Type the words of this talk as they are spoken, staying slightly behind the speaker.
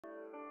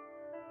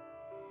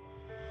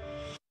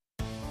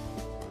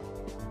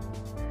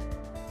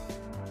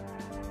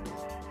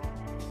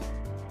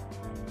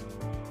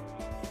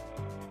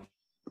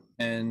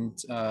And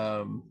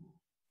go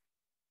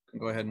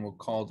ahead and we'll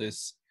call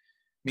this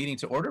meeting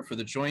to order for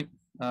the joint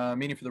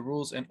meeting for the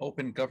Rules and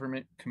Open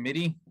Government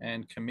Committee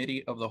and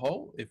Committee of the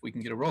Whole. If we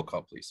can get a roll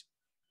call, please.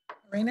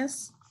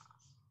 Arenas?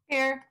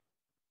 Here.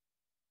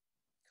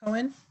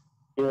 Cohen?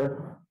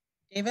 Here.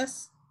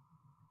 Davis?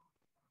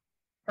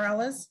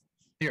 Perales?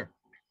 Here.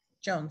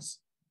 Jones?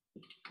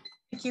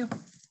 Thank you.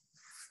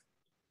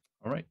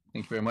 All right,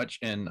 thank you very much.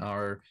 And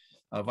our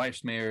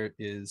Vice Mayor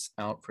is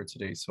out for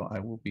today, so I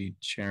will be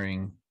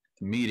chairing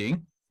the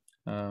meeting.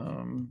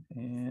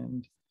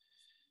 And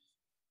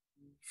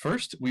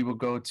first, we will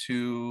go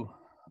to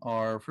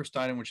our first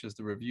item, which is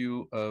the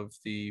review of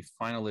the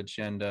final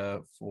agenda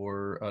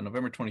for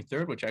November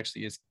 23rd, which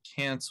actually is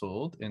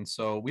canceled. And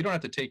so we don't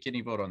have to take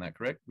any vote on that,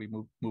 correct? We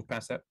move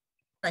past that?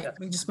 Right,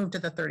 we just moved to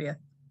the 30th.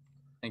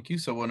 Thank you.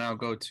 So we'll now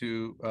go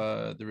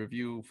to the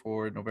review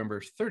for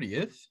November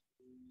 30th.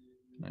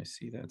 And I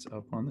see that's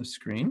up on the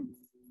screen.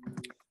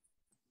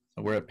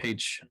 So we're at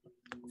page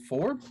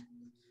 4.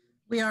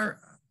 We are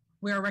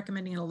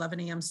recommending an 11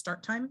 a.m.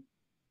 start time.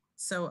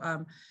 So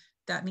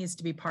that needs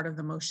to be part of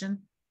the motion.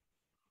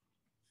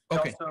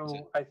 Okay.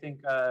 Also, I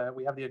think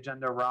we have the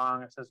agenda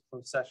wrong. It says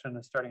closed session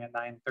is starting at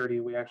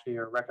 9:30. We actually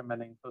are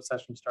recommending closed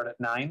session start at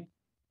 9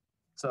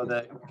 so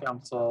that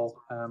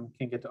council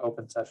can get to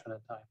open session in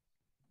time.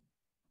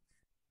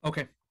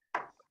 Okay.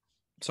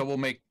 So we'll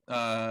make,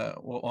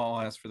 we'll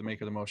all ask for the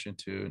maker of the motion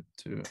to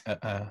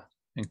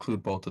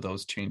include both of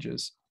those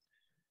changes.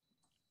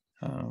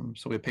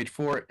 So we have page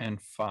 4 and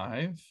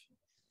 5.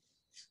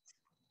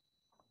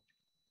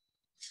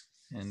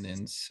 And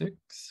then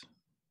 6.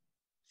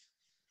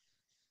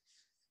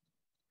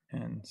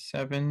 And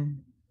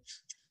 7.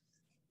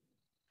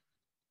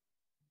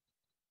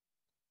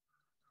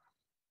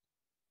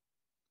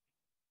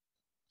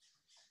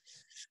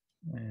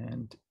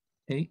 And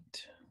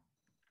 8.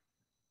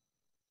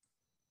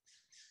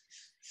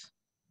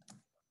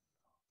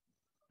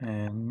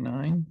 And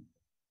 9.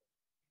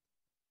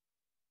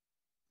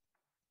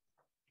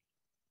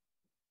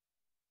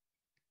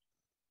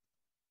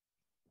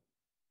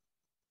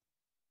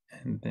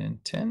 And then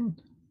 10.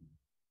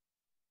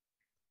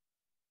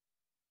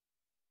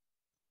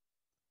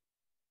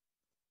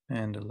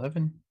 And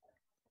 11.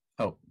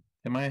 Oh,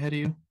 am I ahead of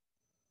you?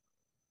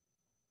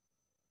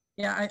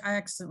 Yeah, I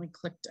accidentally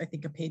clicked, I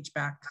think, a page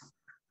back.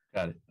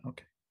 Got it.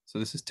 Okay. So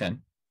this is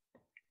 10.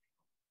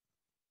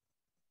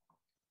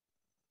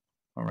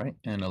 All right.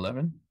 And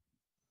 11.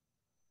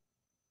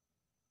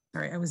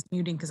 Sorry, I was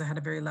muting because I had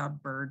a very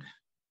loud bird.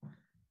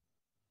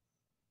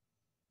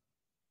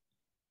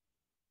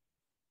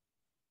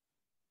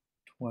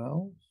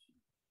 12.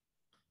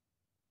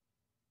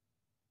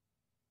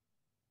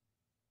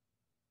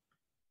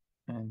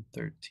 And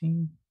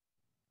 13.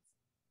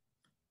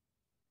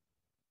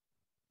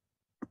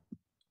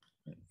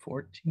 And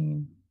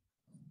 14.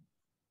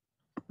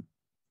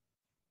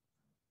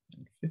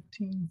 And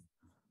 15.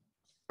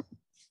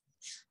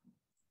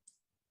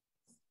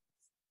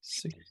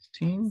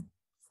 16.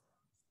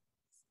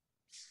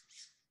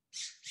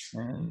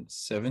 And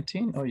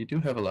 17. Oh, you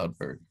do have a loud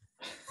bird.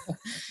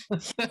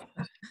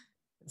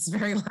 It's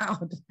very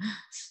loud.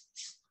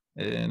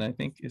 And I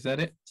think, is that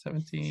it?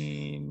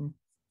 17.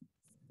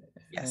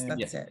 Yes,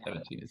 that's it.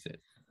 17 is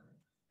it.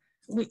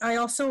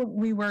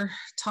 We were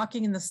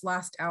talking in this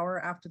last hour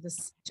after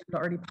this agenda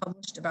already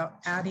published about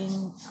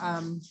adding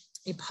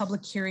a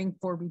public hearing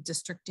for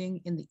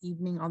redistricting in the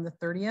evening on the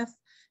 30th.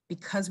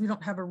 Because we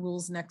don't have a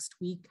rules next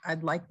week,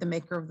 I'd like the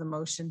maker of the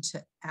motion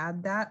to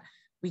add that.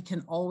 We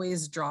can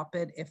always drop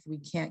it if we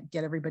can't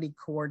get everybody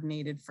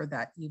coordinated for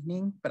that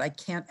evening, but I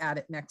can't add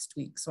it next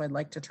week. So I'd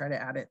like to try to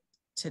add it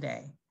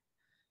today.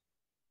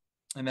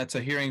 And that's a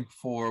hearing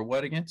for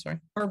what again? Sorry.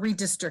 For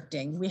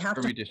redistricting. We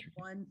have to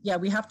one. Yeah,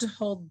 we have to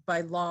hold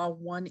by law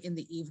 1 in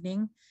the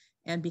evening.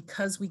 And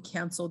because we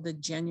canceled the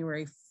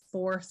January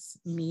 4th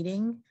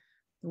meeting,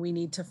 we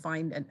need to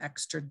find an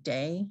extra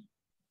day.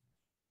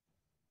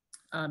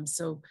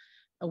 So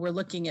we're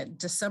looking at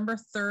December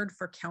 3rd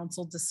for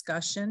council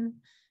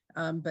discussion,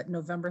 but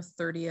November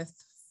 30th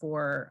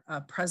for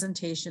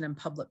presentation and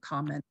public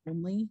comment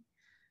only.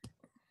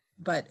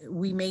 But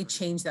we may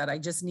change that. I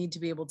just need to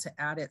be able to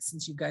add it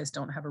since you guys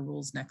don't have a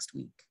rules next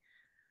week.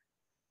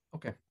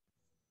 Okay.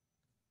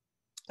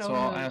 So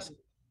I'll ask,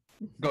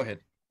 go ahead.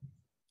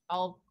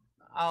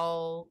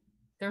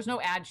 There's no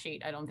ad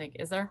sheet, I don't think,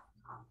 is there?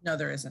 No,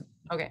 there isn't.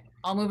 Okay,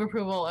 I'll move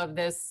approval of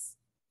this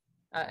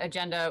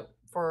agenda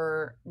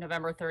for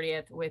November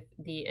 30th with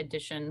the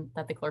addition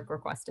that the clerk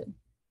requested.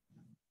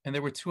 And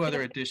there were 2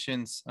 other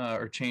additions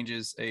or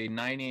changes, a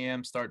 9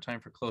 a.m. start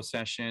time for closed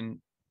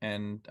session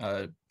and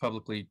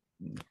publicly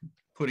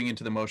putting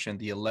into the motion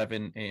the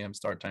 11 a.m.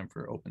 start time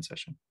for open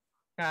session.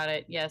 Got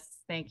it. Yes,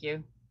 thank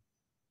you.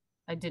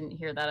 I didn't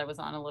hear that. I was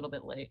on a little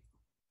bit late.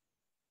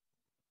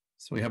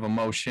 So we have a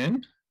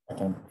motion.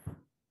 Second.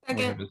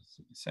 We have a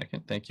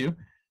second. Thank you.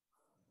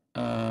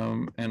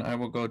 And I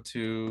will go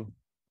to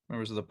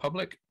members of the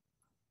public.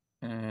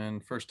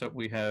 And first up,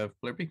 we have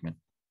Blair Beekman.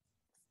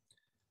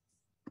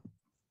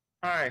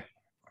 Hi,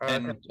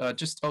 And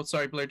just, oh,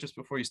 sorry, Blair, just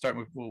before you start,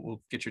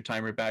 we'll get your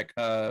timer back.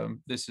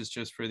 This is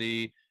just for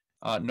the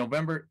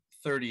November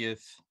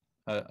 30th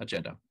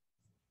agenda.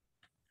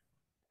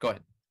 Go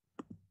ahead.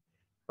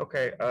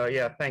 Okay,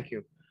 yeah, thank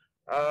you.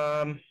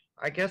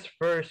 I guess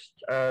first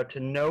to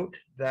note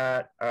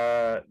that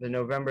the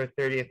November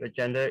 30th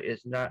agenda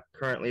is not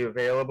currently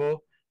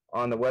available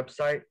on the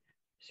website.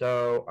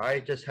 So I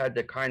just had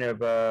to kind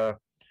of,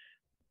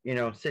 you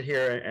know, sit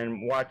here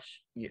and watch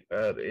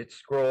it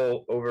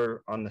scroll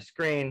over on the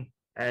screen,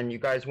 and you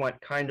guys went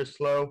kind of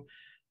slow.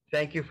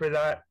 Thank you for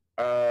that.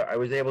 I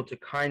was able to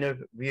kind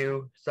of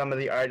view some of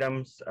the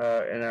items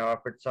and I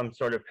offered some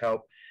sort of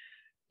help.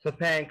 So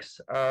thanks.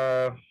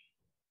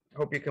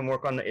 Hope you can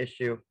work on the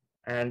issue.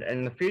 And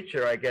in the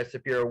future, I guess,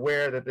 if you're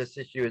aware that this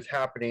issue is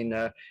happening,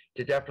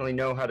 to definitely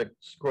know how to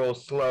scroll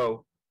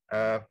slow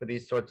for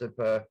these sorts of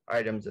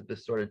items at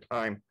this sort of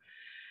time.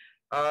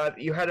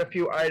 You had a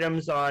few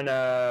items on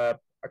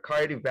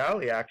Coyote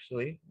Valley,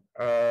 actually.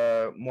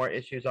 More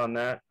issues on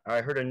that. I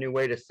heard a new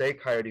way to say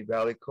Coyote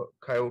Valley,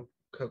 Cote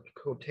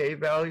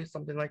Valley,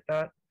 something like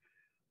that,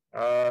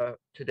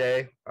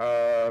 today.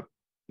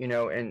 You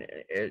know, and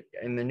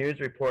in the news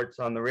reports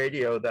on the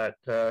radio that,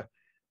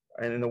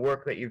 and in the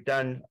work that you've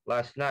done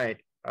last night,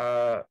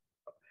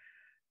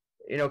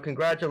 you know,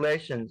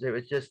 congratulations. It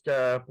was just,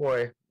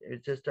 boy,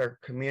 it's just our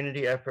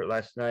community effort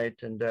last night,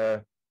 and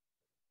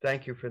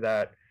thank you for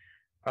that.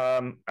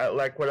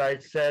 Like what I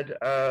said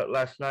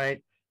last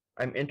night,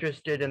 I'm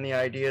interested in the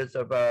ideas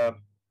of,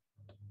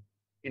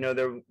 you know,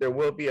 there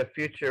will be a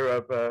future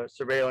of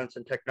surveillance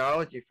and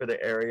technology for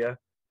the area,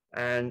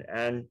 and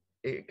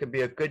it could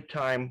be a good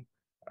time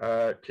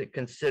to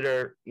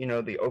consider, you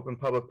know, the open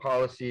public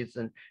policies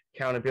and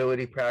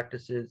accountability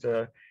practices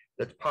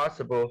that's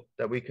possible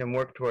that we can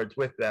work towards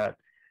with that.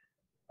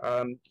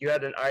 You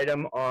had an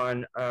item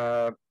on,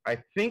 I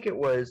think it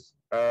was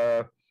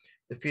the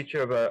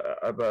future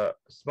of a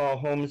small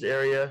homes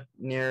area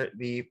near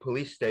the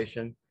police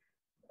station.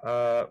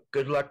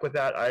 Good luck with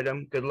that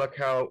item. Good luck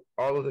how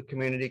all of the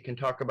community can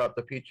talk about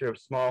the future of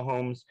small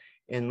homes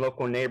in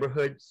local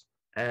neighborhoods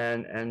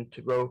and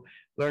to go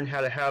learn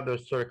how to have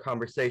those sort of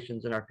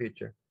conversations in our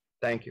future.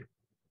 Thank you.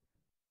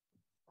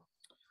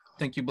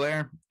 Thank you,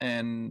 Blair.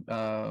 And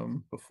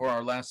before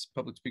our last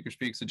public speaker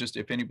speaks, just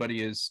if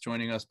anybody is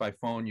joining us by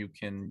phone, you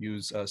can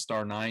use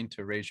 *9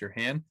 to raise your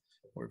hand.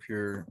 Or if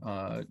you're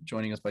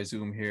joining us by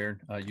Zoom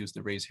here, use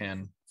the raise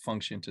hand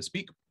function to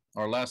speak.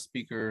 Our last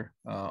speaker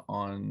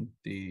on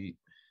the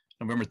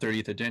November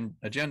 30th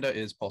agenda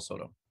is Paul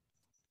Soto.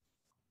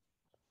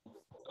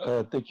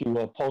 Thank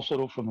you, Paul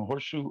Soto from the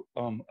Horseshoe.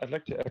 I'd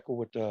like to echo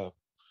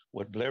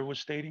what Blair was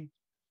stating.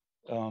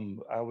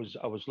 I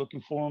was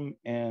looking for them,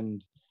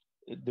 and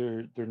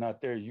they're not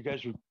there. You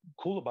guys were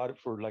cool about it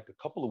for like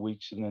a couple of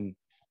weeks, and then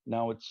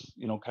now it's,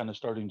 you know, kind of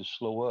starting to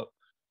slow up.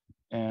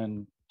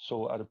 And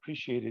so I'd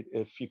appreciate it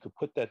if you could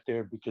put that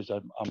there, because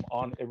I'm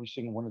on every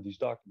single one of these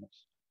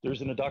documents. There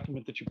isn't a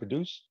document that you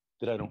produce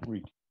that I don't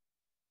read,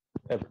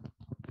 ever.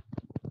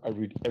 I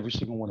read every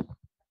single one of them.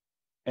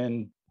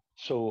 And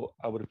so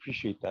I would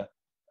appreciate that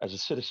as a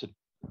citizen.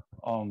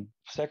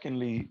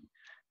 Secondly,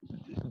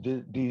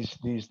 these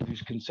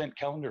consent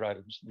calendar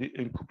items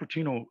in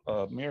Cupertino,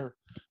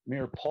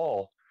 Mayor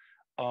Paul,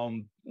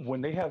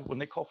 when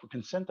they call for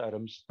consent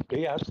items,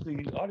 they ask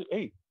the audience,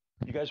 hey,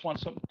 you guys want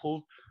something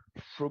pulled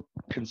for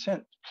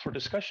consent for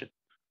discussion?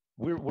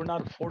 We're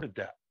not afforded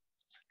that.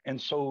 And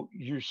so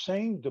you're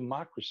saying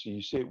democracy,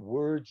 you say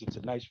words, it's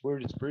a nice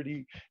word, it's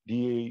pretty,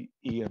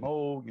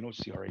 DAEMO, you know,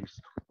 CRAY.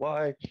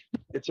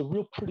 It's a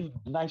real pretty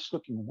nice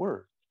looking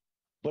word.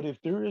 But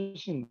if there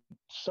isn't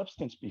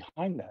substance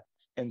behind that,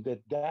 and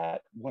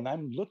that when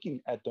I'm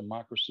looking at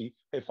democracy,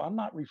 if I'm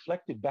not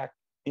reflected back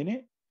in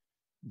it,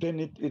 then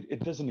it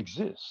doesn't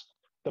exist.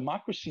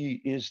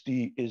 Democracy is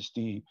the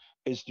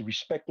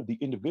respect of the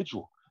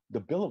individual. The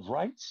Bill of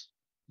Rights,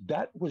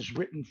 that was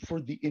written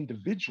for the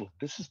individual.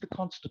 This is the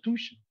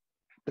Constitution.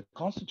 The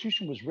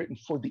Constitution was written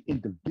for the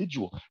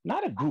individual,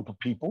 not a group of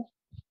people,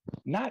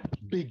 not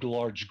big,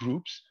 large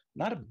groups,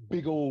 not a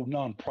big old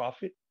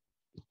nonprofit,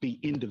 the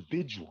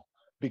individual,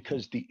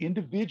 because the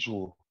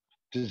individual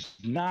does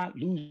not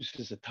lose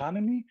his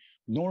autonomy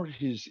nor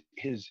his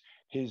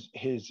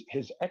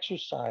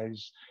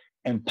exercise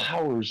and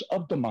powers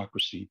of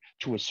democracy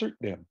to assert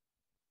them,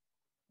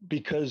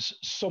 because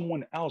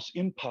someone else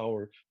in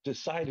power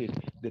decided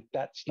that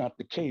that's not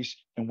the case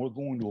and we're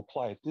going to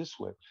apply it this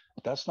way.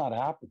 That's not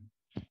happening.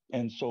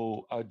 And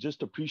so I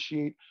just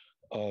appreciate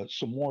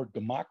some more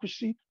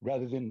democracy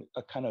rather than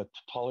a kind of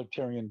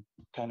totalitarian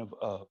kind of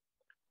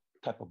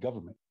type of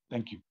government.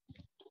 Thank you.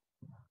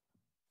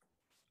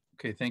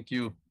 Okay, thank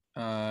you.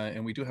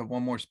 And we do have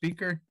one more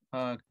speaker,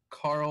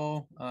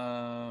 Carl,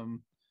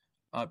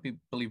 I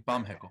believe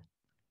Baumheckel.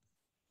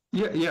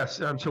 Yeah, yes.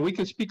 So we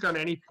can speak on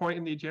any point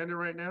in the agenda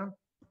right now?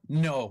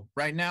 No,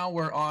 right now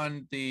we're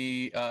on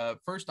the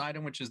first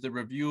item, which is the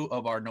review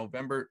of our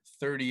November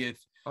 30th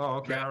Oh,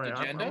 okay. All right.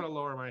 I'm agenda. going to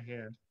lower my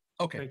hand.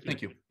 Okay,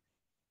 thank you.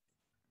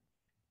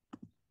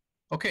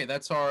 Okay,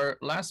 that's our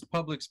last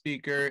public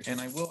speaker,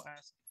 and I will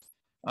ask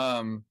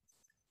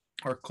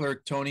our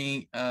clerk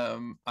Tony,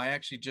 I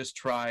actually just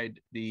tried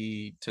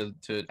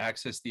to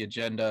access the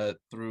agenda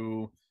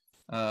through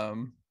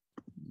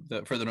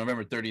for the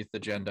November 30th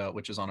agenda,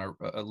 which is on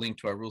a link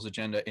to our rules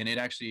agenda, and it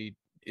actually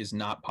is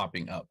not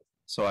popping up.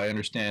 So I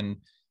understand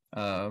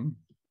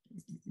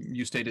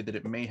you stated that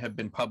it may have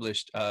been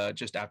published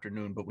just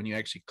afternoon, but when you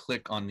actually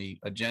click on the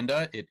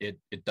agenda,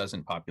 it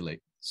doesn't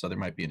populate. So there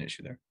might be an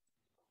issue there.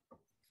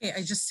 Okay,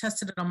 I just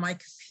tested it on my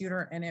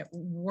computer and it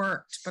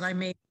worked, but I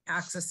may be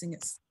accessing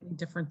it slightly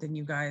different than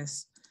you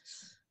guys.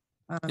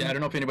 Yeah, I don't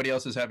know if anybody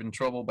else is having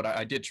trouble, but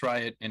I did try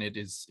it and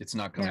it's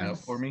not coming up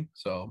for me.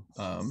 So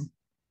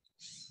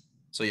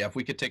so yeah, if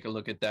we could take a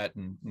look at that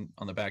and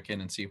on the back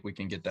end and see if we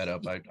can get that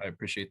up, I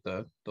appreciate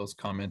those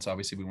comments.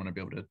 Obviously, we want to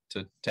be able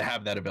to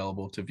have that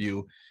available to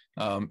view.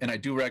 And I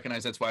do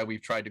recognize that's why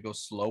we've tried to go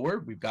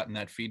slower. We've gotten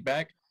that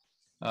feedback.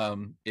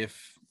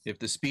 If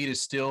the speed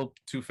is still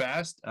too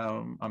fast,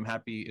 I'm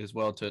happy as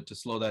well to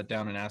slow that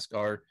down and ask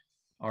our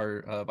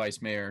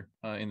vice mayor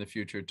in the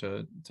future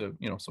to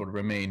sort of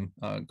remain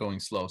going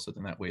slow, so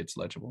then that way it's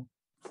legible.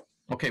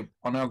 Okay,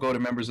 I'll now go to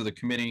members of the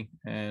committee,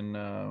 and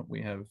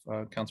we have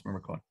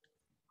Councilmember Cohen.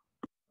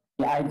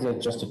 Yeah, I did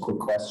just a quick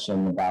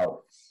question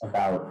about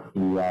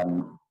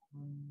the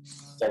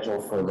schedule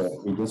for the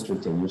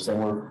redistricting. You're saying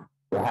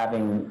we're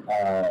having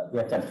we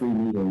have to have 3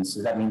 meetings.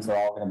 So that means they're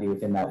all going to be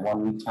within that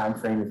 1 week time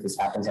frame if this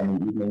happens on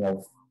the evening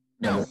of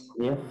No.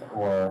 the 30th,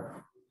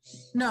 or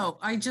No,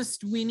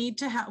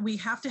 we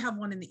have to have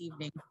one in the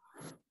evening,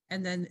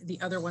 and then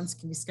the other ones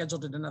can be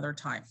scheduled at another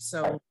time.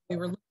 So we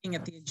were looking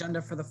at the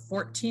agenda for the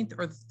 14th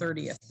or the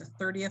 30th. The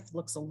 30th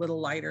looks a little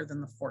lighter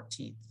than the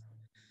 14th.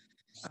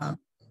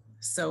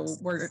 So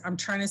I'm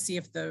trying to see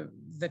if the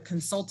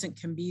consultant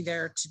can be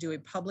there to do a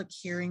public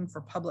hearing for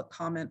public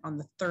comment on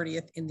the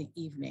 30th in the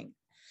evening.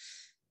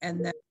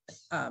 And then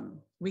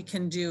we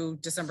can do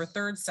December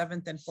 3rd,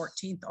 7th, and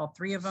 14th, all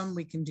 3 of them.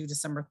 We can do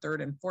December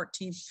 3rd and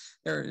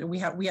 14th.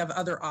 We have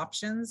other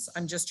options.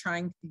 I'm just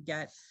trying to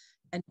get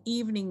an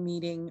evening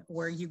meeting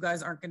where you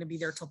guys aren't going to be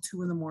there till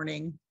 2 in the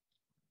morning.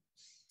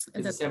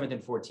 The 7th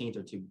and 14th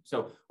are 2.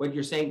 So what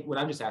you're saying, what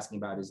I'm just asking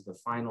about is the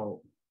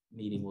final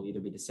meeting will either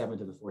be the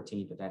 7th or the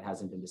 14th, but that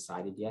hasn't been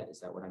decided yet.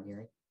 Is that what I'm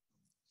hearing?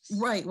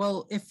 Right.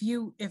 Well, if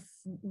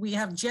we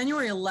have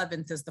January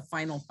 11th as the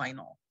final.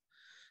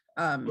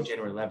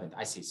 January 11th.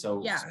 I see.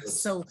 So yeah.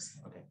 So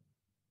okay.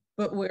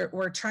 But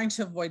we're trying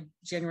to avoid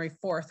January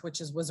 4th, which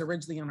was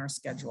originally on our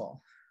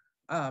schedule.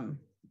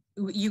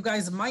 You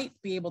guys might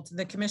be able to.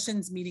 The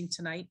commission's meeting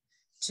tonight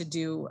to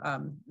do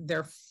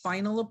their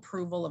final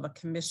approval of a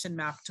commission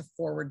map to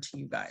forward to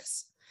you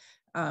guys,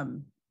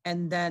 and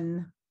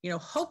then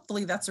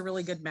hopefully that's a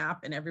really good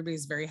map and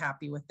everybody's very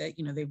happy with it.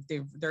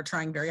 They're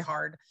trying very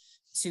hard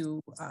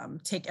to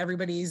take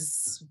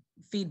everybody's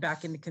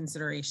feedback into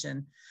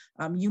consideration.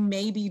 You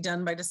may be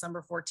done by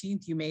December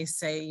 14th. You may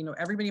say,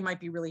 everybody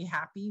might be really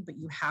happy, but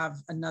you have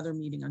another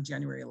meeting on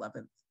January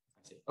 11th.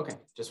 I see. Okay,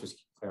 just was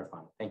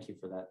clarifying. Thank you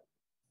for that.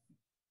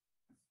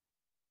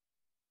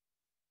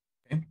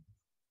 Okay.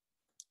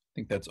 I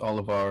think that's all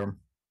of our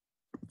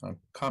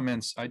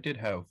comments. I did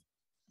have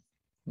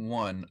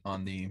one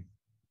on the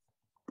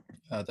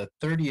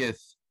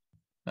 30th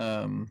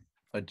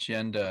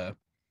agenda.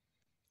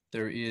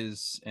 There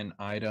is an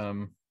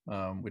item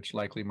which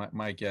likely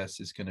my guess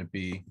is going to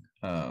be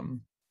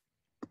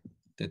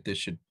that this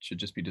should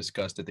just be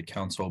discussed at the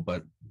council,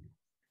 but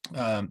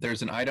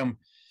there's an item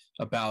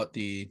about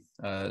the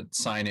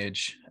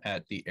signage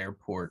at the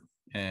airport,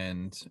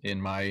 and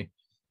in my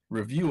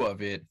review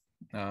of it,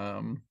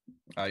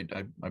 I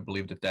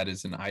believe that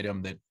is an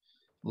item that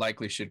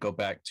likely should go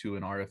back to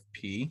an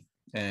RFP,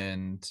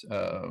 and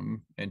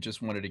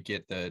just wanted to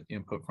get the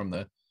input from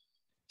the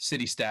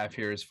city staff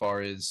here as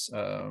far as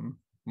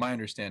my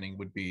understanding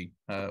would be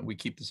we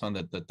keep this on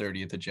the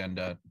 30th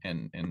agenda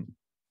and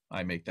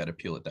I make that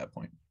appeal at that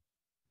point.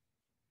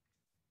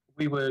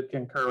 We would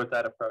concur with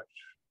that approach,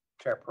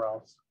 Chair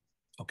Perales.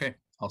 Okay,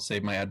 I'll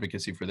save my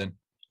advocacy for then.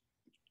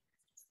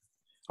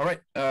 All right,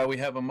 we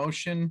have a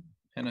motion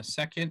and a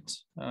second.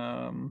 We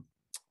can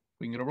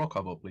get a roll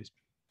call vote, please.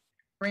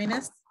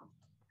 Reyes?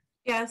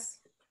 Yes.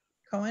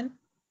 Cohen?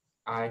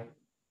 Aye.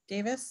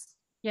 Davis?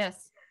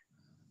 Yes.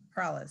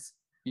 Perales?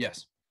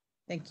 Yes.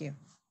 Thank you.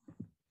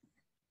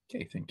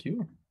 Okay, thank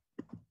you.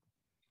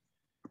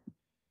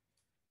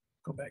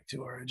 Go back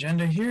to our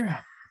agenda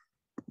here.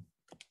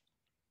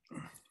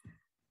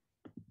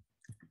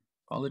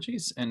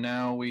 Apologies. And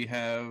now we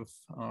have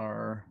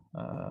our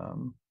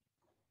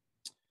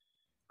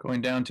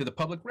going down to the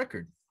public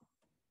record.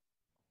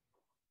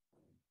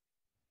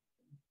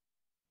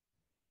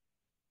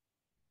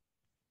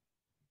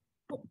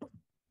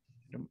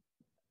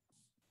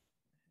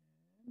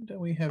 And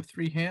we have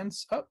 3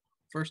 hands up.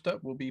 First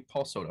up will be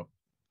Paul Soto.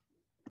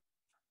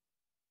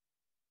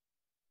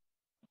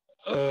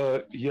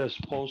 Yes,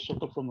 Paul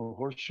Soto from the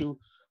Horseshoe.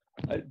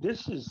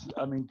 This is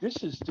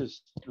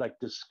just like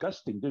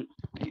disgusting.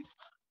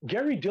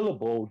 Gary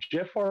Dillabo,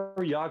 Jeff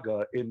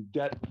Arriaga, and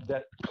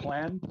that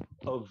clan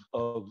of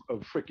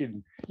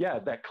freaking, yeah,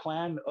 that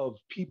clan of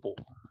people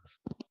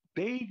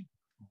they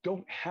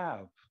don't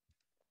have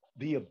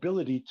the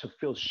ability to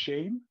feel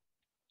shame,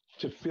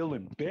 to feel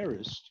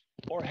embarrassed,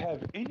 or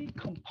have any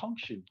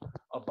compunction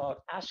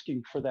about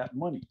asking for that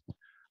money.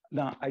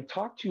 Now, I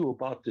talked to you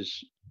about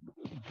this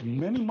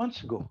many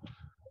months ago,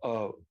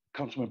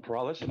 Councilman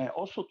Perales, and I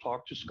also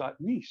talked to Scott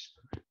Neese.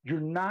 You're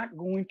not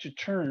going to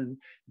turn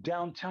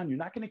downtown. You're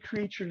not going to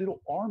create your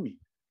little army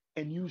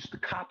and use the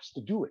cops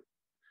to do it.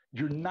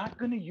 You're not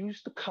going to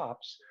use the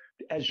cops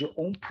as your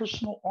own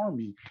personal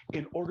army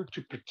in order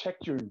to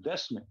protect your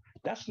investment.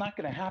 That's not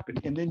going to happen.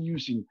 And then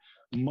using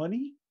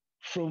money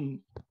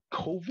from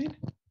COVID,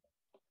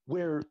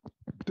 where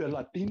the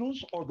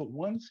Latinos are the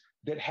ones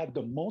that had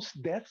the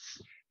most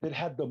deaths, that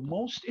had the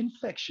most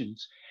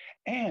infections,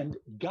 and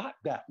got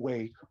that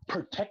way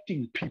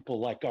protecting people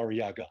like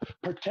Arriaga,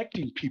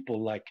 protecting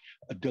people like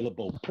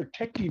Dillabo,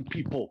 protecting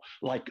people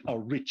like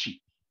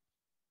Richie.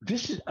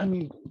 This is, I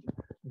mean,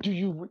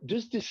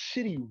 does this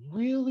city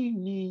really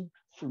need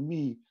for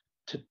me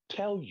to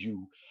tell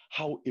you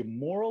how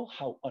immoral,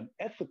 how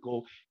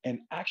unethical, and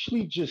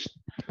actually just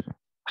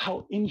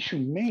how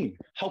inhumane,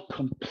 how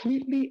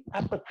completely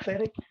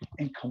apathetic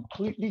and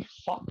completely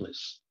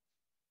thoughtless?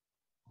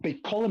 They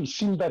call them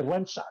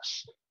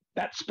sinvergüenzas,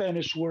 that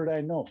Spanish word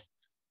I know.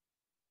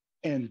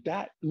 And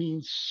that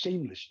means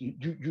shameless.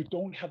 You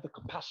don't have the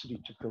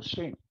capacity to feel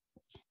shame.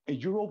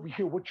 And you're over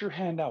here with your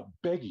hand out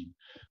begging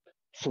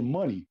for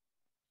money.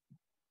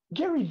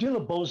 Gary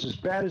Dillabo's as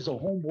bad as a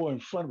homeboy in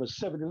front of a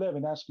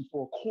 7-Eleven asking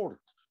for a quarter,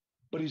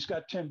 but he's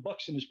got $10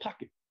 in his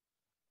pocket.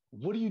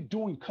 What are you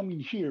doing coming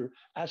here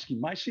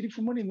asking my city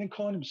for money and then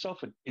calling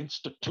himself an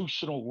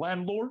institutional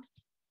landlord?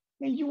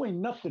 Man, you ain't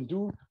nothing,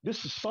 dude.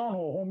 This is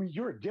Sanho, homie.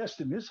 You're a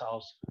guest in this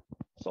house.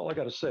 That's all I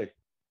got to say.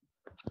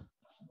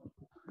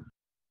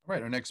 All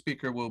right, our next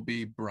speaker will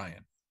be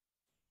Brian.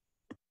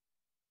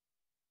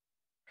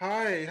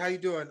 Hi, how you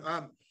doing?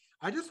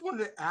 I just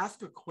wanted to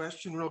ask a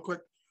question real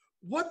quick.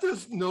 What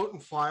does note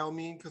and file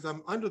mean? Because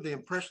I'm under the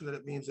impression that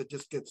it means it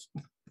just gets.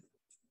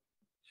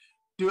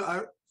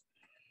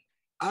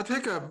 I'll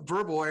take a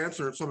verbal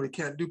answer if somebody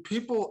can't. Do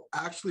people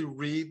actually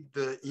read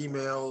the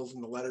emails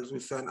and the letters we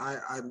send?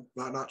 I'm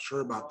not sure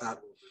about that.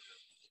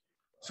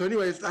 So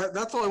anyways,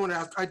 that's all I want to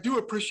ask. I do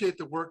appreciate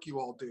the work you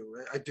all do.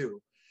 I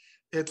do.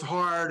 It's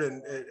hard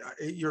and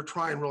you're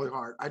trying really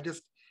hard.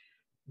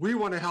 We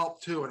want to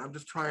help too. And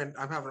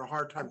I'm having a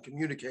hard time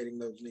communicating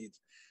those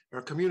needs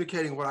or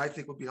communicating what I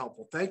think would be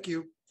helpful. Thank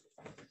you.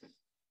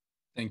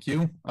 Thank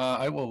you.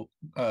 I will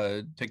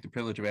take the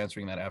privilege of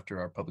answering that after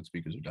our public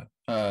speakers are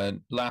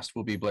done. Last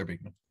will be Blair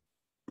Beekman.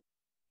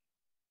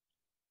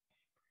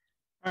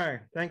 Hi,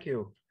 thank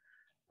you.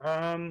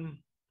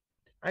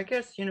 I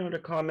guess, to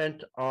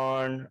comment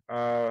on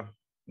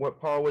what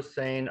Paul was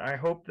saying, I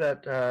hope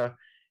that,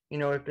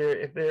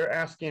 if they're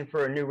asking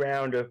for a new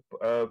round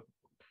of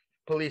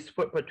police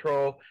foot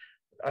patrol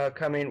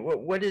coming,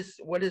 what is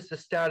the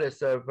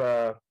status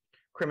of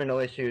criminal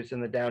issues in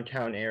the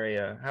downtown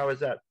area? How is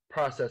that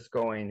process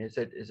going? Is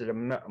it a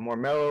more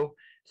mellow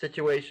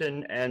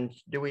situation? And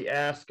do we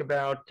ask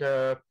about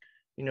the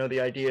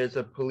ideas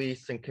of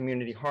police and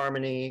community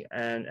harmony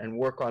and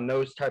work on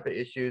those type of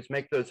issues,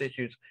 make those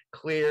issues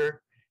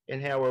clear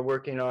in how we're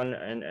working on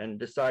and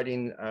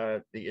deciding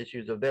the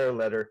issues of their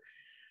letter?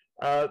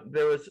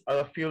 There was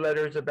a few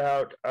letters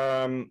about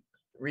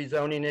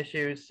rezoning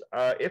issues.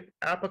 If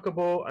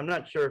applicable, I'm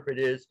not sure if it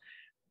is,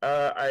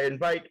 I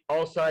invite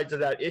all sides of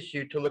that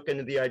issue to look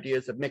into the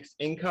ideas of mixed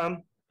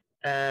income,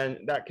 and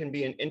that can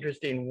be an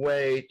interesting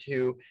way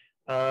to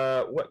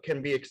what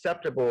can be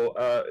acceptable,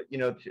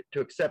 to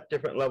accept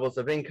different levels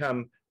of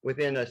income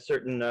within a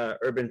certain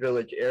urban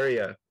village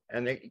area.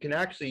 And it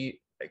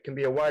can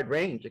be a wide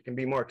range. It can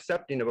be more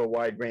accepting of a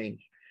wide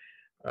range.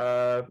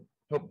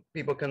 Hope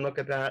people can look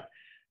at that.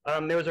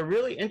 There was a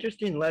really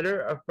interesting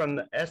letter from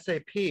the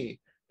SAP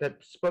that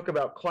spoke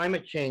about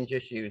climate change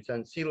issues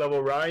and sea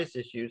level rise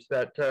issues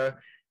that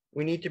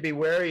we need to be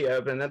wary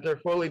of, and that they're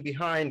fully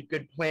behind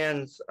good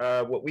plans,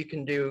 what we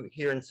can do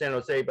here in San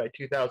Jose by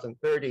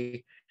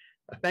 2030.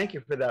 Thank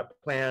you for that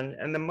plan.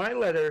 And then my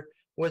letter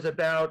was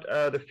about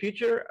the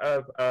future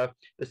of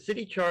the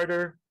city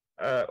charter,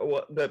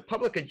 the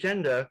public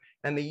agenda,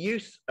 and the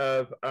use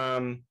of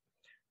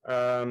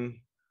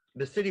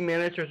the city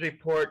manager's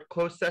report,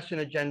 closed session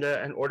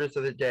agenda, and orders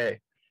of the day.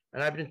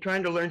 And I've been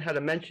trying to learn how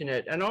to mention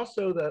it, and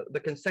also the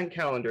consent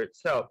calendar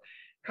itself.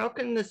 How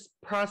can this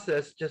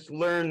process just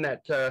learn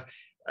that,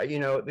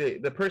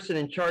 the person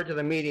in charge of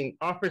the meeting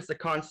offers the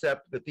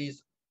concept that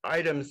these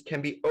items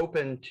can be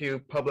open to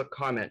public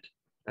comment?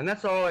 And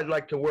that's all I'd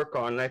like to work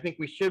on. And I think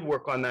we should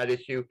work on that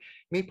issue.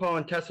 Me, Paul,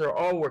 and Tessa are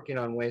all working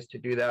on ways to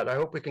do that. I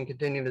hope we can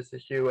continue this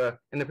issue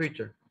in the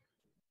future.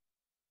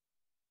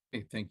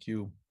 Okay, thank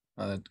you.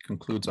 That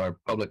concludes our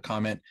public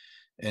comment.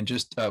 And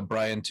just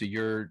Brian, to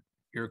your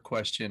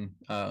question,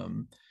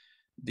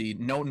 the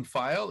note and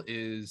file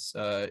is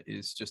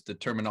just the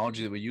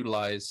terminology that we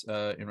utilize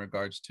in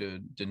regards to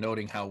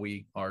denoting how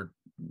we are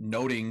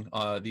noting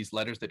these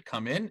letters that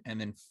come in and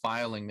then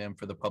filing them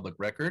for the public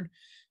record.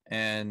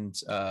 And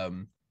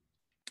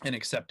and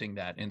accepting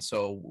that. And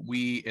so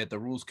we at the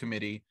Rules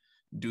Committee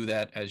do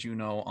that, as you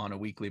know, on a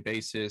weekly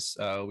basis.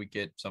 We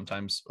get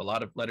sometimes a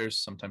lot of letters,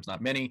 sometimes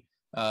not many,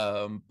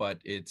 but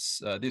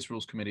it's this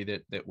Rules Committee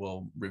that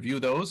will review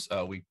those.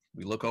 We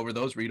look over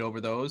those, read over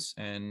those,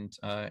 and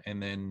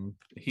then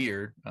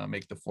here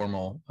make the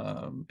formal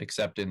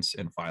acceptance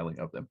and filing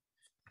of them.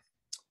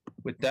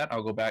 With that,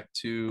 I'll go back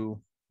to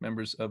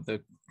members of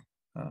the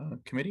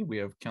committee. We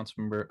have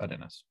Councilmember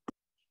Arenas.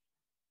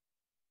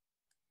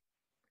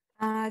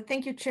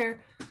 Thank you, Chair.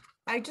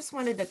 I just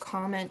wanted to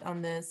comment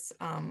on this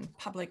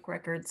public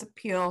records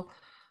appeal.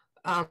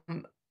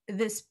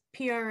 This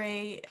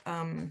PRA,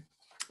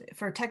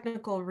 for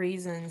technical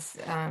reasons.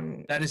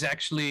 That is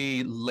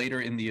actually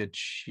later in the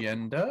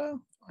agenda,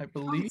 I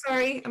believe. Oh,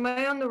 sorry, am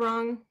I on the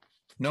wrong?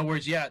 No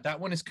worries. Yeah, that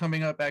one is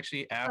coming up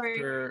actually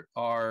after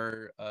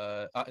our,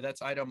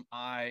 that's item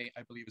I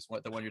believe is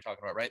the one you're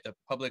talking about, right? The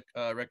public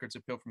records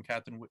appeal from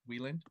Catherine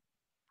Wheeland?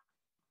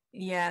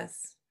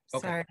 Yes,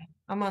 Okay. sorry,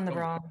 I'm on the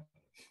wrong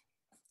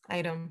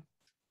item.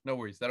 No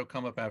worries. That'll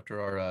come up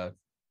after our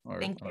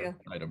Thank you.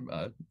 item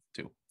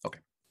 2. Okay.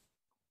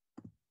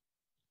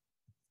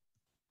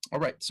 All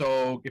right.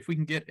 So if we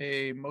can get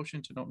a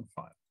motion to note and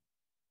file.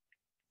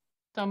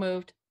 So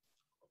moved.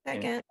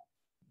 Second.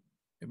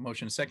 A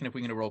motion second. If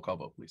we can get a roll call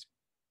vote, please.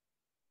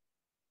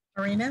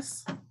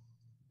 Arenas,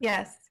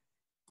 Yes.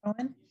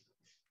 Cohen,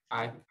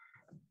 Aye.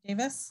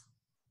 Davis,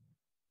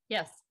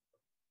 Yes.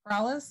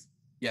 Morales.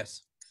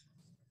 Yes.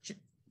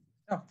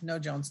 Oh, no,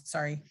 Jones,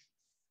 sorry.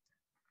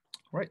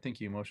 All right. Thank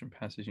you. Motion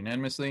passes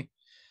unanimously.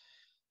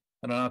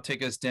 And I'll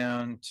take us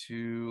down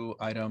to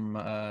item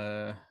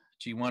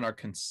G1, our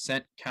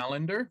consent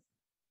calendar.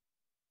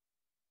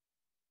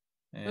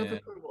 Move And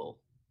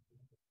approval.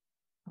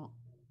 Oh.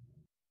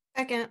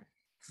 Second.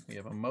 we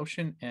have a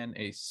motion and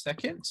a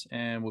second,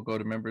 and we'll go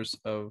to members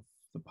of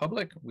the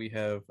public. We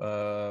have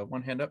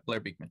one hand up, Blair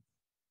Beekman.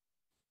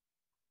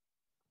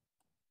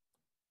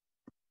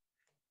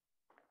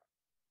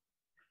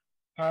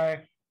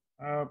 Hi,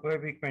 Blair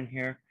Beekman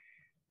here.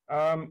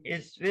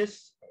 Is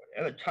this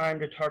a time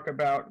to talk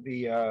about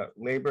the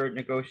labor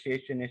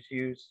negotiation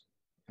issues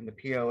and the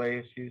PLA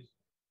issues?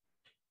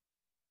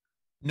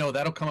 No,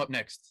 that'll come up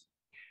next.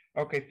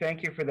 Okay,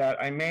 thank you for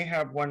that. I may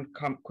have one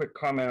quick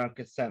comment on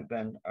consent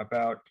then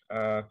about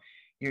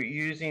you're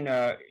using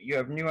you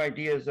have new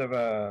ideas of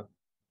a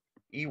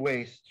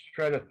e-waste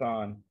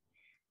shredathon,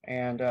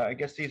 and I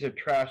guess these are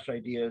trash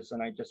ideas,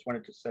 and I just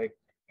wanted to say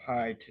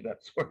hi to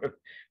that sort of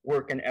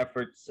work and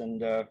efforts,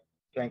 and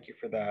thank you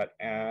for that.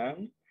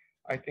 And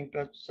I think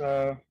that's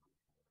that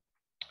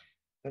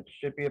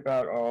should be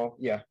about all.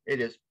 Yeah, it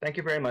is. Thank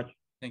you very much.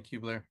 Thank you,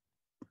 Blair.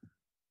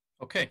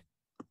 Okay,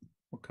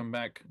 we'll come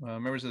back.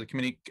 Members of the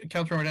committee,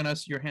 Councilor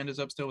Arenas, your hand is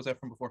up still. Was that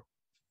from before?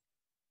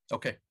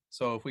 Okay,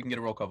 so if we can get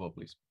a roll call vote,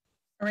 please.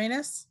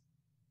 Arenas,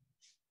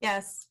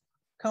 Yes.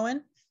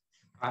 Cohen,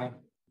 Aye.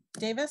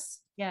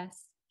 Davis,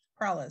 Yes.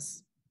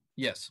 Morales.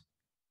 Yes.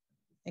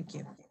 Thank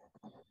you.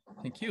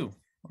 Thank you.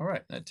 All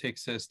right, that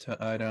takes us to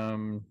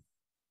item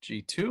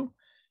G2,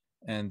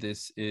 and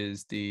this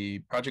is the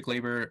project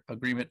labor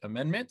agreement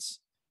amendments.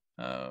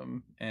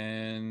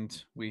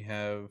 And we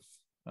have,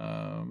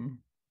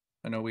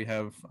 I know we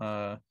have,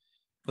 I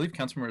believe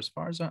Councilmember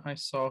Esparza I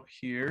saw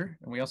here,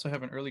 and we also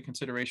have an early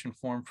consideration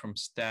form from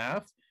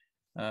staff.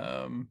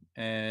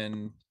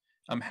 And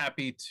I'm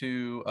happy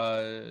to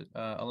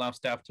allow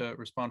staff to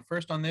respond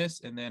first on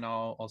this, and then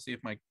I'll see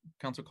if my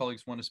council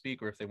colleagues want to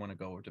speak or if they want to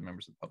go over to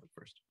members of the public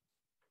first.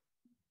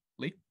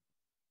 Lee?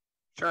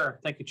 Sure.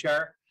 Thank you,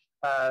 Chair.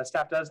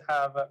 Staff does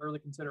have an early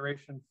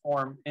consideration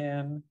form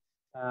in,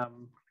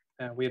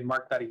 and we had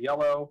marked that a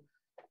yellow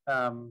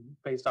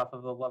based off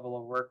of the level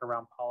of work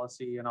around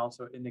policy, and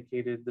also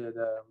indicated that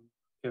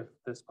if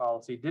this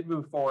policy did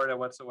move forward at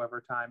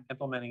whatsoever time,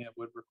 implementing it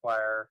would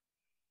require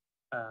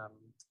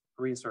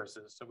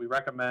resources. So we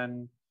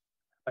recommend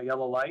a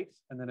yellow light,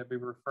 and then it be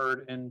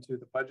referred into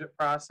the budget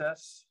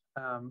process.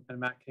 And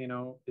Matt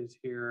Kano is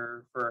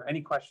here for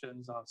any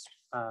questions on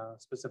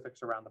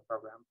specifics around the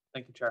program.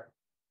 Thank you, Chair.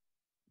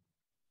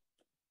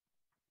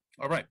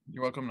 All right,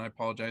 you're welcome, and I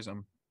apologize.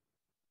 I'm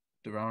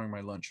devouring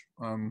my lunch.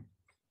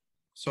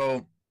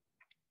 So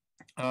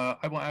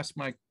I will ask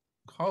my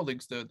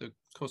colleagues, the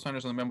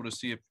co-signers on the memo, to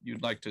see if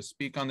you'd like to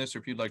speak on this or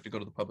if you'd like to go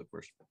to the public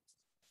first.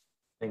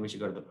 I think we should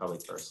go to the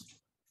public first.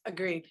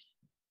 Agreed.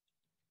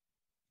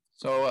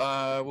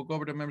 So we'll go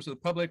over to members of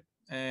the public,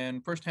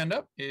 and first hand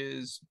up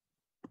is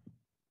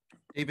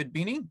David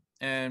Beanie.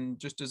 And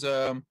just as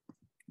a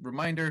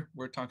reminder,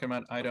 we're talking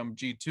about item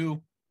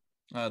G2,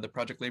 the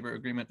project labor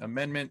agreement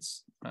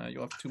amendments.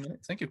 You'll have 2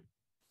 minutes. Thank you.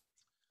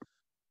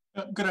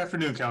 Good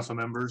afternoon, council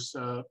members.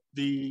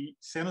 The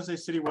San Jose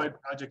Citywide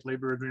Project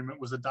Labor Agreement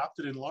was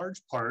adopted in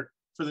large part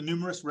for the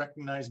numerous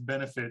recognized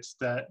benefits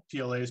that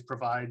PLAs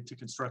provide to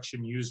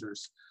construction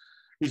users.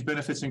 These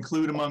benefits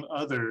include, among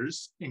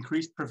others,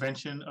 increased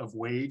prevention of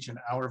wage and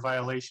hour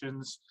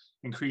violations,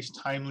 increased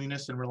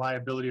timeliness and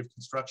reliability of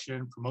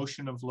construction,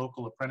 promotion of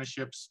local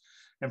apprenticeships,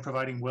 and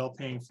providing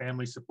well-paying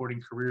family supporting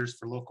careers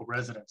for local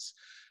residents.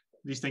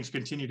 These things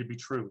continue to be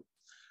true.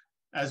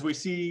 As we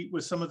see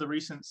with some of the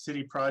recent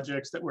city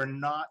projects that were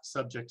not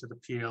subject to the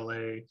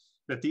PLA,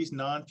 that these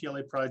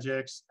non-PLA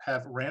projects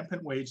have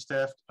rampant wage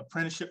theft,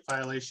 apprenticeship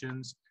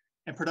violations,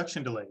 and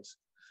production delays.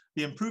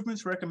 The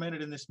improvements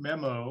recommended in this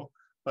memo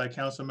by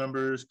Council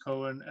Members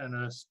Cohen and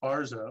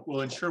Esparza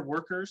will ensure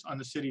workers on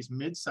the city's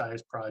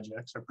mid-sized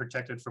projects are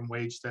protected from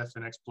wage theft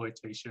and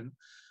exploitation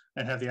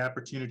and have the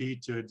opportunity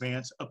to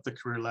advance up the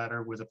career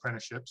ladder with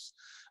apprenticeships.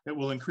 It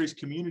will increase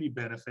community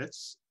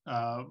benefits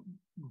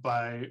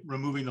by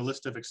removing the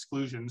list of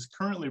exclusions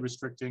currently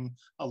restricting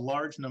a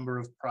large number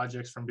of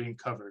projects from being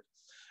covered.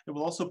 It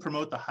will also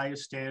promote the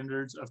highest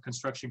standards of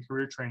construction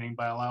career training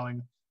by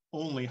allowing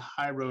only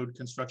high road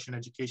construction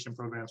education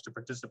programs to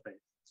participate.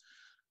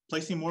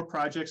 Placing more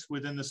projects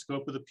within the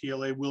scope of the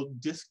PLA will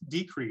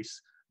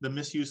decrease the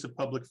misuse of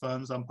public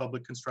funds on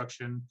public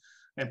construction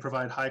and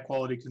provide high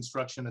quality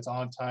construction that's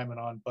on time and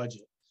on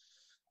budget.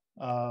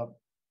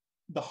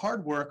 The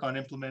hard work on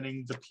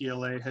implementing the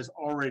PLA has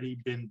already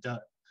been done.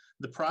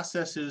 The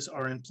processes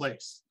are in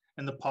place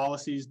and the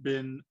policy's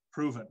been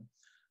proven.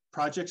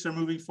 Projects are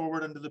moving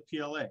forward under the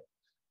PLA.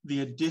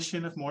 The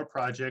addition of more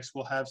projects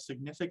will have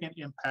significant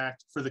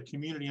impact for the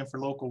community and for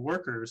local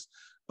workers,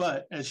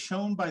 but as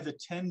shown by the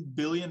 $10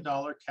 billion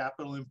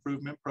capital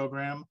improvement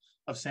program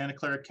of Santa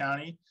Clara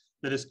County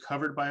that is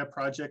covered by a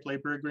project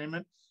labor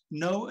agreement,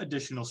 no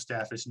additional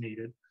staff is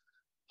needed.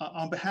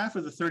 On behalf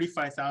of the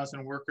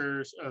 35,000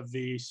 workers of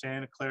the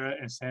Santa Clara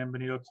and San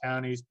Benito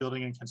Counties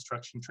Building and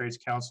Construction Trades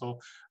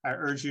Council, I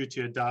urge you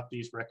to adopt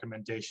these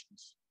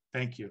recommendations.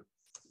 Thank you.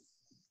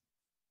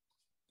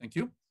 Thank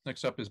you.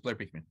 Next up is Blair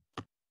Beekman.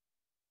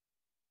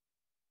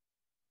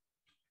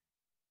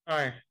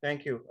 Hi,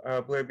 thank you.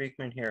 Blair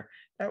Beekman here.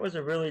 That was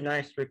a really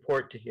nice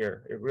report to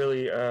hear. It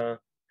really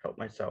helped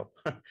myself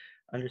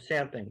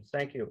understand things.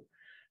 Thank you.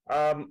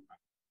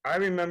 I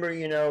remember,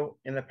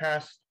 in the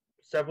past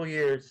several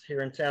years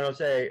here in San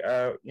Jose,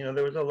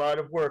 there was a lot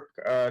of work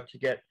to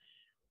get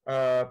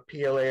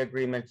PLA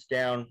agreements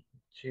down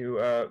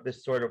to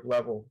this sort of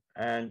level.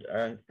 And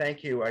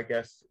thank you, I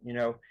guess,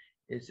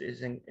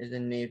 is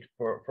in need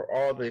for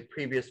all the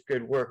previous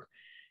good work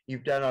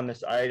you've done on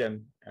this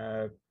item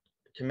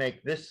to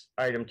make this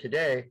item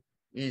today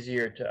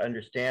easier to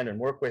understand and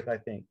work with, I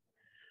think.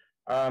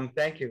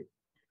 Thank you.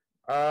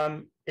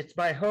 It's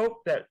my hope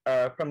that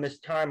from this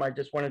time, I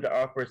just wanted to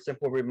offer a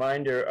simple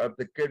reminder of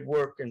the good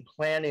work and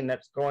planning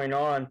that's going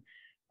on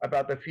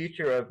about the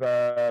future of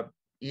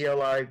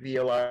ELI,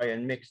 VLI,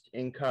 and mixed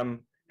income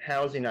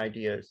housing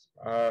ideas.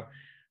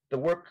 The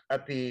work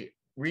at the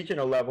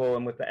regional level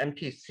and with the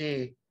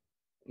MTC,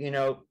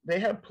 they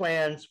have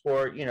plans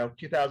for,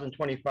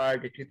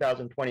 2025 to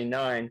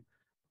 2029.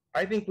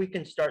 I think we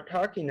can start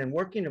talking and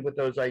working with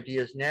those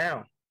ideas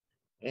now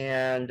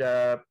and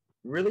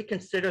really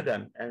consider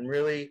them. And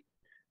really,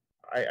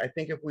 I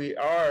think if we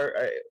are,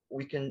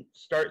 we can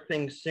start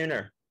things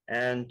sooner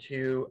and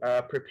to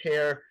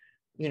prepare,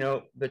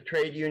 the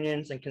trade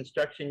unions and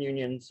construction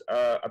unions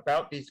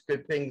about these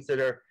good things that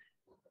are,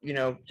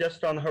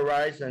 just on the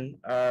horizon.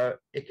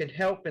 It can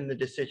help in the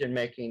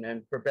decision-making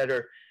and for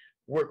better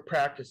work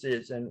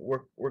practices and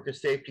worker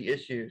safety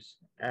issues.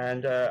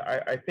 And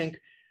I think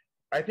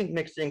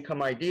mixed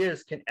income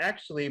ideas can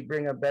actually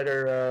bring a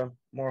better,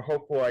 more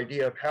hopeful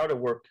idea of how to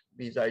work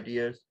these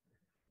ideas,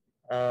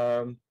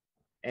 and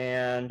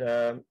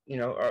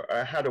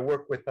how to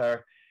work with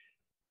our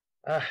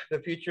the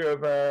future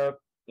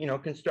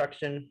of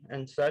construction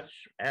and such.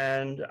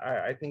 And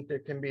I think there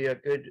can be a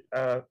good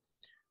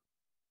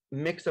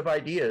mix of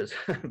ideas,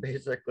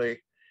 basically,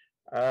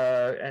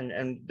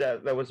 and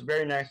that was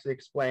very nicely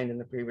explained in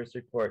the previous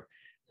report.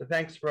 So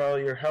thanks for all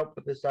your help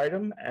with this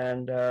item,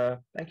 and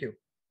thank you.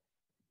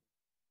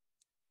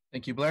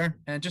 Thank you, Blair.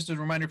 And just a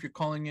reminder, if you're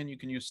calling in, you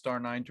can use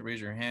 *9 to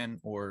raise your hand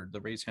or the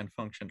raise hand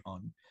function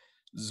on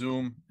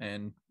Zoom.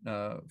 And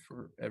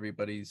for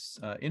everybody's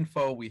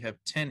info, we have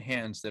 10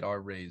 hands that are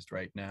raised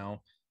right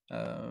now.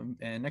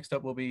 And next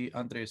up will be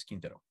Andres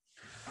Quintero.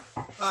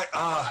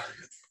 Hi,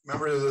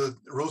 member of the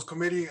Rules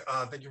Committee.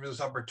 Thank you for this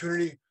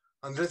opportunity.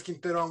 Andres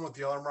Quintero, I'm with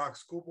the Alum Rock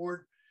School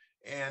Board,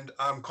 and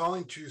I'm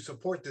calling to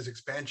support this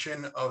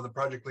expansion of the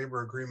project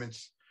labor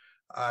agreements.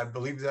 I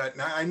believe that,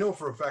 now I know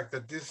for a fact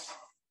that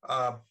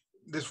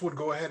this would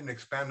go ahead and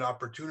expand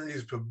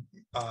opportunities to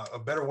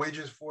better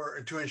wages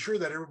to ensure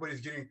that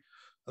everybody's getting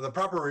the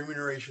proper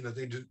remuneration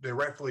that they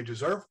rightfully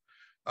deserve.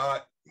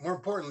 More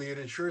importantly, it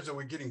ensures that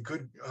we're getting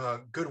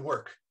good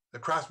work. The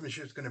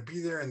craftsmanship is going to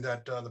be there, and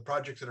that the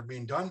projects that are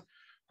being done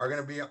are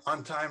going to be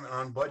on time and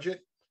on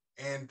budget,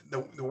 and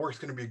the work's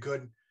going to be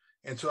good.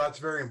 And so that's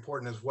very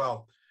important as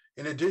well.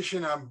 In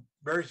addition, I'm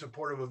very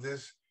supportive of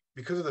this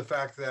because of the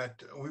fact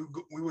that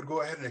we would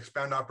go ahead and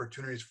expand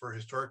opportunities for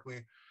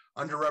historically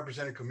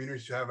underrepresented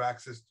communities to have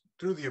access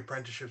through the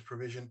apprenticeships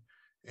provision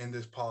in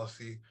this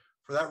policy.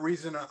 For that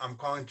reason, I'm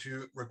calling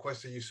to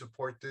request that you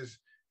support this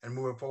and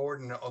move it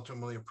forward and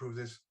ultimately approve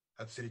this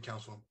at City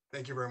Council.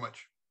 Thank you very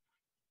much.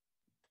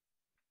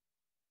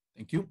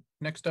 Thank you.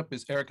 Next up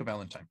is Erica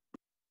Valentine.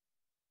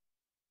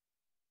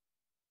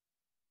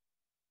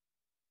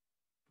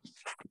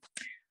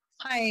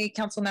 Hi,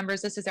 council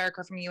members. This is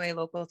Erica from UA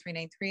Local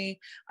 393.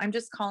 I'm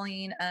just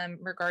calling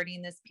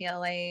regarding this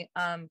PLA.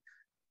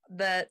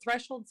 The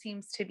threshold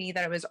seems to be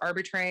that it was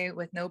arbitrary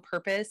with no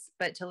purpose,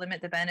 but to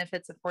limit the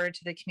benefits afforded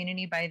to the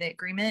community by the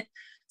agreement.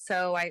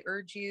 So I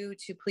urge you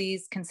to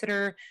please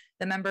consider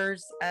the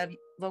members of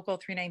Local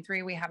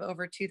 393. We have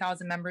over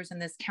 2,000 members in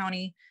this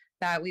county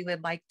that we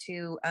would like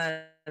to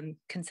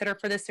consider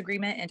for this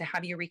agreement and to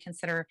have you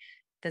reconsider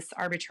this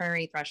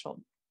arbitrary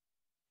threshold.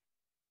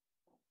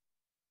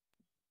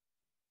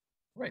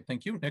 All right,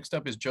 thank you. Next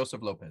up is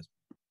Joseph Lopez.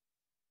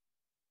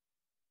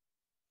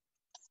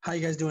 How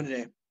you guys doing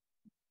today?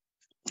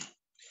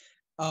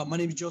 My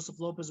name is Joseph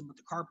Lopez. I'm with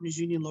the Carpenters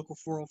Union, Local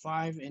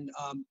 405, and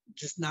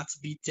just not to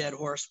beat dead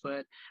horse,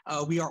 but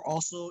we are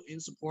also in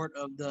support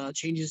of the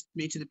changes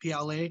made to the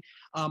PLA.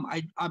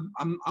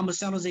 I'm a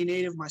San Jose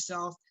native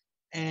myself,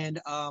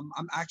 and I'm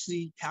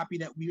actually happy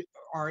that we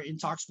are in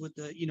talks with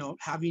the,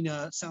 having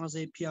a San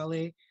Jose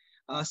PLA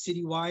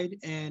citywide,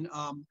 and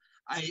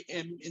I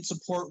am in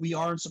support. We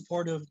are in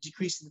support of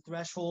decreasing the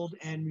threshold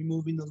and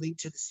removing the link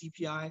to the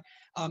CPI.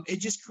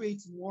 It just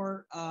creates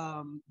more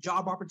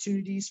job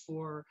opportunities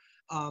for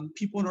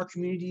people in our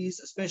communities,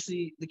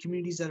 especially the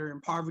communities that are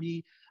in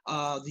poverty,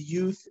 the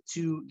youth,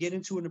 to get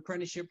into an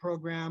apprenticeship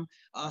program,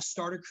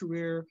 start a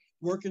career,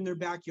 work in their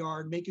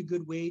backyard, make a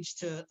good wage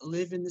to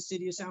live in the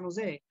city of San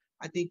Jose.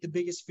 I think the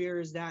biggest fear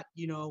is that,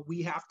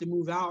 we have to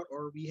move out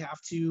or we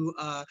have to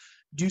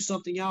do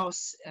something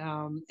else.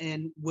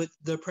 And with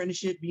the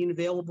apprenticeship being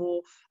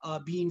available,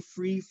 being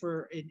free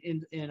for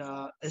in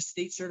a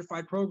state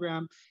certified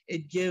program,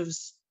 it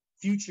gives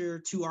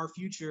future to our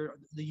future,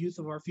 the youth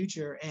of our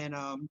future. And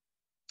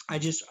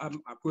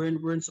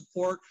we're in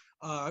support.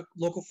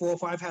 Local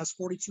 405 has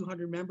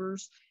 4,200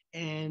 members,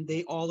 and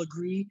they all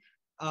agree.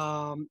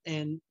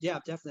 And yeah,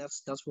 definitely,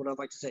 that's what I'd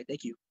like to say.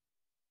 Thank you.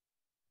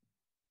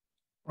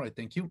 All right,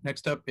 thank you.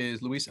 Next up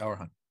is Luis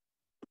Auerhan.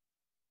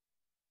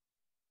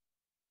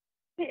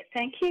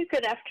 Thank you.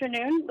 Good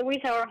afternoon.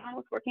 Louise Auerhan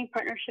with Working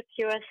Partnerships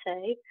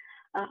USA.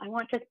 I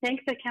want to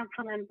thank the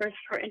council members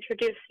for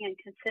introducing and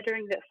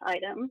considering this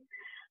item.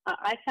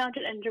 I found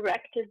it and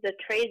directed the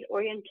Trades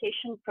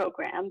Orientation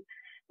Program,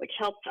 which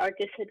helps our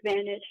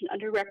disadvantaged and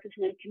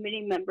underrepresented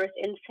community members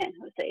in San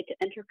Jose to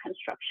enter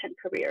construction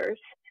careers.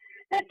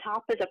 And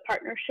TOP is a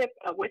partnership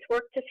with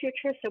Work to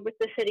Future, so with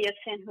the city of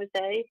San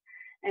Jose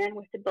and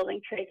with the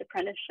Building Trades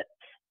Apprenticeships.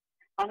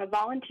 On a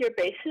volunteer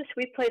basis,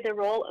 we play the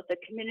role of the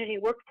Community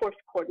Workforce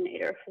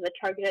Coordinator for the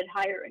targeted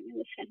hiring in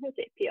the San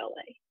Jose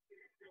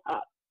PLA.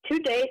 To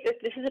date,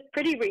 this is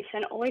pretty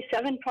recent, only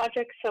 7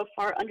 projects so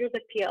far under the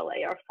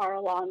PLA are far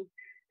along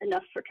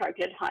enough for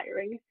targeted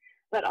hiring.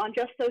 But on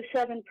just those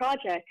 7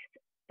 projects,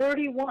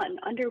 31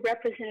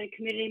 underrepresented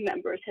community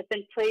members have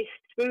been placed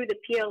through the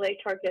PLA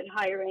targeted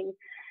hiring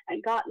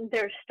and gotten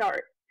their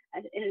start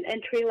in an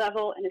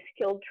entry-level and a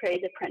skilled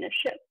trades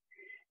apprenticeship.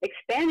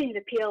 Expanding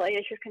the PLA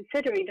as you're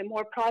considering to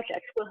more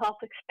projects will help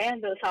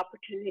expand those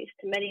opportunities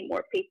to many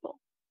more people.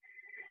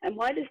 And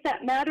why does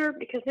that matter?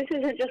 Because this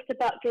isn't just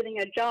about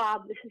getting a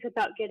job, this is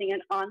about getting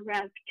an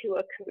on-ramp to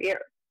a career.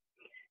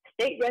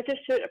 State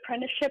registered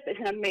apprenticeship is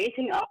an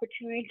amazing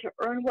opportunity to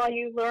earn while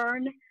you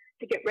learn,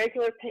 to get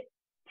regular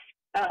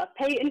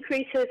pay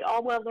increases,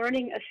 all while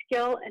learning a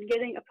skill and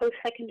getting a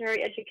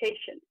post-secondary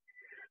education.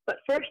 But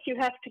first you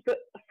have to put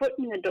a foot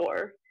in the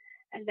door,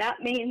 and that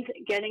means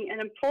getting an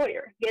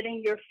employer,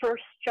 getting your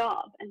first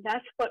job. And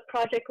that's what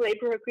project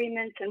labor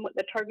agreements and what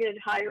the targeted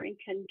hiring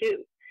can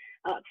do.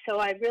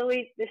 So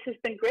this has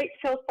been great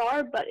so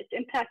far, but its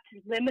impact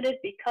is limited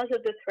because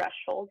of the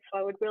threshold. So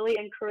I would really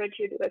encourage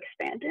you to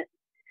expand it.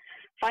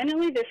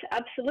 Finally, this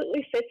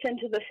absolutely fits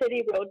into the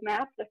city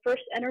roadmap. The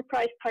first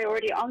enterprise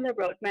priority on the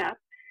roadmap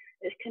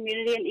is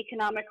community and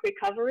economic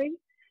recovery,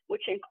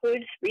 which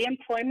includes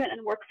reemployment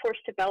and workforce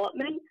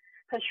development.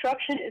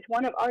 Construction is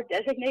one of our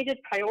designated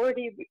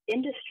priority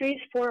industries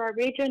for our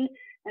region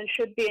and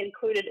should be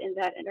included in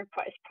that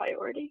enterprise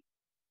priority.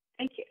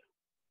 Thank you.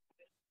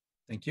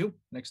 Thank you.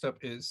 Next up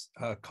is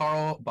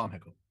Carl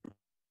Baumheckel.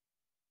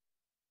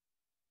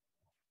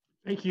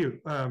 Thank you.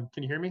 Can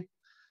you hear me?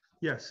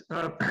 Yes.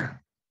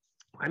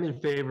 I'm in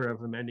favor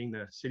of amending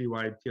the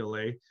citywide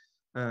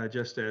PLA,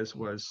 just as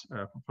was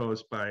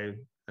proposed by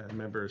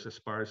members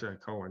Esparza and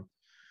Cohen.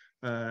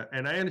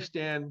 And I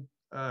understand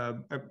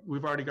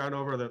we've already gone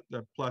over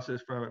the pluses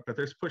from it, but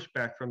there's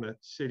pushback from the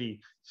city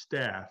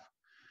staff.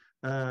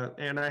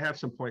 And I have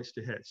some points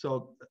to hit.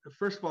 So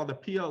first of all, the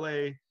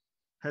PLA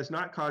has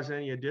not caused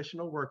any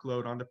additional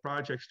workload on the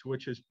projects to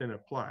which has been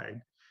applied.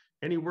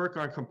 Any work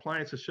on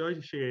compliance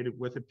associated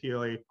with a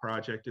PLA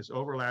project is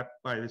overlapped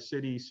by the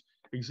city's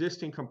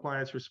existing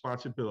compliance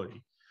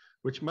responsibility,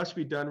 which must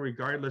be done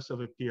regardless of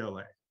a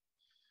PLA.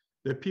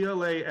 The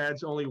PLA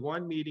adds only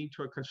one meeting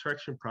to a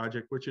construction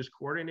project, which is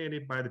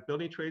coordinated by the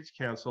Building Trades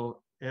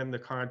Council and the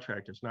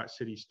contractors, not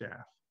city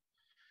staff.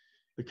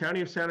 The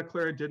County of Santa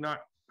Clara did not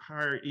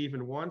hire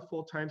even one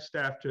full-time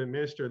staff to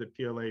administer the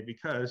PLA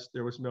because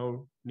there was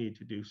no need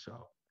to do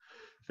so.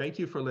 Thank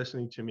you for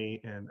listening to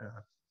me, and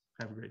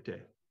have a great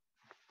day.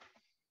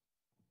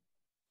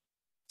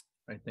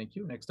 All right, thank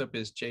you. Next up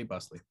is Jay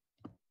Busley.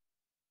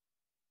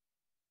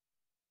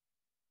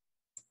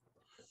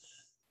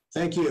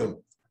 Thank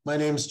you. My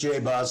name is Jay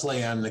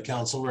Bosley. I'm the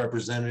council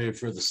representative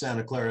for the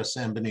Santa Clara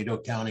San Benito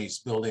County's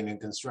Building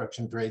and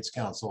Construction Trades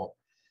Council.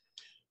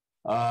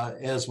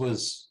 As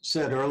was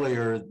said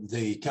earlier,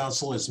 the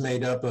council is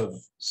made up of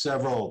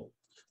several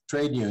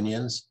trade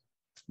unions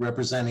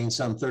representing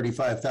some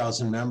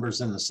 35,000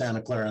 members in the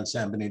Santa Clara and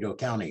San Benito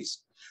counties.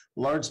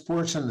 A large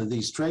portion of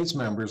these trades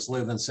members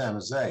live in San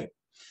Jose.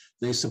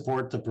 They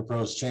support the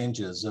proposed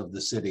changes of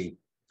the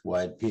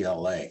city-wide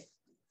PLA.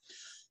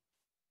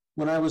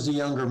 When I was a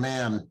younger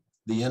man,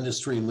 the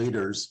industry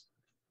leaders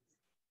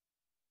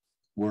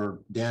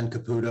were Dan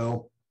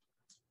Caputo,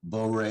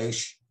 Bo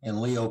Raish,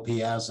 and Leo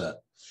Piazza,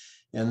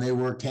 and they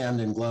worked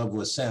hand in glove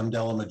with Sam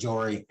Della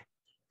Maggiore,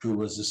 who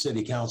was a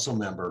city council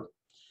member.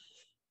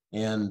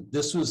 And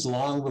this was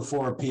long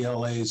before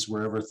PLAs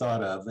were ever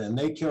thought of, and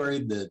they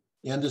carried the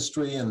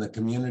industry and the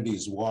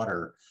community's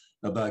water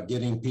about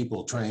getting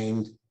people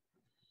trained,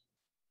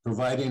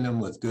 providing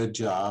them with good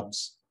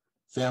jobs,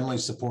 family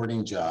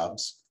supporting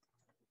jobs.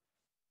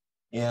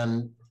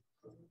 And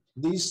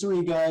these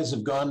three guys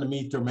have gone to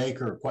meet their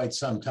maker quite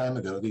some time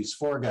ago. These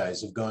four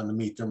guys have gone to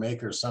meet their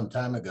maker some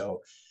time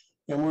ago,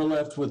 and we're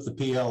left with the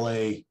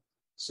PLA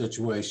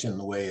situation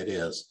the way it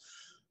is.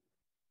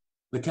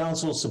 The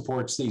council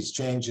supports these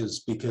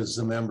changes because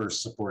the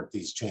members support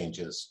these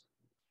changes.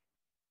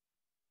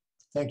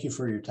 Thank you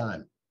for your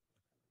time.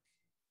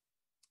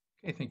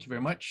 Okay, thank you very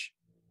much.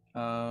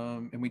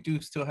 And we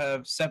do still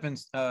have 7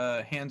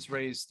 hands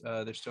raised.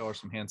 There still are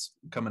some hands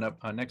coming up.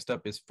 Next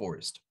up is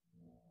Forrest.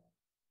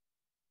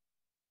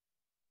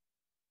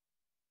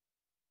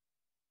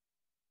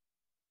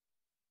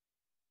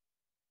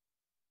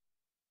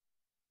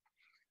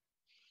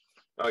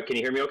 Can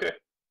you hear me okay?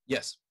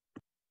 Yes.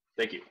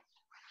 Thank you.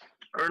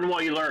 Earn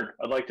while you learn.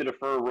 I'd like to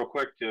defer real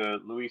quick to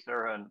Luis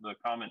Serra and the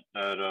comment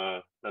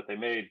that they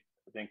made.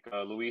 I think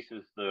Luis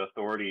is the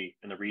authority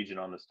in the region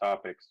on this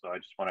topic, so I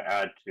just want to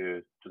add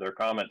to their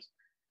comments.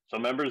 So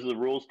members of the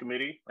Rules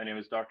Committee, my name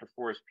is Dr.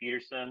 Forrest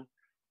Peterson.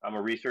 I'm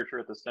a researcher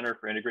at the Center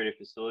for Integrated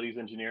Facilities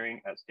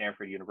Engineering at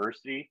Stanford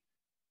University.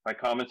 My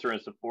comments are in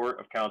support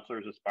of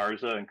Councilors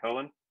Esparza and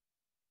Cohen,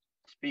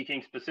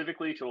 speaking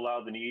specifically to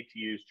allow the need to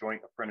use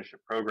joint apprenticeship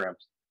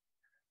programs.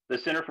 The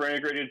Center for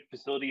Integrated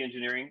Facility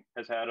Engineering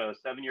has had a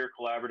 7-year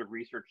collaborative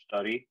research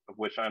study, of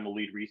which I'm the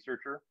lead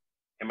researcher.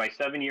 In my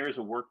 7 years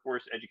of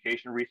workforce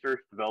education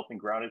research, developing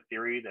grounded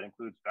theory that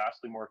includes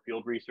vastly more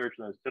field research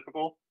than is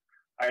typical,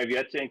 I have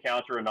yet to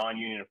encounter a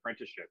non-union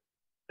apprenticeship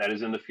that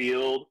is in the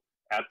field,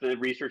 at the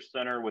research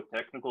center with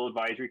technical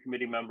advisory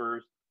committee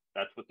members,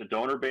 that's with the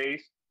donor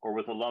base, or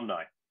with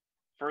alumni.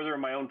 Further,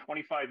 in my own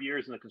 25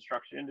 years in the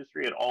construction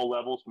industry at all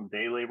levels, from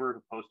day labor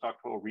to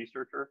postdoctoral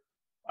researcher,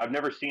 I've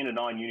never seen a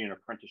non-union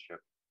apprenticeship.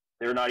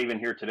 They're not even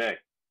here today.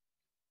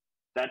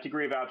 That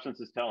degree of absence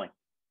is telling.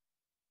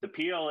 The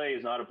PLA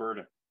is not a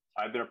burden.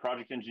 I've been a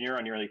project engineer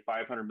on nearly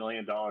 $500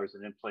 million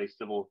in in-place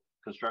civil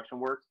construction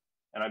work,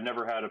 and I've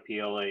never had a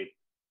PLA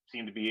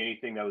seem to be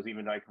anything that was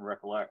even I can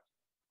recollect.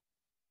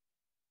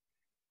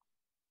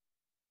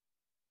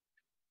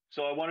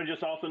 So I want to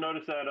just also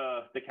notice that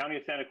the County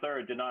of Santa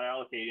Clara did not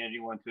allocate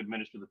anyone to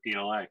administer the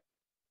PLA.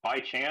 By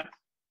chance,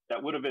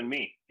 that would have been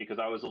me, because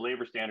I was a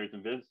labor standards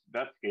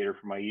investigator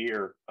for my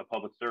year of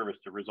public service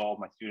to resolve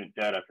my student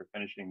debt after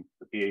finishing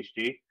the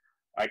PhD.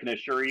 I can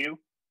assure you,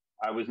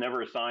 I was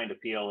never assigned a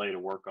PLA to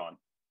work on,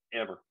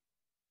 ever.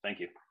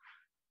 Thank you.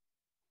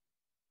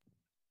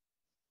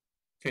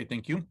 Okay,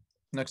 thank you.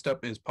 Next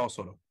up is Paul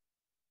Soto.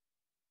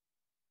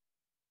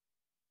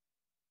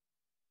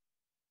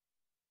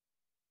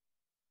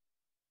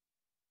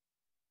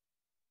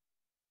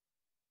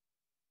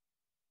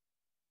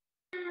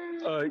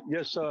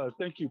 Yes,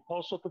 thank you.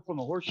 Paul Soto from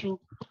the Horseshoe.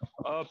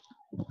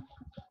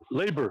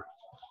 Labor.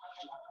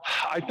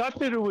 I thought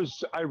that it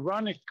was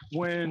ironic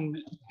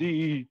when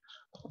the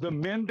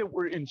men that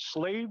were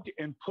enslaved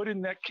and put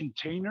in that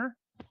container,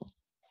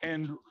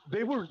 and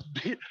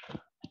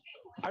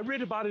I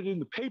read about it in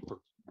the paper.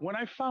 When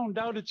I found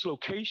out its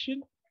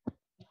location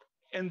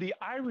and the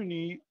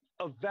irony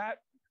of that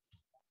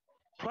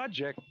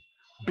project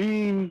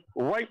being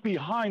right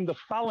behind the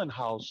Fallon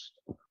House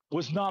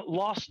was not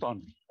lost on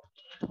me.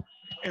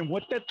 And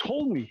what that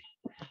told me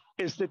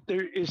is that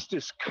there is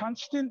this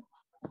constant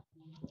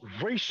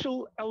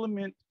racial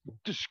element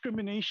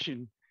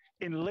discrimination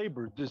in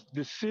labor.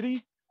 The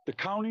city, the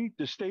county,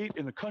 the state,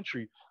 and the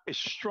country is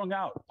strung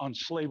out on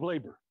slave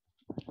labor.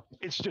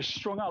 It's just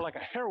strung out like a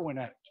heroin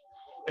addict.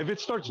 If it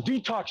starts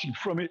detoxing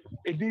from it,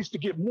 it needs to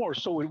get more.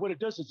 So what it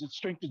does is it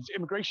strengthens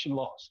immigration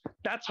laws.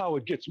 That's how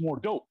it gets more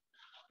dope.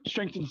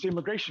 Strengthens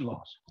immigration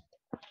laws.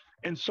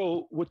 And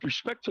so with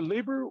respect to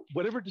labor,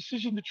 whatever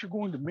decision that you're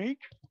going to make,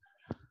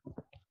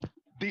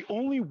 the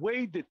only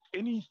way that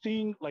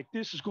anything like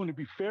this is going to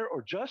be fair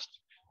or just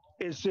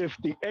is if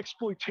the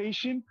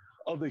exploitation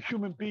of the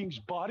human being's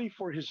body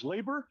for his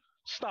labor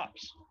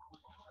stops.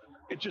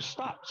 It just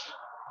stops.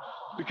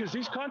 Because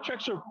these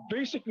contracts are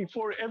basically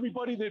for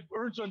everybody that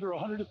earns under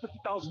 $150,000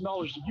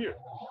 a year.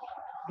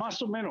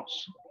 más o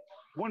menos,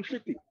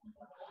 150.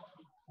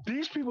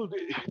 These people,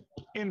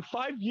 in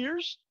 5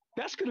 years,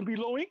 that's going to be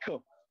low income.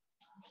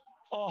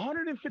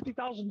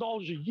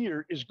 $150,000 a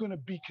year is going to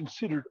be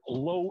considered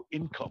low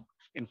income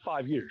in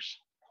 5 years.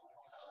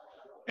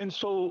 And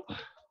so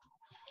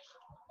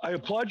I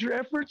applaud your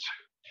efforts.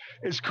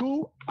 It's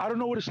cool. I don't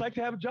know what it's like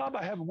to have a job.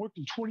 I haven't worked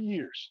in 20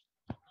 years.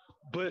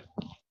 But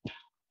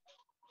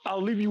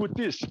I'll leave you with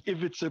this.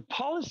 If it's a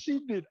policy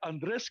that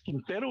Andres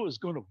Quintero is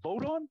going to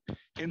vote on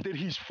and that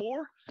he's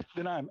for,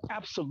 then I'm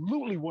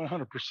absolutely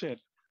 100%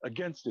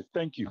 against it.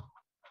 Thank you.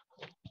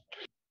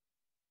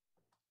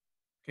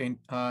 Okay,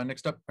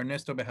 next up,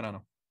 Ernesto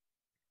Bejarano.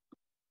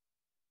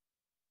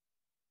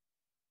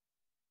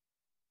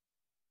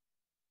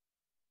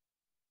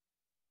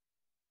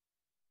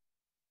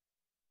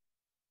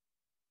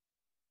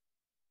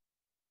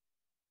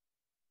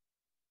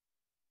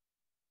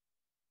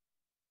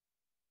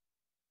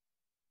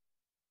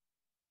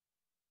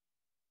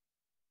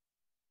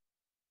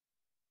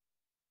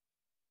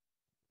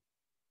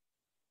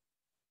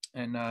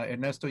 And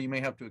Ernesto, you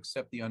may have to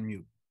accept the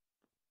unmute.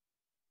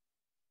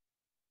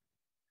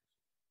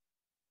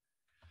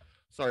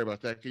 Sorry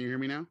about that. Can you hear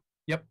me now?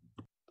 Yep.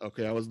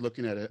 Okay, I was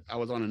looking at it. I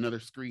was on another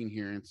screen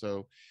here, and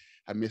so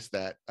I missed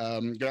that.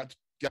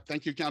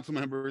 Thank you, council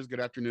members.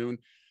 Good afternoon.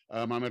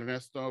 I'm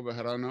Ernesto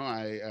Bejarano.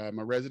 I am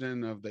a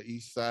resident of the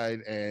East Side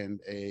and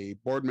a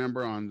board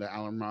member on the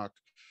Alum Rock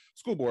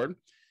School Board.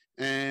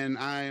 And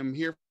I am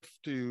here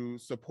to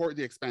support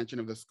the expansion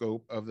of the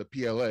scope of the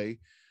PLA.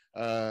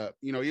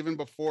 Even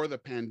before the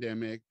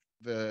pandemic,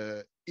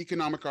 the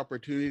economic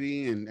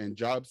opportunity and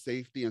job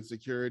safety and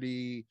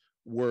security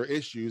were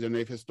issues, and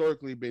they've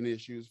historically been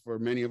issues for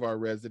many of our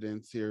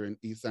residents here in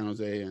East San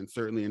Jose and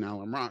certainly in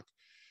Alum Rock.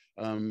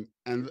 And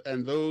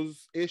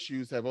those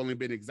issues have only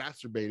been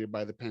exacerbated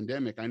by the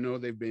pandemic. I know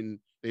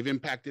they've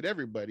impacted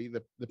everybody.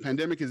 The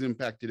pandemic has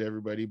impacted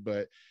everybody,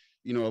 but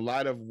a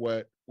lot of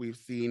what we've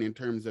seen in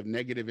terms of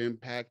negative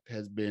impact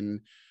has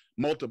been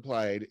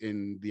multiplied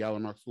in the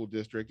Alum Rock School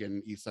District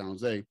and East San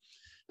Jose.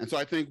 And so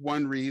I think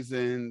one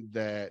reason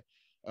that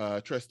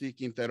Trustee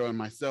Quintero and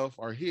myself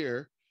are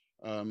here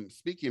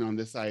speaking on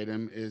this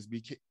item is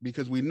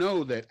because we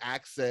know that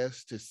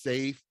access to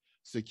safe,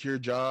 secure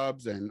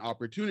jobs and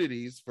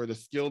opportunities for the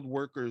skilled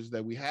workers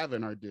that we have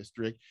in our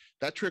district,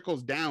 that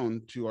trickles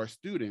down to our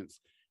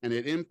students, and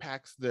it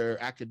impacts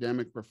their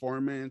academic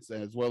performance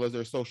as well as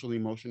their social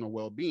emotional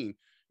well-being.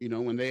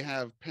 When they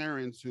have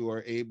parents who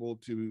are able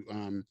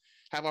to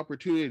have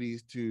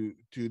opportunities to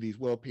these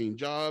well-paying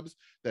jobs,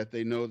 that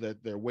they know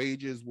that their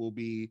wages will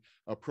be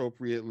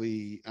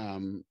appropriately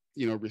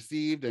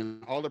received,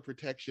 and all the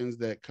protections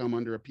that come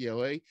under a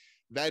PLA,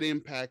 that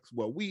impacts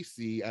what we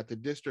see at the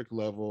district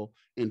level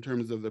in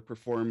terms of the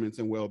performance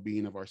and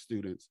well-being of our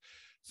students.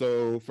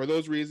 So for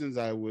those reasons,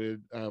 I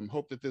would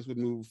hope that this would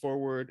move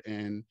forward,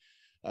 and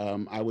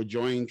I would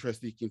join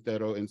Trustee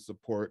Quintero in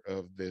support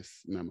of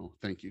this memo.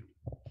 Thank you.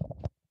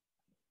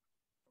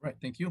 All right,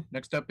 thank you.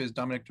 Next up is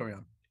Dominic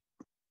Torian.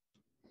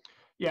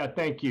 Yeah,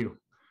 thank you.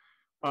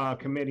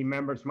 Committee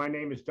members, my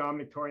name is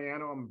Dominic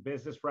Toriano. I'm a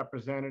business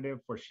representative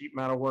for Sheet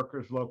Metal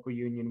Workers Local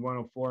Union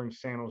 104 in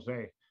San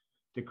Jose.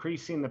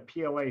 Decreasing the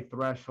PLA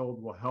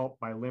threshold will help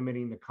by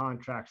limiting the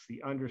contracts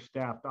the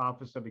understaffed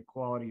Office of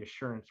Equality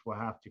Assurance will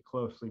have to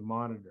closely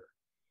monitor.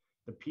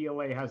 The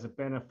PLA has a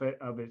benefit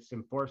of its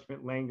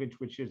enforcement language,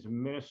 which is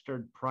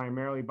administered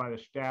primarily by the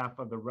staff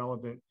of the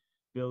relevant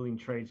Building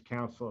Trades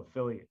Council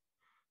affiliate.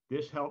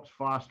 This helps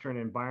foster an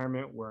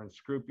environment where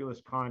unscrupulous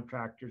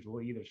contractors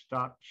will either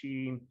stop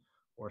cheating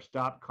or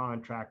stop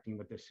contracting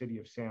with the city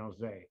of San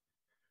Jose.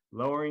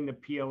 Lowering the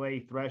PLA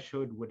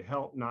threshold would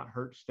help, not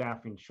hurt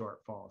staffing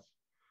shortfalls.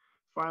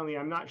 Finally,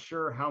 I'm not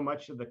sure how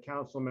much of the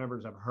council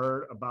members have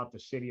heard about the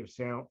city of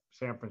San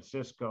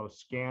Francisco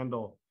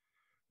scandal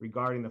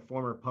regarding the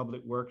former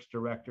public works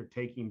director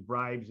taking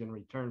bribes in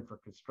return for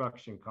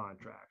construction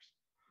contracts.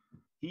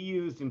 He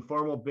used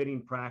informal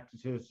bidding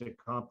practices to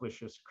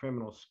accomplish this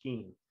criminal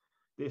scheme.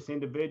 This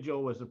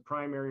individual was the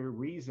primary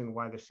reason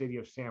why the city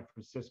of San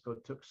Francisco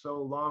took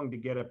so long to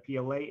get a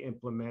PLA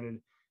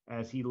implemented,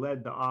 as he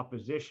led the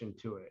opposition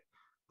to it.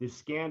 This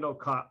scandal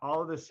caught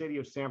all of the city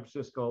of San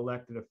Francisco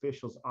elected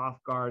officials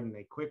off guard, and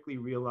they quickly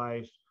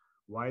realized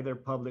why their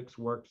public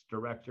works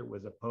director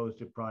was opposed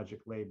to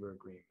project labor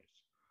agreements.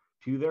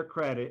 To their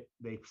credit,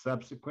 they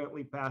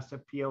subsequently passed a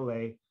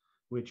PLA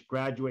which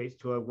graduates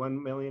to a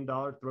 $1 million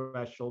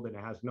threshold and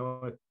has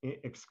no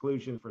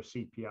exclusion for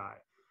CPI.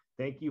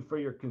 Thank you for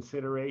your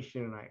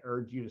consideration, and I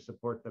urge you to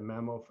support the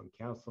memo from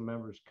Council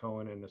Members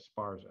Cohen and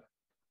Esparza.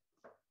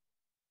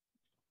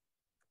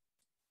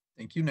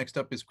 Thank you. Next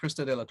up is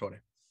Krista De La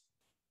Torre.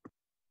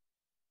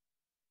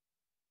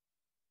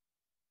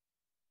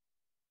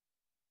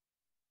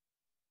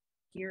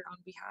 Here on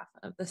behalf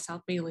of the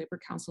South Bay Labor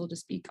Council to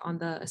speak on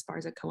the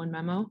Esparza Cohen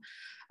memo.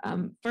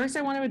 First,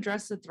 I want to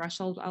address the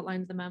threshold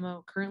outlined in the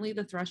memo. Currently,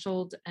 the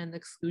threshold and the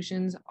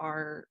exclusions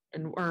were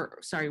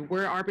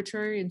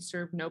arbitrary and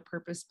serve no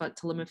purpose but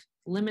to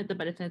limit the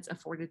benefits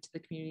afforded to the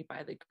community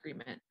by the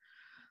agreement.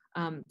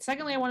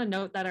 Secondly, I want to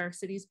note that our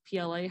city's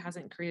PLA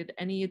hasn't created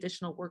any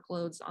additional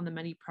workloads on the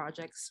many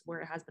projects where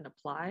it has been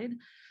applied.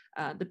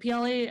 The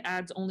PLA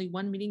adds only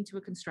one meeting to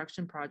a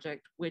construction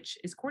project, which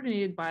is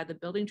coordinated by the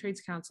Building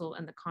Trades Council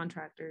and the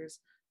contractors,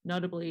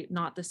 notably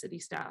not the city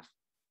staff.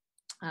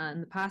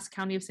 In the past,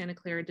 County of Santa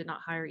Clara did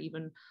not hire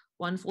even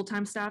one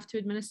full-time staff to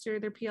administer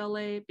their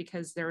PLA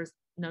because there was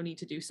no need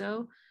to do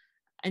so.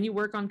 Any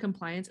work on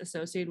compliance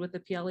associated with the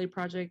PLA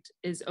project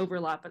is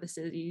overlapped by the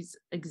city's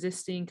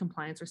existing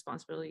compliance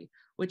responsibility,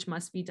 which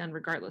must be done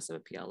regardless of a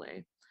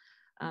PLA.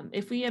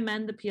 If we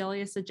amend the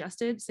PLA as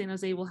suggested, San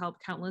Jose will help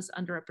countless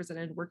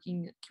underrepresented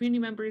working community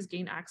members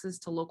gain access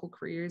to local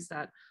careers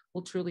that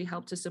will truly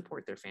help to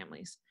support their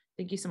families.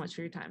 Thank you so much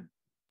for your time.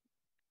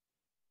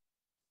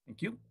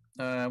 Thank you.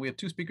 We have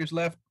two speakers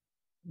left.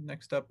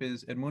 Next up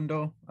is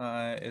Edmundo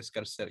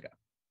Escarcega.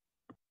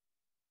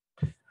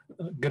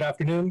 Good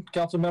afternoon,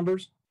 council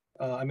members.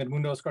 I'm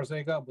Edmundo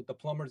Escarcega with the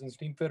Plumbers and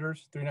Steam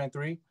Fitters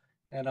 393,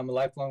 and I'm a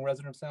lifelong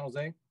resident of San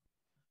Jose.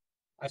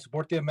 I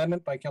support the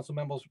amendment by council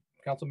members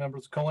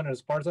Cohen and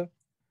Esparza.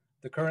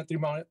 The current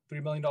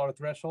 $3 million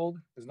threshold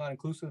is not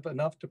inclusive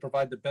enough to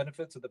provide the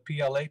benefits of the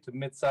PLA to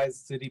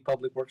mid-sized city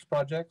public works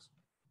projects.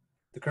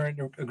 The current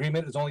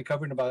agreement is only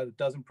covering about a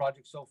dozen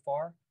projects so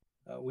far.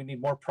 We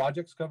need more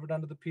projects covered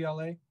under the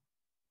PLA.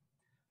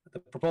 The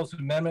proposed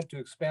amendment to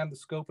expand the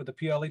scope of the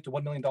PLA to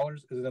 $1 million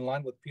is in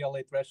line with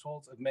PLA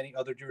thresholds of many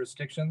other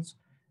jurisdictions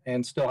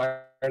and still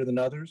higher than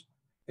others.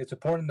 It's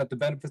important that the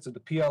benefits of the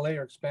PLA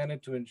are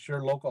expanded to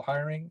ensure local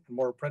hiring and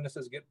more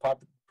apprentices get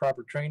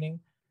proper training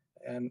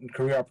and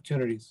career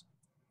opportunities.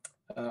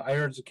 I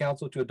urge the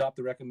council to adopt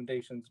the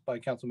recommendations by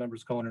council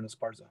members Cohen and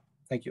Esparza.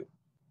 Thank you.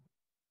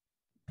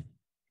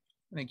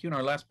 Thank you. And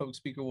our last public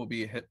speaker will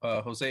be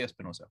Jose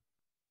Espinosa.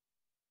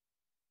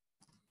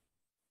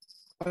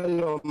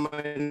 Hello,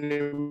 my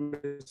name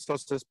is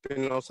José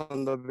Espinosa.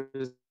 I'm the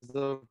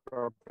business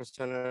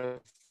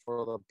representative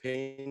for the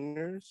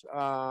painters.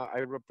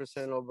 I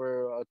represent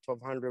over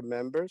 1,200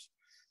 members,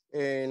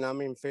 and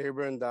I'm in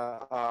favor of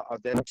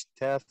the next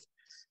test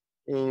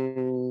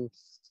in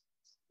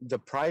the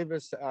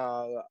private,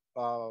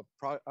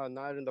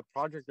 not in the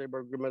project labor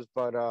agreements,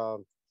 but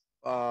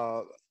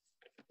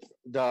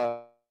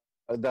the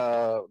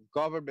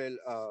government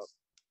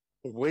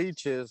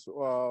wages,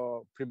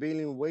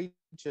 prevailing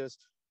wages,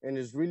 and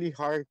it's really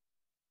hard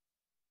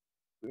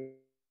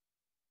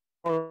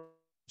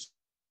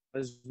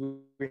as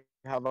we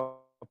have a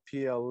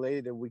PLA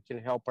that we can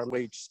help our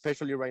wage,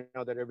 especially right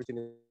now that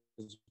everything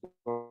is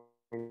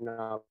going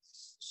up.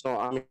 So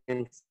I'm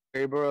in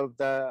favor of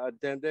the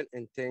addendum,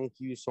 and thank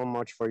you so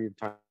much for your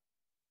time.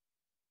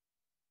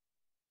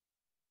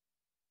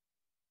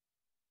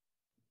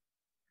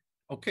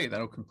 Okay,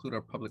 that'll conclude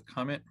our public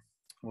comment.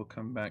 We'll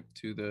come back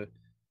to the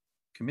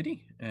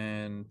committee,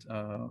 and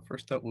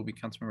first up will be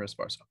Councilmember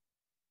Esparza.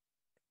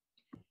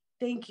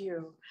 Thank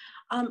you.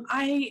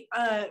 I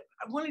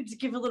wanted to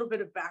give a little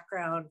bit of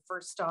background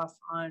first off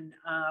on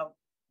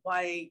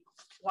why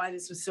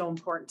this was so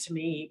important to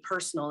me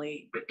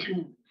personally.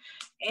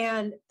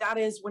 And that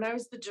is when I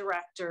was the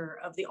director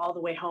of the All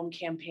the Way Home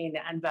campaign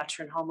to end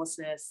veteran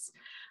homelessness,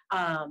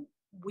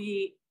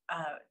 we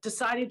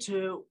decided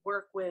to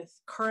work with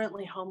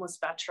currently homeless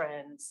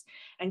veterans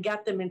and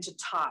get them into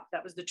TOP.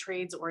 That was the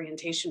trades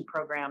orientation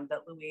program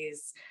that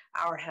Louise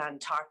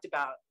Auerhahn talked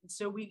about. And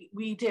so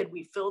we did.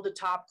 We filled a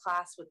TOP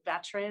class with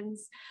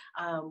veterans.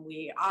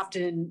 We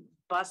often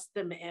bussed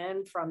them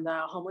in from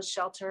the homeless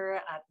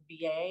shelter at the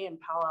VA in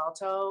Palo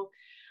Alto.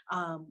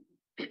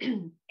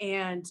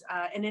 And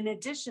in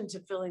addition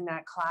to filling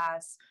that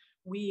class,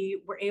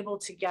 we were able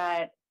to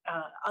get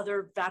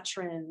other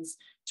veterans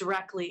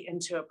directly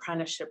into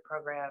apprenticeship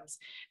programs.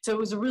 So it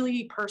was a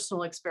really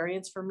personal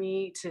experience for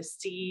me to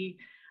see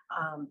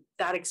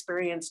that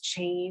experience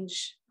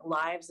change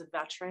lives of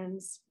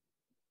veterans.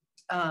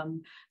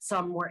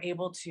 Some were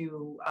able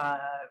to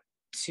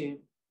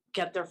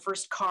get their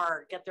first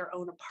car, get their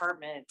own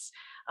apartment,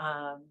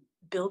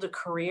 build a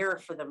career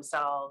for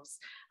themselves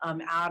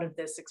out of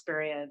this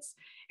experience.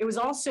 It was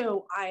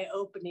also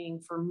eye-opening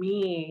for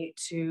me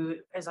to,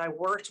 as I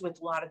worked with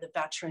a lot of the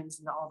veterans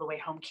in the All the Way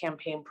Home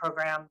campaign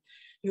program,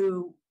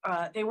 who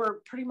they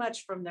were pretty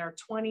much from their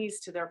 20s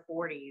to their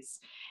 40s.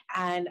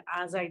 And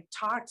as I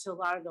talked to a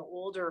lot of the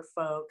older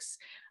folks,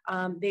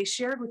 they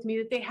shared with me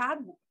that they had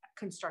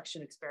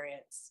construction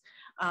experience.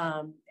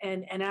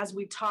 And as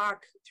we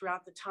talk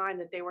throughout the time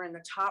that they were in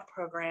the TOP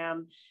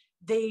program,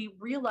 they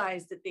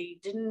realized that they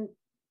didn't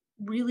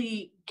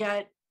really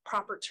get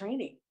proper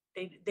training.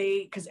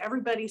 Because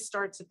everybody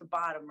starts at the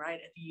bottom, right?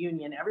 At the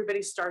union,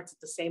 everybody starts at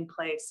the same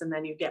place, and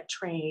then you get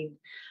trained.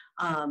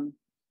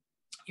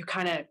 You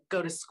kind of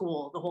go to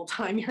school the whole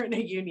time you're in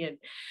a union.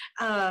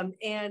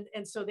 And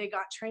so they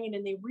got trained,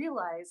 and they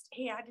realized,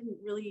 hey, I didn't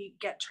really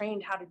get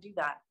trained how to do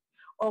that.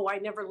 Oh, I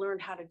never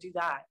learned how to do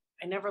that.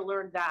 I never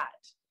learned that.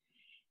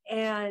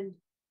 And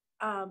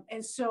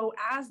so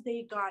as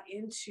they got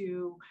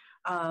into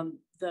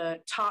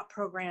the TOP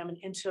program and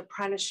into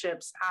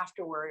apprenticeships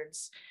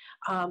afterwards,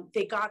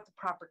 they got the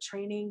proper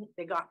training,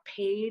 they got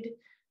paid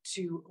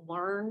to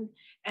learn,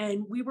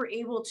 and we were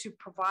able to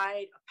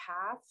provide a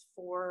path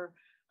for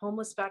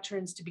homeless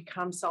veterans to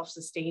become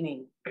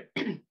self-sustaining.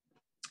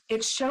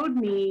 It showed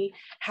me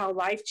how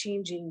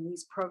life-changing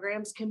these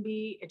programs can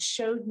be. It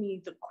showed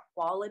me the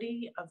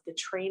quality of the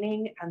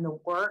training and the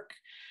work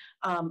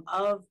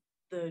of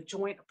the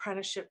joint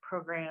apprenticeship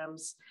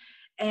programs.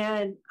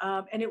 And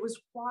it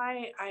was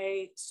why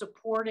I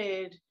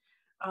supported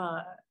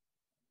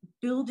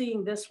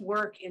building this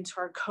work into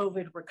our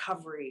COVID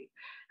recovery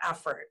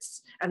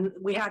efforts. And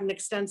we had an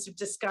extensive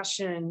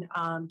discussion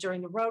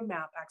during the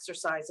roadmap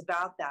exercise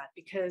about that,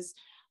 because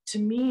to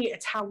me,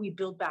 it's how we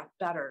build back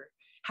better.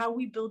 How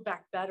we build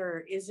back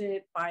better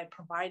isn't by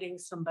providing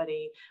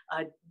somebody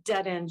a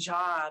dead-end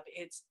job.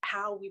 It's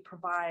how we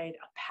provide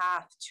a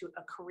path to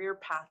a career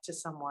path to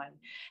someone,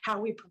 how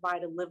we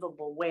provide a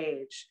livable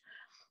wage.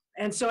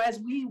 And so as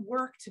we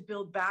work to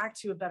build back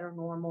to a better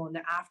normal in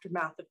the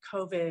aftermath of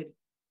COVID,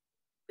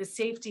 the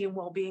safety and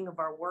well-being of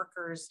our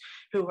workers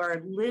who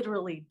are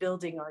literally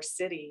building our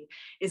city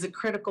is a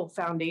critical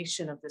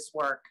foundation of this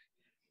work.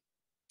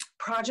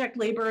 Project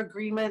labor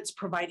agreements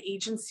provide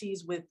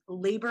agencies with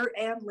labor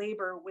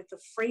with a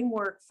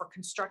framework for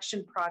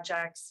construction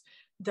projects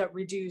that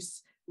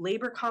reduce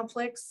labor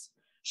conflicts,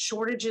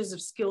 shortages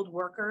of skilled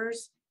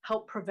workers,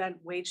 help prevent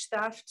wage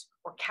theft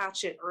or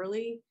catch it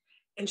early,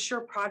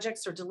 ensure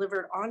projects are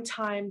delivered on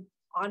time,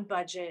 on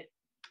budget,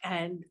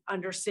 and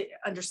under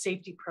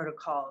safety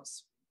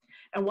protocols.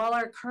 And while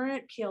our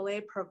current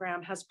PLA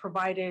program has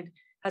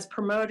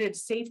promoted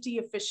safety,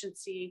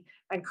 efficiency,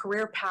 and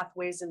career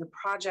pathways in the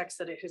projects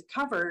that it has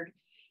covered,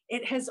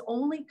 it has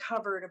only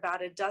covered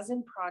about a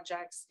dozen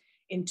projects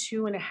in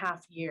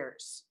 2.5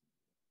 years.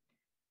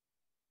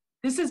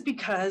 This is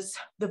because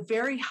the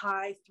very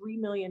high $3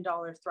 million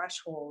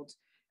threshold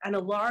and a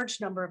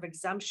large number of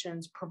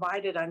exemptions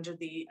provided under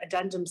the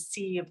Addendum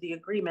C of the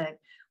agreement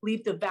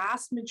leave the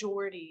vast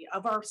majority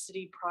of our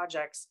city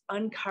projects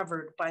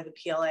uncovered by the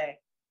PLA.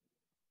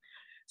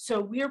 So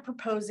we are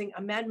proposing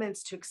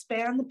amendments to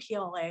expand the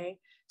PLA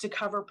to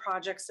cover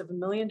projects of $1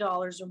 million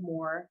or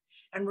more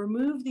and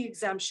remove the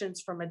exemptions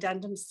from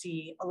Addendum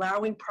C,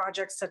 allowing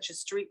projects such as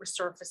street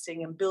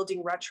resurfacing and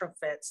building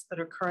retrofits that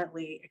are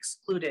currently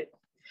excluded.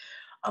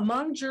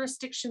 Among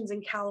jurisdictions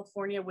in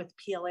California with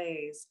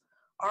PLAs,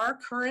 our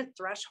current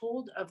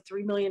threshold of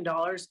 $3 million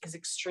is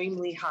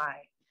extremely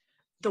high.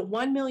 The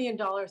 $1 million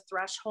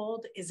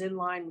threshold is in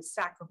line with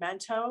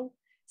Sacramento,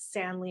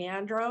 San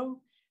Leandro,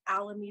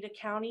 Alameda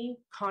County,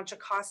 Contra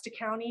Costa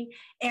County,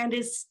 and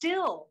is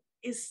still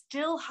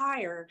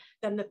higher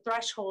than the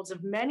thresholds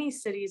of many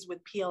cities with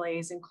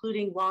PLAs,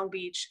 including Long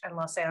Beach and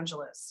Los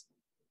Angeles.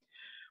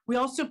 We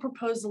also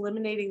propose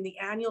eliminating the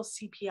annual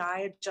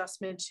CPI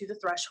adjustment to the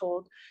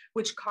threshold,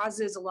 which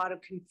causes a lot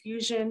of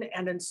confusion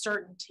and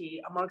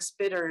uncertainty amongst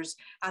bidders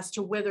as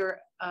to whether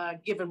a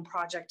given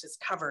project is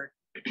covered.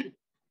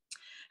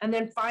 And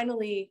then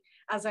finally,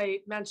 as I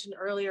mentioned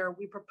earlier,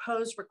 we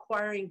propose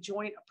requiring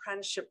joint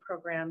apprenticeship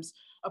programs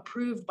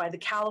approved by the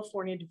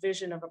California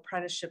Division of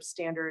Apprenticeship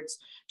Standards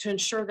to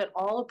ensure that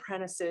all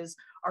apprentices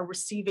are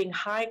receiving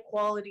high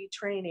quality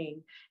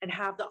training and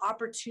have the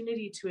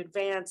opportunity to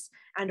advance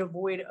and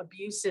avoid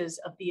abuses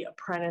of the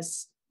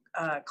apprentice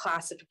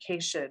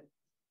classification.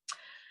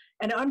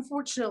 And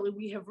unfortunately,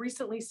 we have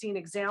recently seen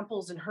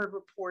examples and heard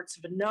reports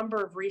of a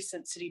number of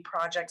recent city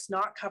projects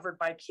not covered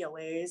by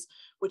PLAs,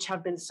 which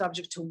have been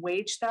subject to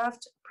wage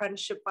theft,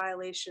 apprenticeship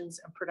violations,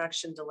 and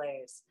production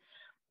delays.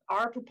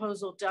 Our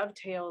proposal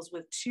dovetails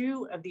with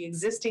 2 of the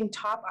existing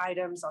top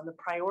items on the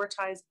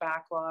prioritized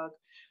backlog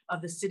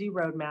of the city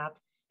roadmap,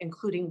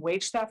 including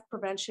wage theft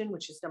prevention,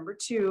 which is number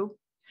 2,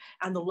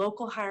 and the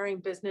local hiring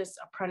business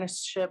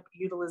apprenticeship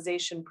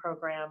utilization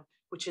program,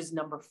 which is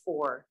number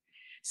 4.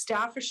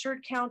 Staff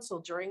assured council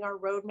during our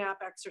roadmap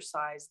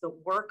exercise that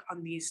work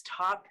on these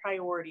top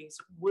priorities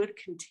would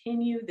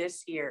continue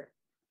this year.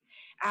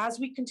 As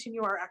we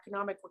continue our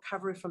economic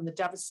recovery from the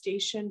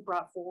devastation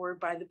brought forward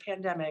by the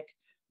pandemic,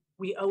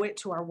 we owe it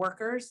to our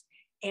workers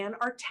and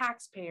our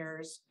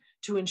taxpayers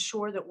to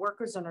ensure that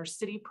workers on our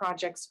city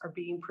projects are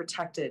being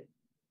protected.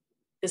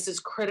 This is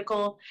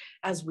critical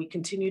as we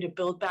continue to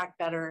build back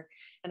better,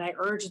 and I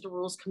urge the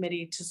Rules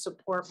Committee to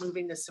support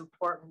moving this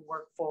important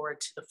work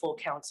forward to the full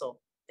council.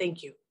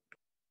 Thank you.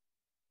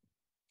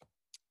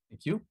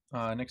 Thank you.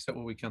 Next up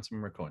will be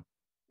Councilmember Cohen.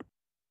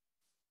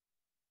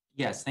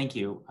 Yes, thank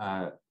you,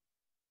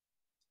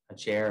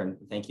 Chair, and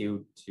thank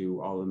you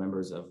to all the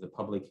members of the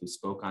public who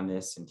spoke on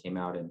this and came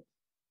out and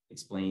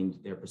explained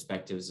their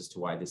perspectives as to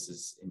why this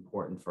is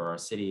important for our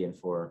city and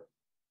for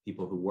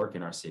people who work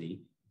in our city.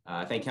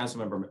 Thank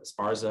Councilmember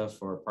Esparza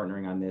for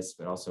partnering on this,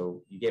 but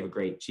also she gave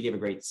a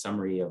great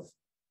summary of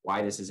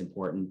why this is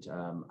important.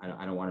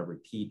 I don't want to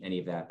repeat any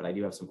of that, but I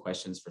do have some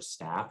questions for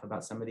staff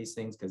about some of these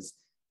things because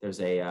there's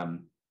a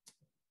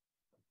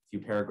few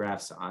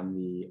paragraphs on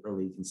the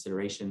early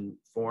consideration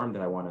form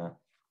that I want to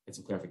get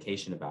some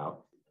clarification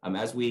about.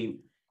 As we,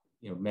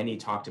 many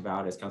talked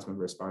about, as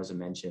Councilmember Esparza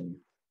mentioned,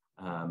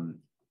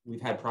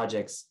 we've had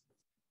projects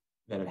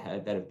that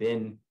have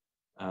been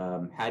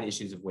had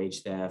issues of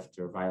wage theft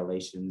or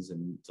violations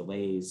and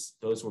delays.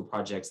 Those were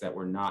projects that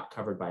were not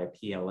covered by a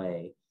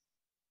PLA.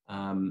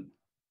 One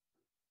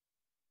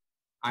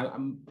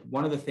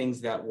of the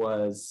things that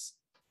was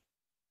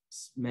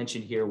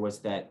mentioned here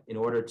was that in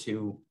order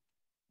to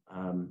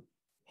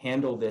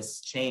handle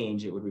this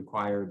change, it would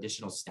require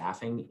additional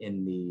staffing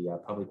in the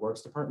Public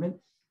Works Department.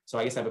 So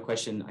I guess I have a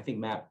question. I think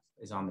Matt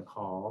is on the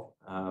call,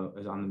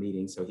 is on the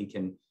meeting, so he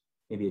can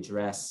maybe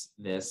address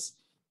this.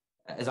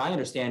 As I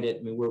understand it,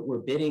 I mean, we're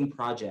bidding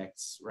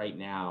projects right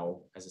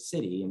now as a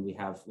city, and we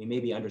may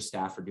be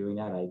understaffed for doing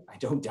that. I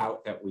don't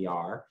doubt that we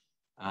are.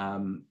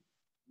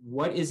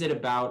 What is it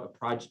about a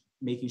project,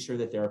 making sure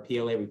that there are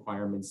PLA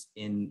requirements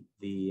in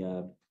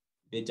the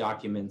bid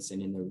documents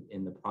and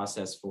in the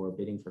process for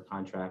bidding for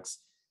contracts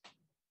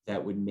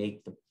that would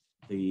make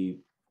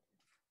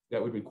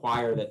that would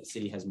require that the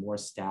city has more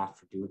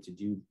staff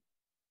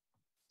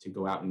to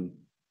go out and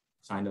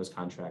sign those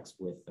contracts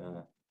with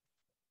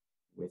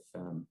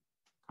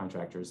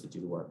contractors that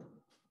do the work?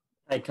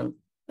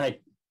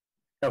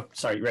 Oh,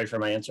 sorry, you ready for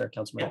my answer,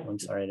 Councilman? Yeah. I'm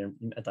sorry,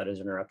 I thought I was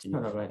interrupting you.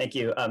 No, thank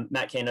you.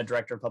 Matt Kana,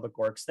 Director of Public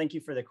Works. Thank you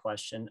for the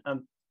question.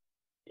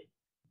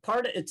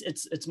 Part of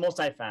it's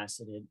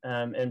multifaceted,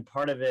 and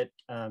part of it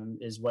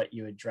is what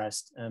you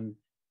addressed.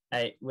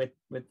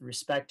 With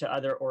respect to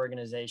other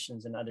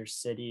organizations and other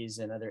cities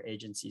and other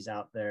agencies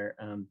out there,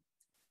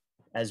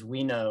 as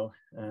we know,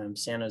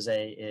 San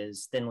Jose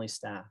is thinly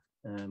staffed.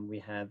 We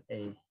have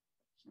a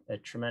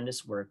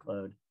tremendous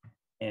workload,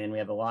 and we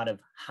have a lot of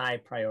high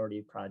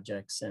priority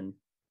projects and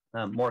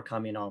more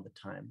coming all the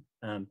time.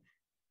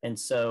 And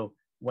so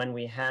when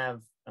we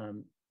have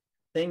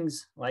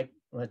things like,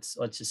 let's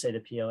just say the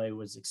PLA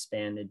was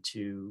expanded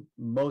to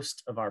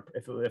most of our,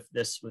 if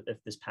this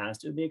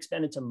passed, it would be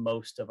expanded to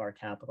most of our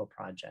capital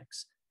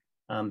projects.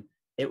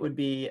 It would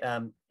be,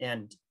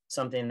 and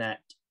something that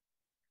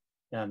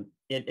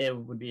it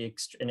would be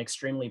an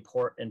extremely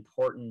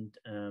important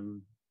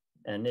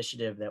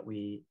initiative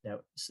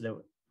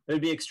it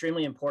would be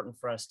extremely important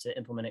for us to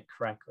implement it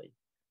correctly.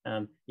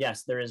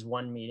 Yes, there is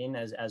one meeting,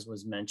 as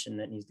was mentioned,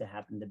 that needs to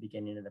happen at the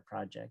beginning of the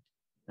project.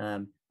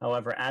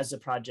 However, as the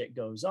project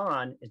goes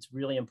on, it's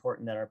really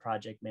important that our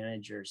project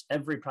managers,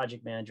 every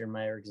project manager in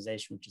my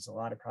organization, which is a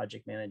lot of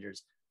project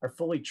managers, are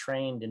fully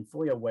trained and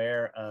fully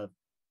aware of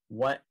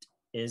what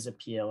is a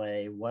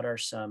PLA, what are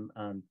some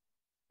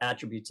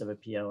attributes of a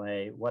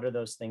PLA, what are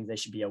those things they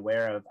should be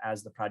aware of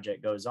as the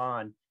project goes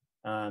on,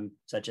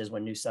 such as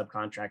when new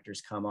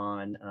subcontractors come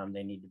on,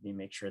 they need to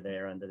make sure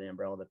they're under the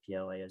umbrella of the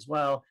PLA as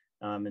well,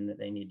 and that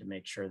they need to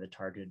make sure the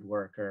targeted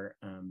worker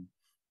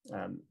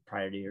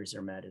priorities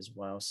are met as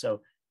well.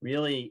 So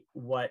really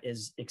what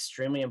is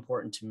extremely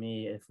important to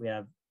me, if we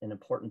have an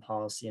important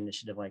policy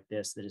initiative like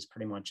this that is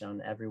pretty much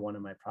on every one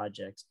of my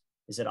projects,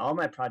 is that all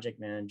my project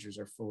managers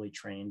are fully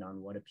trained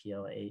on what a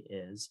PLA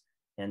is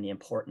and the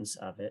importance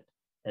of it,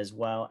 as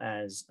well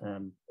as,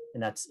 and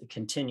that's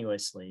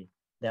continuously,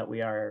 that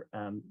we are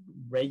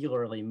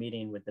regularly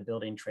meeting with the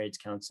Building Trades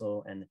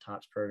Council and the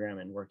TOPS program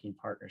and working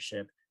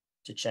partnership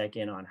to check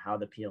in on how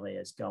the PLA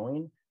is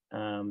going,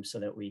 so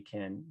that we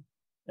can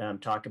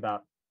talk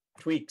about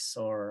tweaks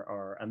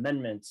or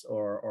amendments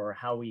or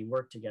how we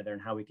work together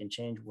and how we can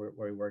change where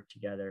we work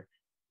together.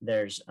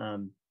 There's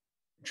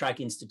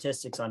tracking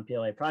statistics on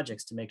PLA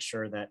projects to make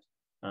sure that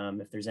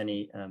if there's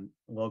any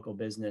local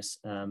business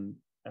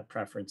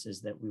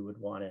preferences that we would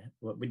want to,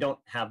 we don't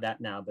have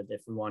that now, but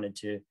if we wanted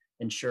to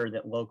ensure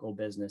that local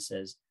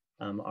businesses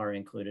are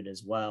included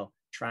as well,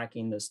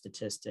 tracking the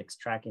statistics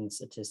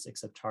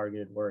of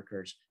targeted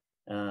workers.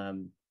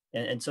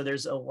 And so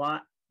there's a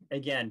lot,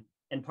 again,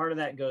 and part of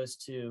that goes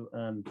to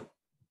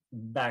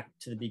back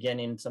to the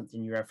beginning,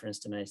 something you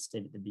referenced and I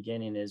stated at the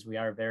beginning is we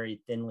are a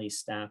very thinly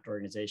staffed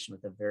organization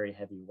with a very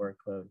heavy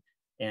workload.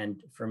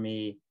 And for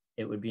me,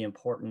 it would be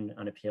important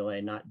on a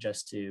PLA, not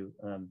just to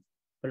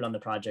put it on the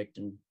project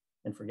and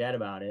forget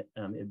about it.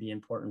 It'd be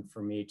important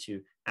for me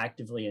to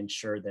actively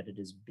ensure that it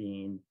is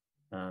being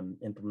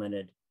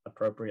implemented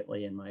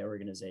appropriately in my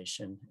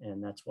organization.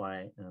 And that's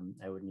why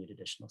I would need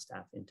additional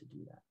staffing to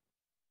do that.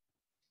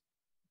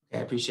 I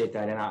appreciate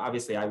that. And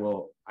obviously I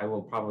will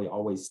probably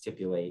always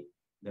stipulate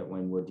that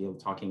when we're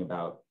talking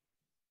about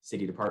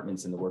city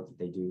departments and the work that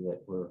they do,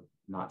 that we're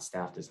not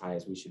staffed as high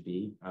as we should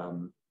be.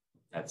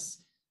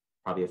 That's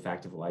probably a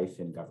fact of life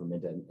in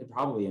government and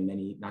probably in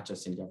many, not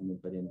just in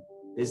government, but in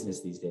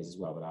business these days as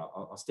well, but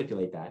I'll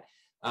stipulate that.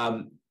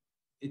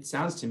 It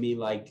sounds to me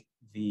like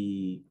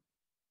the,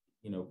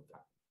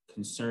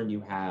 concern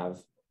you have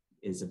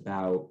is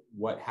about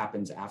what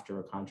happens after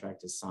a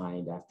contract is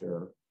signed,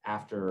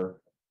 after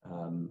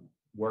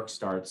work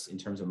starts in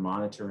terms of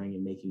monitoring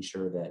and making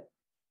sure that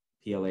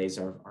PLAs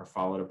are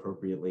followed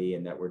appropriately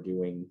and that we're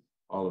doing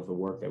all of the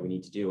work that we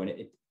need to do.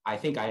 And I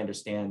think I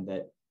understand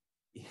that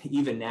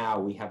even now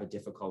we have a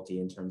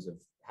difficulty in terms of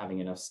having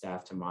enough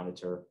staff to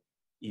monitor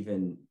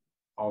even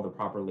all the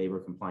proper labor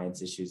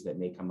compliance issues that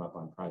may come up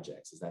on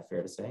projects. Is that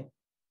fair to say?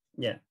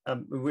 Yeah,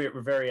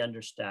 we're very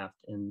understaffed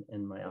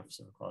in my Office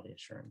of Quality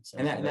Assurance.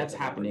 And that's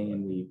happening,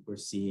 and we're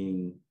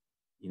seeing,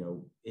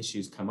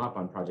 issues come up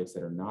on projects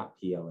that are not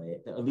PLA,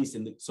 at least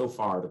so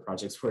far, the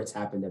projects where it's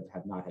happened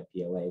have not had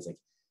PLAs. Like,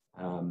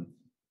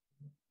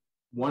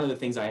 one of the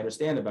things I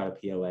understand about a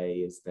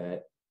PLA is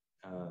that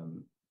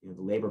the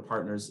labor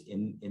partners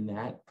in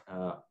that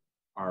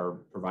are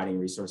providing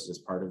resources as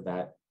part of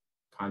that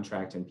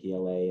contract and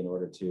PLA in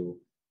order to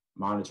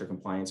monitor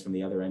compliance from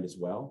the other end as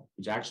well,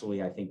 which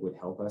actually I think would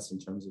help us in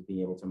terms of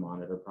being able to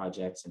monitor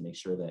projects and make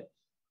sure that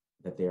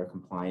they are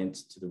compliant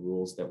to the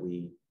rules that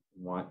we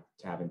want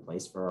to have in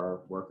place for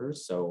our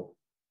workers. So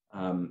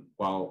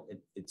while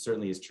it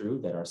certainly is true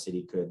that our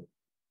city could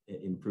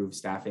improve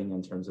staffing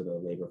in terms of the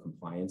labor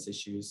compliance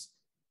issues,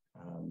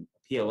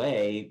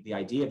 PLA, the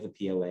idea of the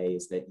PLA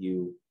is that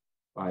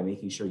by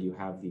making sure you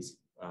have these,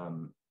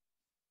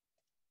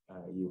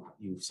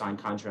 you sign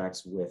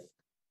contracts with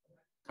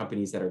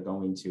companies that are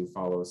going to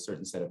follow a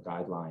certain set of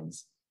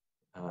guidelines,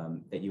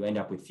 that you end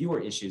up with fewer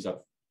issues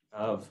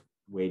of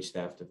wage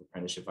theft, of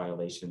apprenticeship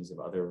violations, of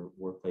other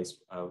workplace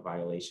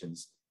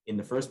violations in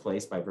the first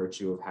place by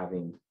virtue of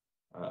having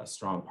a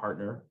strong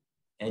partner,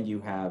 and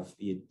you have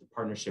the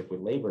partnership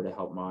with labor to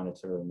help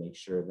monitor and make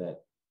sure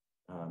that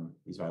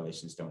these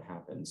violations don't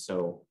happen.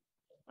 So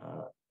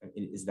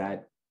is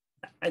that?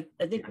 I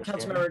think,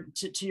 Councilmember,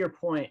 to your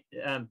point,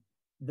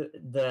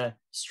 the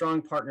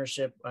strong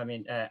partnership, I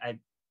mean,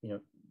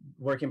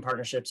 working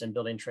partnerships and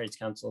building trades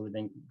council have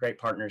been great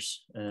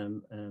partners over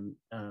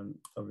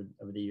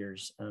the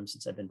years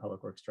since I've been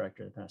public works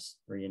director the past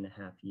 3.5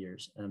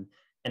 years. And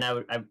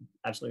I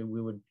absolutely,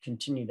 we would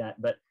continue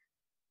that, but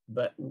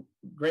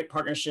great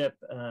partnership,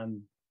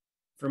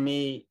 for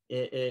me,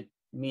 it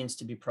means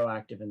to be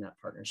proactive in that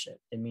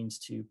partnership. It means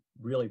to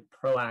really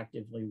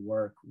proactively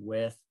work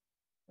with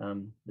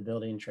the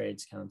Building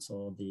Trades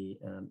Council, the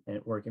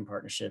working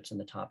partnerships and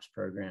the TOPS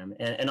program,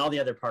 and all the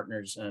other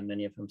partners,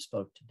 many of whom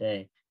spoke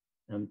today.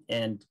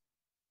 And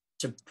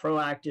to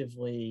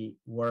proactively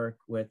work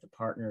with the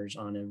partners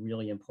on a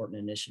really important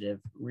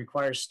initiative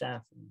requires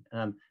staffing.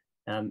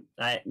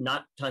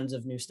 Not tons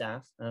of new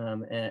staff,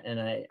 but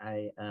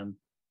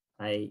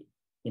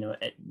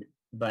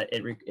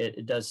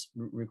it does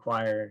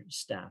require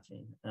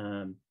staffing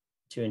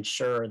to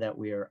ensure that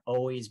we are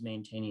always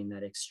maintaining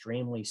that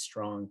extremely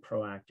strong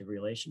proactive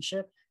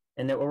relationship,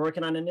 and that we're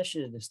working on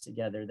initiatives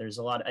together. There's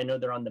a lot, I know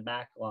they're on the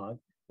backlog,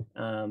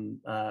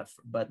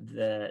 but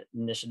the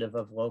initiative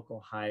of local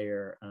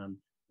hire,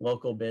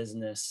 local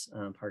business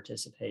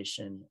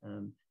participation,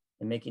 and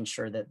making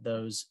sure that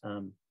those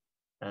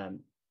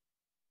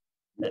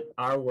that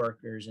our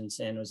workers in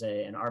San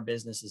Jose and our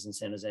businesses in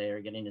San Jose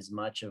are getting as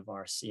much of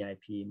our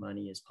CIP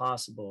money as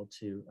possible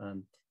to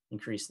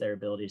increase their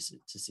abilities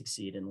to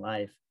succeed in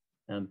life.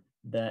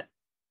 That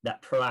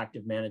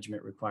proactive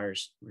management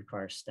requires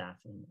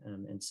staffing,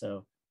 and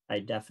so I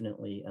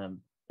definitely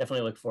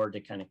look forward to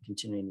kind of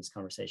continuing these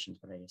conversations.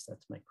 But I guess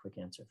that's my quick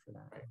answer for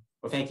that. Right.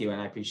 Well, thank you, and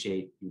I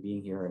appreciate you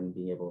being here and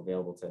being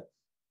available to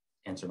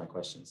answer my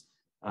questions.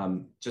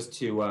 Just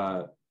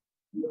to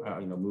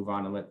move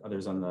on and let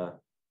others on the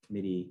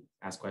committee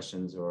ask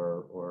questions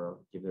or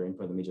give their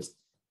input, let me just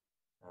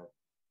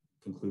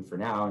conclude for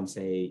now and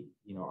say,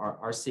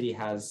 our city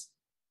has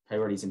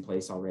priorities in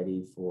place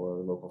already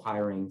for local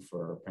hiring,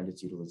 for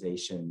apprentice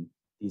utilization.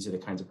 These are the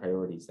kinds of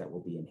priorities that will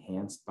be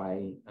enhanced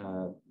by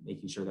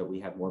making sure that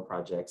we have more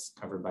projects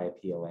covered by a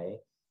PLA.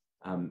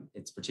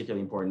 It's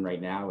particularly important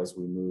right now as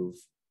we move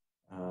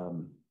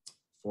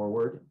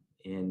forward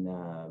in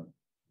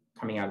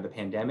coming out of the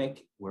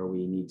pandemic, where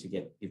we need to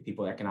give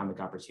people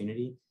economic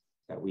opportunity,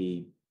 that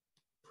we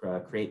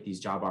create these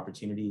job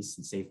opportunities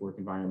and safe work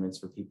environments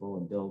for people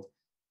and build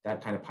that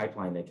kind of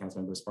pipeline that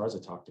Councilmember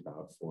Esparza talked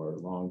about for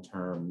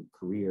long-term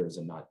careers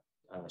and not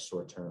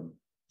short-term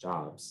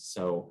jobs.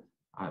 So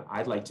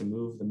I'd like to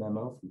move the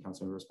memo from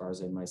Councilmember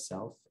Esparza and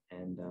myself,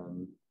 and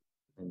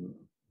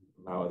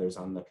allow others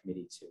on the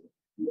committee to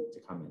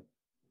comment.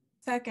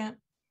 Second.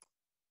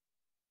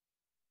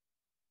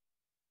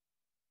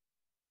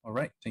 All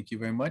right, thank you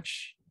very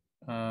much.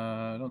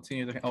 I don't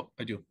see any other, oh,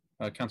 I do.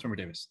 Councilmember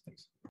Davis,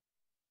 thanks.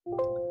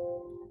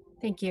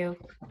 Thank you.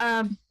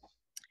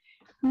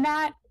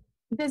 Matt,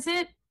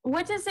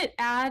 what does it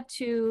add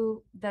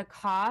to the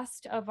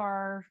cost of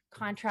our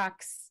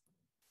contracts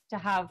to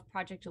have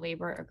project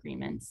labor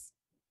agreements?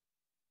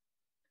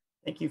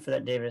 Thank you for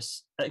that,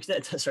 Davis.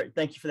 Sorry,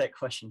 thank you for that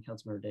question,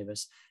 Councilmember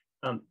Davis.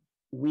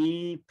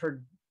 We've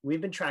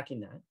been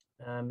tracking that,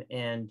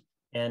 and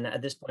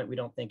at this point, we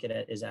don't think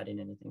it is adding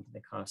anything to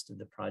the cost of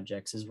the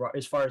projects as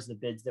far as the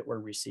bids that we're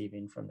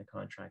receiving from the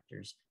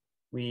contractors.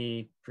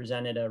 We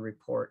presented a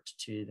report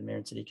to the Mayor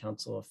and City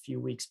Council a few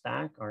weeks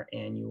back, our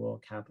annual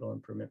Capital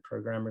Improvement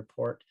Program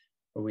report,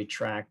 where we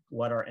track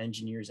what our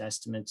engineers'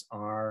 estimates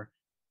are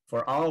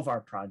for all of our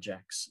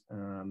projects,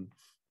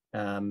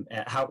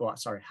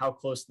 how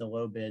close the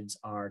low bids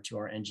are to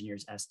our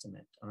engineers'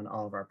 estimate on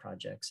all of our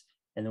projects.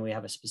 And then we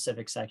have a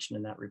specific section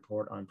in that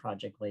report on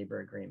project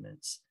labor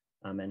agreements,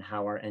 and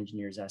how our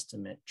engineers'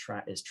 estimate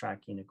is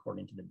tracking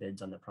according to the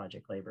bids on the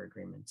project labor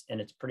agreements. And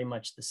it's pretty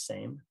much the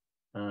same.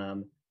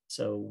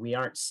 So we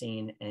aren't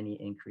seeing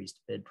any increased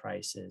bid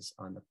prices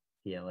on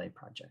PLA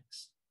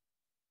projects.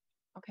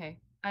 Okay,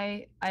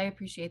 I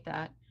appreciate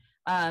that.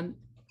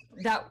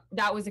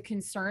 That was a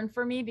concern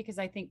for me because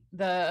I think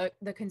the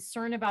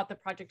concern about the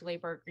project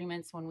labor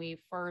agreements when we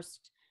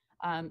first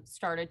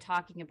started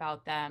talking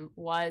about them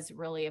was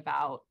really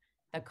about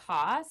the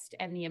cost,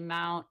 and the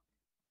amount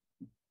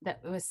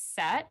that was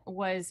set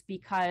was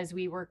because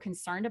we were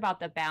concerned about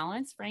the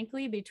balance,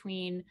 frankly,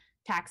 between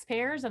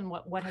taxpayers and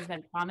what has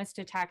been promised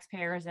to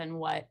taxpayers and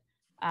what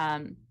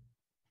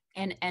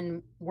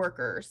and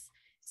workers.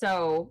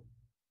 So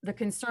the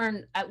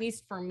concern, at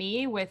least for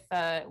me, with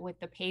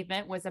the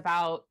pavement was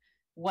about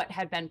what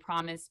had been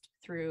promised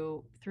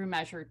through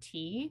Measure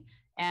T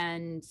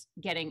and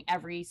getting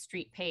every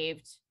street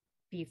paved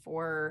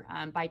before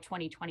by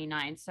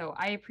 2029. So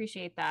I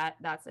appreciate that.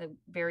 That's a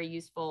very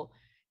useful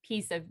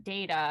piece of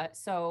data.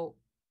 So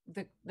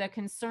the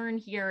concern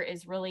here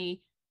is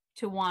really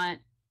to want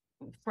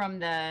from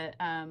the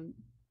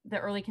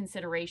early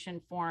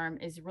consideration form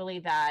is really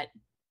that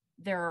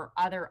there are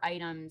other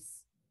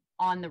items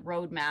on the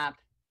roadmap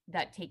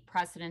that take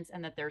precedence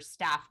and that there's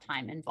staff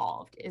time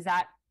involved. Is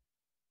that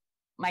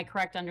my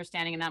correct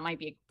understanding? And that might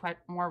be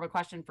more of a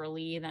question for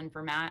Lee than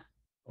for Matt.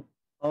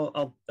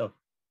 I'll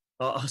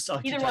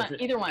either one.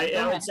 Either one.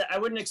 I would say I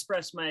wouldn't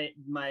express my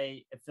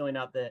feeling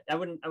out that I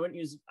wouldn't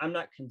use. I'm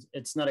not.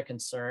 It's not a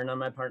concern on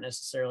my part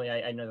necessarily.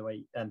 I know the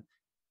way.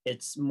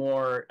 It's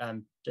more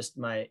just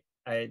the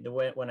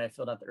way when I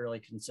filled out the early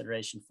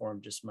consideration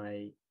form, just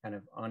my kind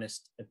of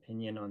honest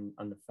opinion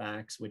on the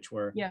facts, which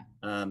were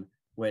I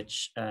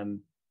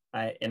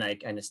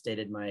kind of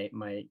stated my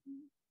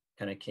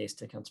kind of case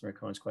to Councilmember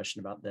Cohen's question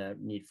about the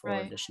need for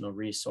additional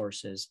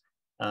resources,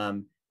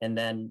 and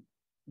then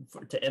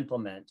to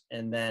implement,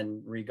 and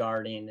then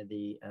regarding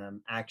the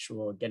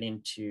actual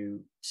getting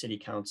to City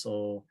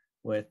Council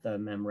with a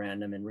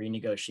memorandum and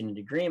renegotiating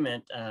the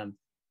agreement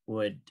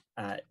would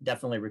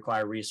definitely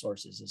require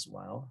resources as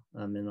well,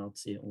 and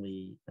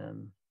ultimately,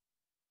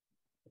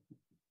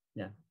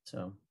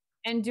 so.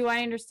 And do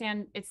I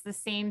understand it's the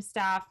same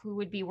staff who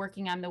would be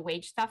working on the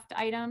wage theft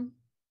item?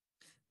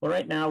 Well,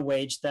 right now,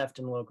 wage theft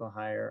and local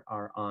hire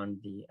are on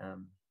the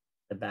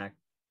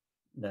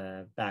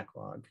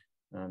backlog,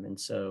 and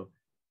so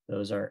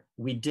those are,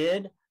 we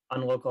did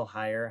on local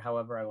hire.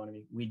 However,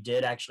 we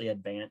did actually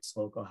advance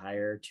local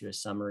hire to a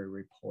summary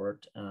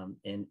report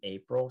in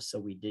April. So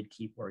we did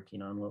keep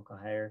working on local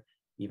hire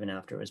even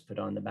after it was put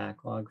on the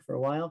backlog for a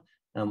while.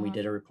 We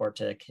did a report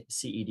to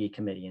CED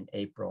committee in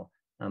April.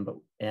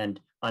 And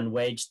on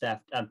wage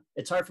theft,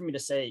 it's hard for me to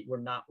say we're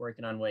not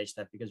working on wage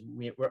theft because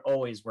we're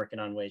always working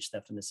on wage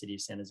theft in the city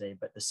of San Jose,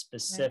 but the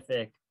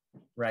specific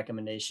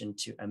recommendation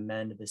to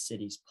amend the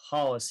city's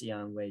policy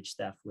on wage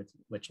theft,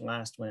 which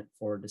last went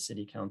forward to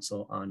City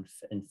Council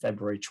in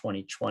February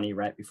 2020,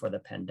 right before the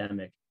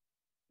pandemic.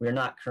 We're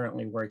not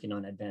currently working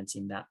on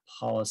advancing that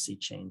policy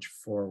change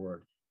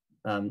forward.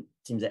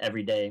 Seems that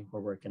every day we're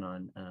working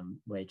on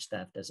wage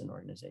theft as an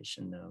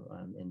organization, though,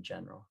 in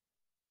general.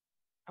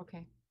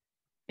 Okay,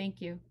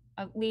 thank you.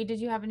 Lee, did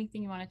you have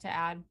anything you wanted to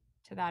add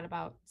to that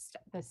about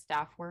the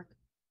staff work?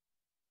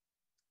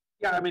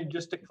 Yeah, I mean,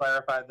 just to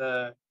clarify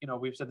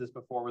we've said this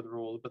before with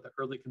rules, but the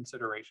early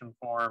consideration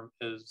form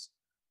is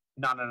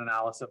not an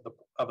analysis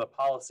of a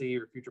policy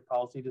or future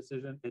policy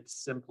decision.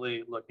 It's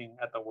simply looking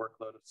at the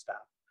workload of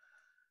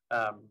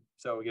staff.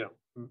 So,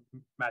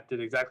 Matt did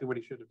exactly what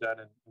he should have done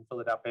and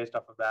filled it out based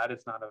off of that.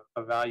 It's not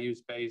a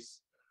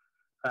values-based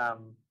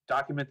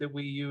document that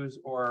we use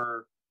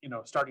or,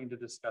 starting to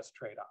discuss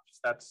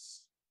trade-offs.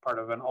 That's part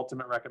of an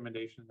ultimate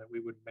recommendation that we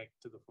would make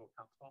to the full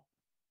council.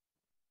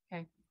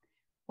 Okay.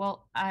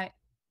 Well,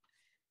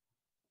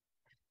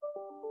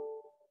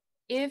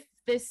 if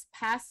this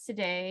passed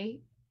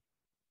today,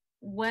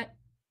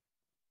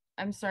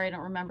 I'm sorry, I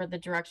don't remember the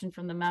direction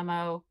from the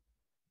memo.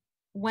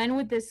 When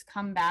would this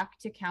come back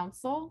to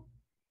council?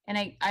 And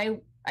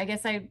I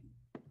guess I'm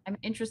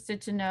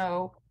interested to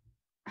know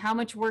how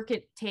much work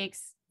it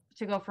takes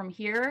to go from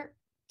here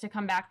to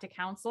come back to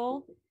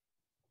council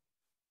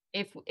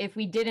if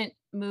we didn't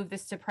move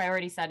this to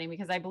priority setting,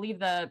 because I believe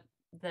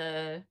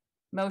the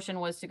motion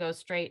was to go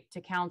straight to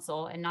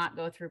council and not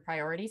go through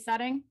priority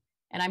setting.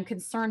 And I'm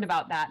concerned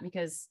about that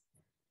because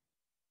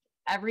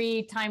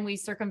every time we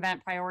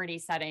circumvent priority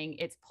setting,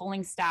 it's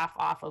pulling staff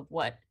off of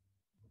what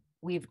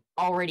we've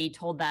already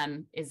told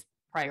them is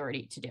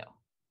priority to do.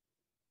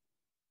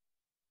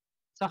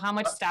 So how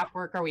much staff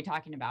work are we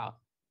talking about?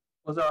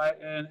 Well, so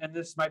and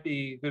this might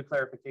be good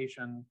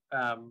clarification.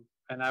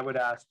 And I would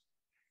ask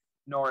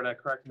Nora to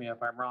correct me if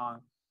I'm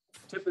wrong.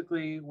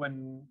 Typically,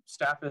 when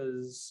staff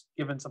is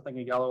given something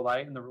a yellow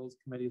light and the rules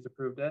committee has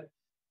approved it,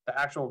 the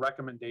actual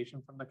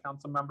recommendation from the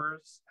council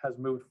members has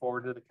moved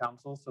forward to the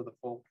council so the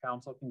full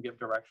council can give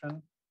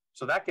direction.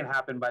 So that can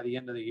happen by the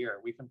end of the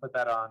year. We can put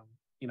that on,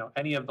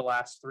 any of the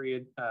last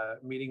 3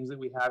 meetings that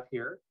we have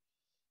here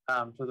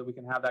so that we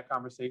can have that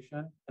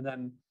conversation. And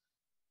then,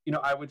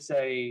 I would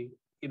say,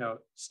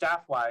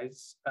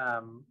 staff-wise,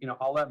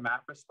 I'll let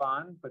Matt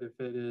respond, but if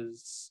it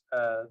is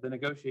the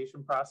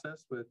negotiation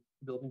process with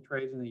building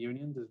trades and the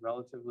unions is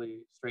relatively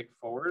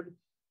straightforward,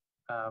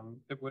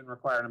 it wouldn't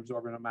require an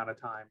absorbent amount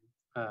of time,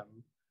 at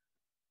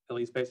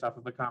least based off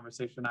of the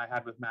conversation I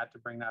had with Matt, to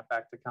bring that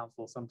back to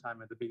council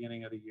sometime at the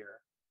beginning of the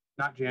year.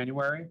 Not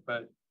January,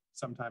 but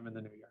sometime in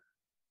the new year.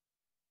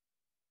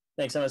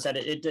 Thanks. I said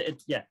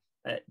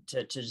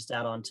to just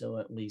add on to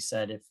what Lee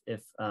said,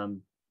 if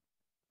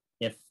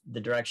the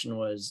direction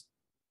was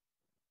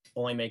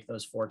only make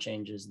those 4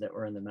 changes that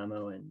were in the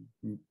memo and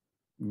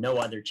no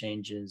other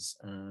changes,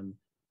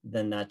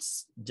 then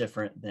that's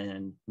different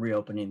than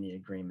reopening the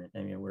agreement. I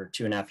mean, we're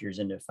 2.5 years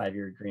into a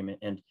 5-year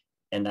agreement,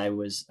 and I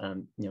was,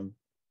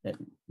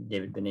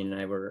 David Benin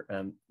and I were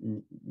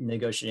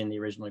negotiating the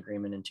original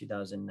agreement in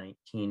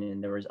 2019,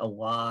 and there was a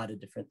lot of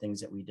different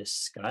things that we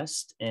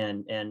discussed,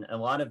 and a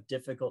lot of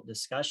difficult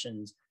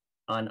discussions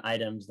on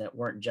items that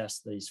weren't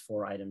just these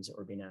 4 items that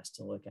we're being asked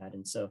to look at.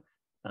 And so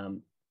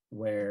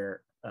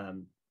where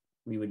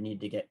we would need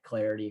to get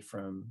clarity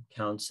from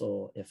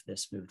council if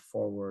this moved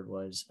forward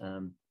was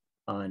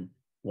on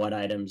what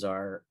items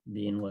are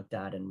being looked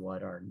at and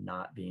what are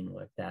not being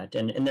looked at.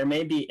 And there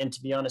may be, and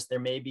to be honest, there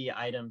may be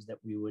items that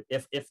we would,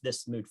 if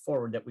this moved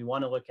forward, that we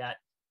want to look at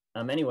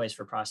anyways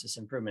for process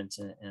improvements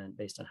and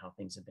based on how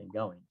things have been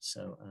going.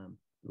 So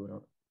we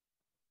don't,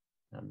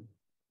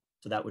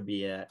 so that would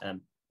be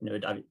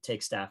it'd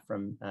take staff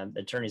from the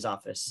attorney's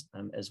office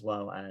as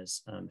well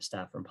as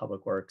staff from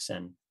Public Works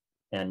and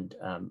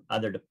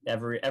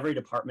every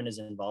department is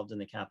involved in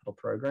the capital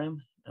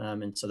program.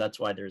 And so that's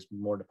why there's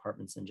more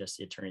departments than just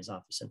the attorney's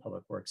office and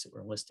Public Works that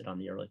were listed on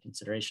the early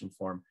consideration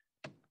form.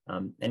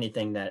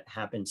 Anything that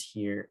happens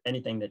here,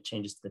 anything that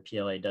changes to the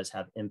PLA does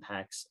have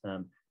impacts.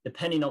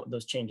 Depending on what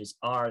those changes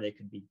are, they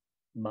could be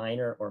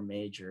minor or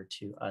major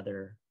to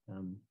other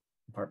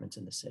departments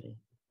in the city.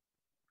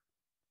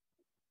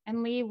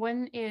 And Lee,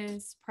 when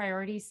is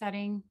priority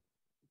setting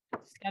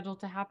scheduled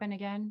to happen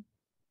again?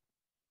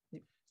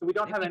 So we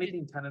don't have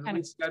anything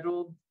tentatively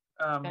scheduled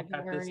at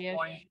this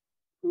point.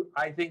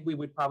 I think we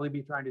would probably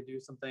be trying to do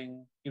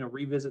something,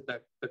 revisit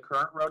the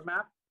current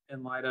roadmap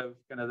in light of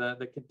kind of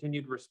the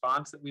continued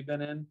response that we've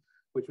been in,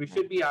 which we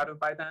should be out of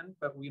by then,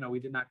 but we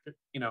did not,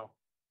 the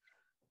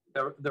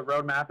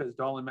roadmap, as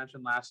Dolan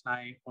mentioned last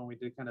night when we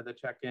did kind of the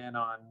check-in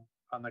on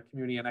the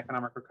community and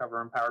economic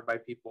recovery empowered by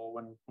people,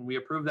 when we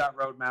approved that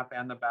roadmap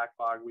and the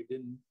backlog, we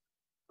didn't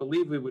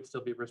believe we would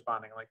still be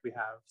responding like we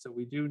have. So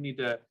we do need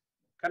to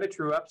kind of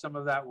true up some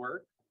of that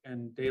work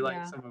and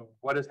daylight some of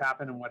what has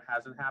happened and what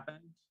hasn't happened.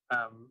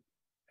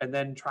 And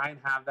then try and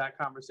have that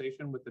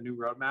conversation with the new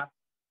roadmap,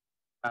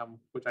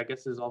 which I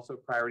guess is also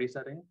priority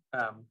setting,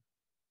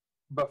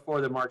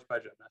 before the March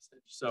budget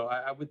message. So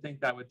I would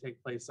think that would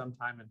take place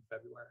sometime in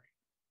February.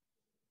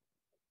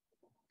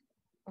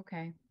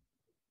 Okay.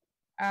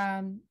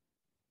 I'm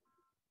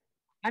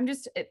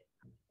just,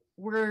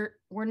 we're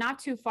not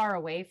too far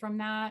away from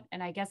that.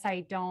 And I guess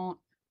I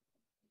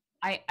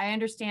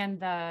understand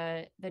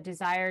the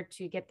desire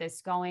to get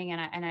this going,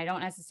 and I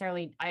don't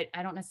necessarily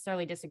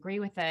disagree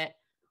with it.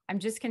 I'm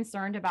just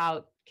concerned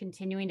about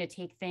continuing to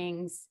take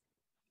things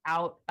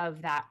out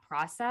of that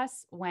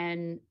process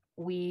when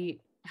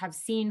we have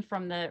seen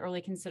from the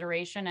early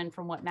consideration and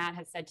from what Matt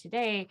has said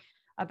today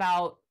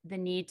about the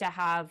need to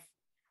have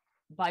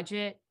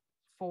budget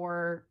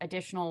for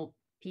additional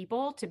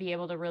people to be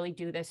able to really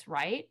do this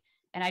right.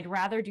 And I'd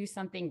rather do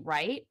something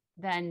right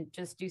than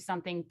just do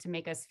something to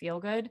make us feel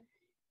good.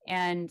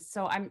 And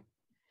so I'm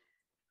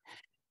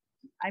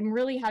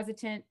really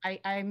hesitant.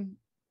 I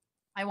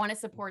want to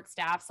support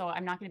staff, so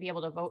I'm not going to be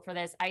able to vote for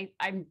this.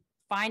 I'm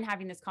fine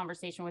having this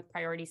conversation with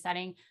priority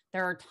setting.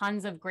 There are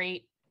tons of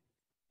great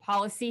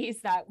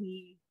policies that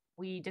we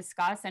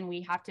discuss, and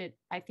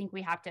I think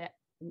we have to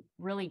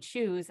really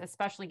choose,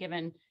 especially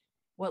given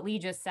what Lee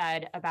just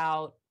said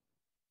about,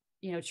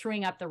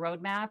 truing up the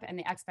roadmap and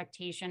the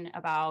expectation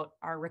about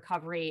our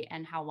recovery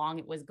and how long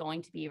it was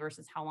going to be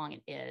versus how long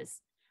it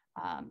is.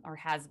 Or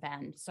has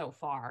been so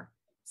far.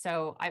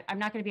 So I'm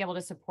not going to be able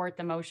to support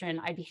the motion.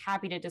 I'd be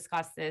happy to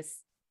discuss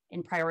this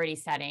in priority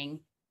setting,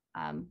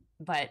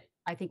 but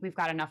I think we've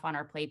got enough on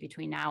our plate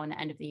between now and the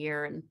end of the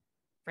year, and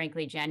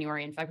frankly,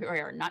 January and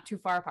February are not too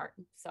far apart.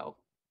 So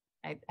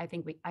I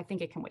think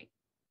it can wait.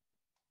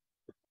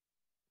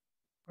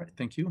 All right,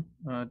 thank you,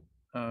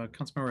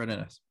 Councilmember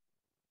Hernandez.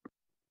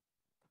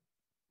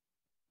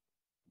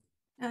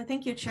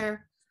 Thank you,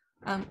 Chair.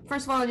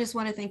 First of all, I just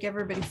want to thank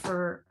everybody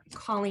for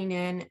calling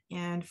in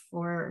and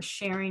for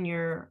sharing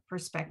your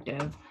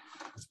perspective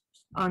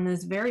on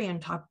this very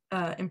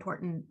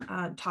important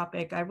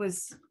topic. I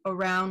was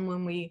around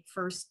when we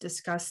first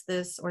discussed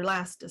this, or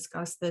last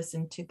discussed this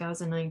in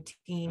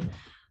 2019.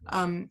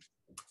 And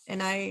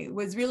I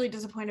was really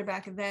disappointed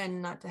back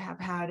then not to have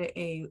had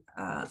a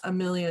 $1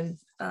 million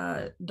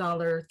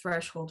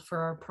threshold for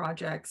our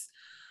projects.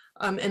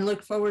 And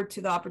look forward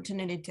to the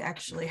opportunity to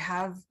actually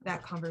have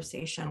that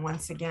conversation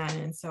once again.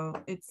 And so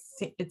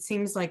it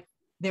seems like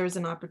there's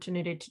an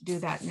opportunity to do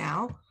that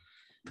now.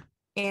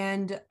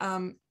 And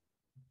I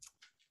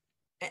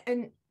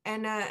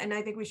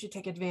think we should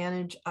take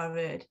advantage of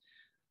it.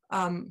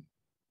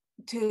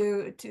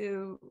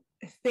 To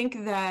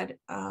think that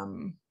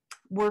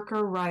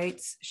worker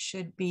rights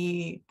should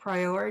be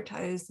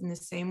prioritized in the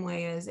same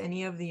way as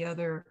any of the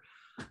other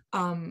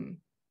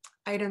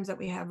items that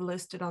we have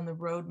listed on the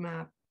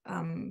roadmap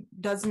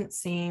doesn't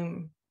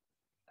seem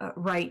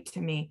right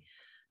to me.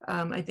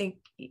 I think,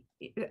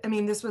 I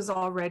mean, this has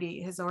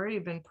already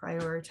been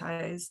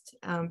prioritized,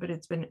 but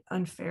it's been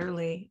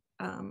unfairly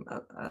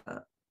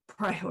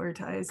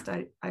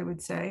prioritized, I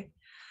would say.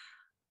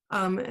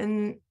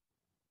 And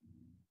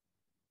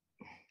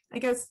I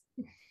guess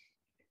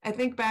I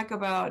think back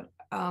about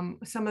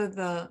some of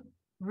the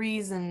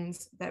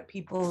reasons that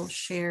people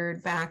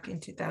shared back in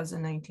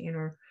 2019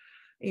 or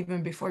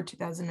even before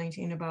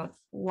 2019 about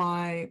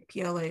why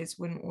PLAs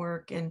wouldn't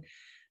work and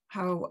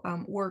how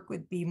work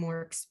would be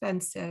more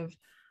expensive.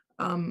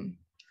 And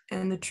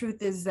the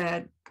truth is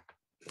that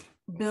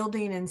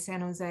building in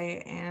San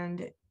Jose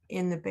and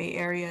in the Bay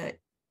Area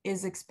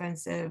is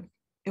expensive.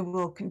 It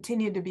will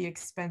continue to be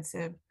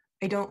expensive.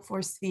 I don't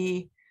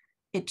foresee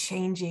it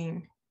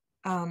changing,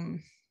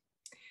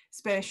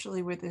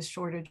 especially with this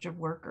shortage of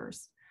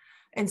workers.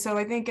 And so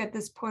I think at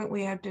this point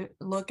we have to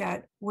look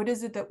at what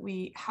is it that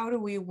how do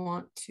we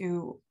want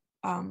to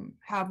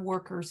have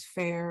workers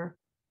fare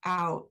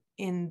out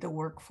in the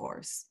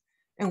workforce,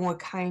 and what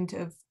kind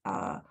of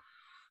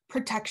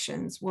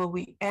protections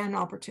and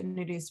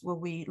opportunities will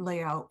we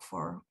lay out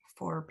for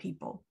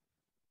people.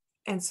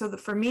 And so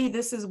for me,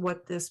 this is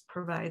what this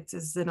provides,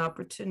 is an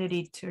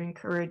opportunity to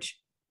encourage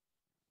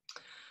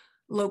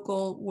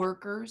local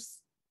workers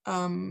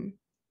and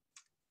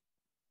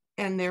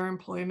their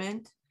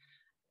employment.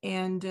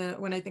 And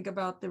when I think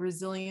about the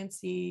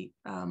resiliency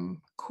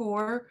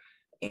core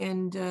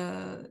and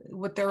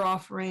what they're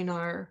offering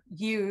our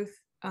youth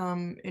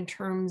in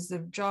terms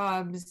of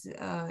jobs,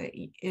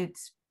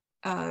 it's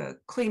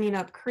cleaning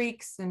up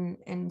creeks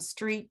and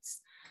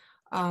streets.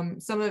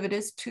 Some of it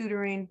is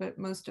tutoring, but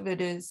most of it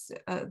is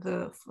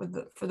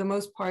for the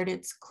most part,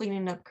 it's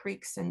cleaning up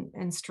creeks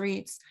and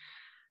streets.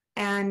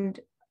 And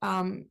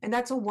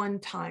that's a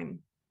one-time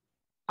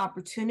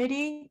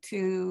opportunity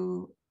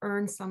to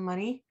earn some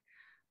money.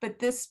 But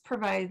this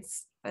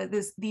provides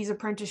these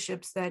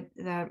apprenticeships that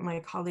my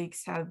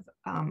colleagues have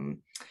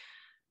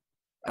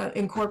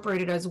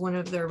incorporated as one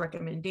of their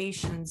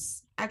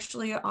recommendations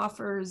actually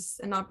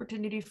offers an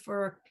opportunity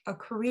for a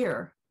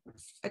career,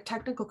 a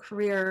technical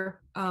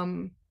career,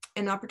 an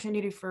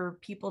opportunity for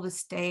people to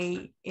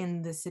stay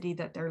in the city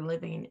that they're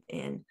living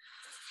in.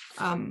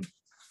 I'm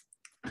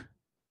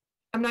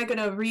not going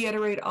to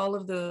reiterate all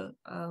of the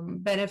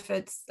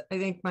benefits. I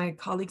think my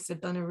colleagues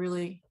have done a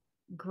really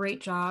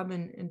great job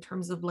in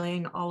terms of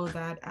laying all of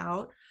that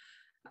out.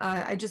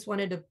 I just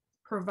wanted to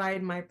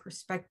provide my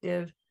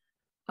perspective.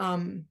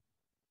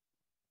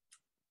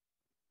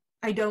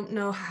 I don't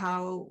know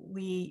how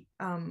we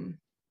can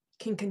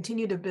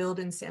continue to build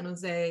in San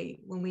Jose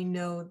when we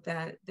know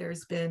that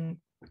there's been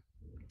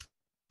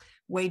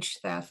wage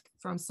theft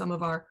from some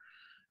of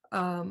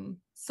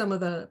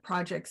the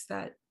projects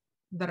that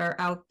are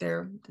out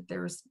there, that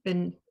there's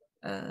been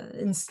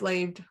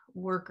enslaved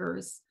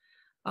workers.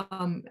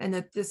 And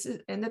that this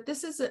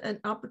is an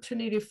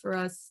opportunity for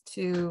us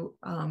to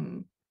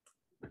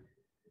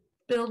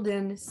build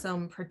in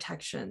some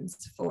protections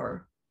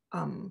for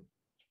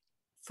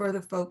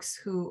the folks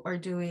who are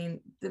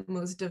doing the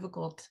most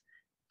difficult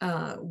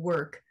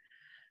work,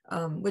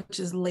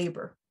 which is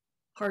labor,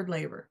 hard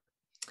labor.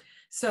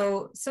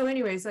 So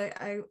anyways,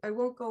 I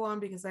won't go on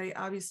because I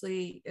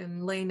obviously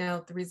am laying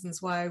out the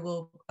reasons why I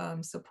will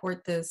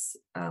support this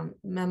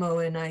memo,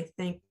 and I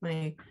thank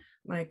my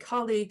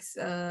colleagues,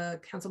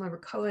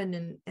 Councilmember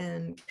Cohen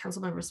and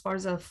Councilmember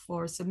Esparza,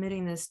 for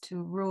submitting this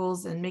to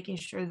rules and making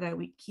sure that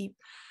we keep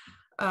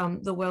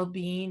the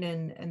well-being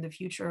and the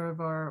future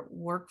of our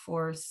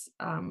workforce,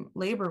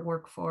 labor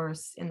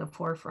workforce, in the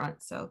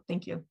forefront. So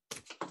thank you.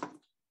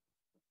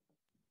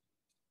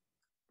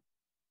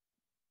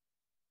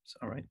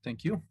 All right,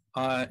 thank you.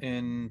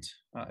 And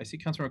I see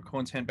Councilmember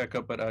Cohen's hand back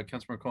up, but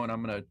Councilmember Cohen,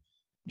 I'm going to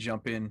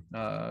jump in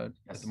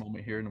at the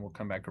moment here, and we'll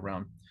come back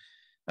around.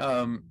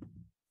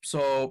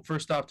 So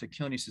first off, to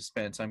kill any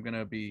suspense, I'm going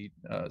to be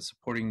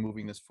supporting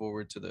moving this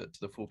forward to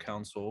the full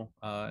council,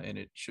 and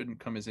it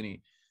shouldn't come as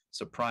any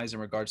surprise in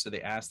regards to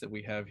the ask that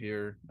we have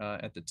here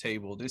at the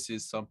table. This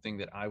is something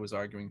that I was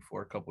arguing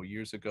for a couple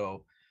years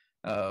ago,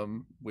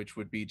 which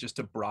would be just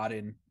to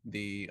broaden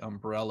the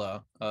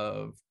umbrella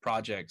of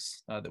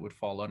projects that would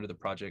fall under the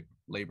project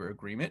labor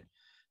agreement.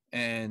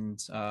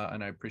 And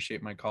I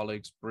appreciate my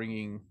colleagues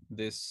bringing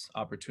this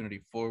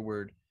opportunity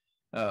forward.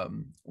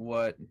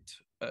 What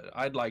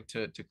I'd like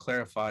to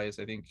clarify is,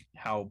 I think,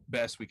 how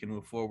best we can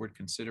move forward,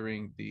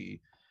 considering the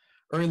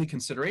early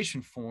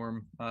consideration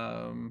form,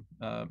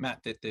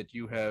 Matt, that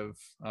you have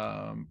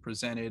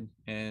presented,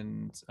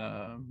 and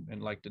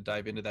like to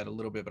dive into that a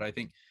little bit. But I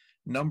think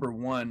number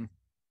one,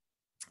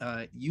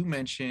 you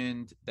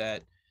mentioned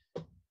that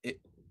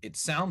it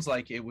sounds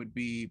like it would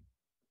be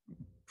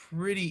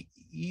pretty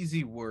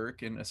easy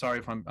work, and sorry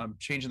if I'm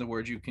changing the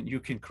words, you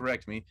can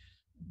correct me,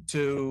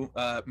 to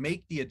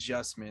make the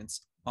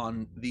adjustments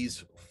on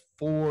these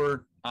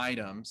 4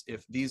 items,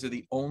 if these are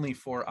the only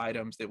 4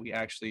 items that we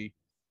actually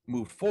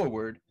moved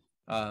forward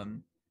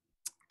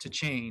to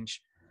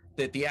change,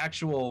 that the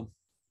actual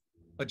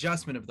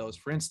adjustment of those,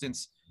 for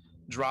instance,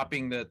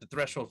 dropping the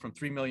threshold from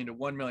 3 million to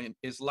 1 million,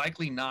 is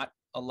likely not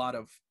a lot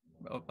of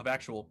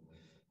actual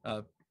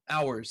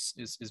hours,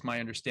 is my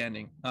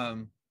understanding.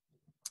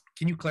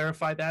 Can you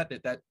clarify that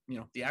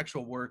the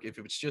actual work, if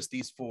it's just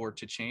these 4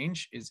 to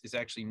change, is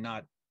actually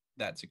not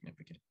that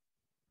significant?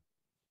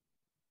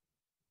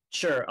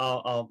 Sure.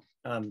 I'll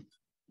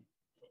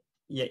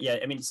yeah.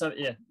 I mean, so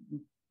yeah,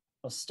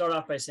 I'll start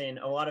off by saying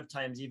a lot of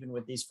times, even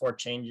with these 4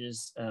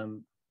 changes,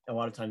 a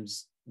lot of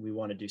times we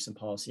want to do some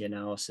policy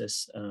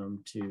analysis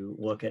to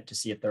look at to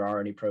see if there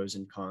are any pros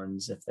and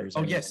cons. If there's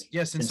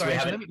yes. And sorry,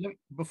 let me,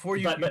 before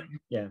you,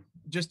 yeah,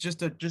 just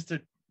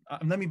to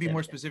let me be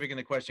more specific in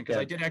the question, because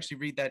I did actually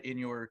read that in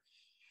your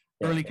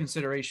early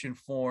consideration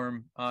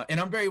form, and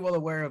I'm very well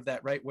aware of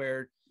that, right?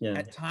 Where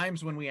at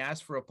times when we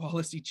ask for a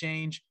policy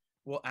change,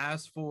 we'll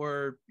ask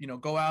for,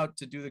 go out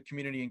to do the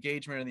community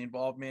engagement and the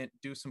involvement,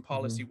 do some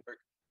policy work.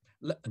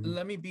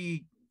 Let me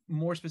be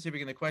more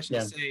specific in the question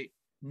to say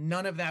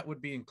none of that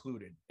would be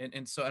included. And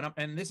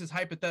this is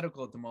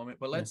hypothetical at the moment,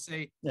 but let's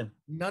say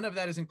none of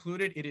that is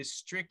included. It is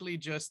strictly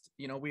just,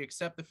 we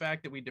accept the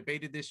fact that we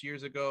debated this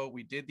years ago.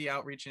 We did the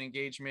outreach and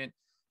engagement.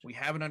 We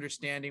have an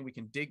understanding. We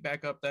can dig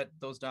back up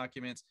those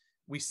documents.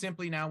 We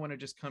simply now want to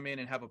just come in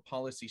and have a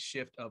policy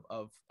shift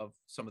of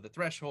some of the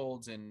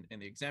thresholds and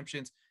the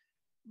exemptions.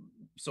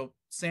 So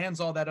sans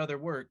all that other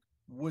work,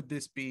 would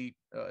this be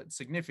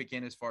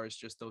significant as far as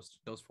just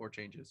those 4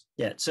 changes?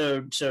 Yeah.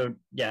 So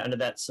yeah, under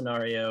that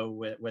scenario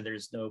where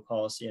there's no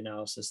policy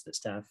analysis that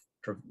staff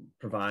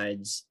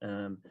provides,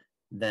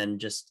 then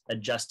just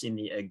adjusting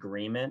the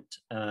agreement.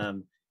 Yeah,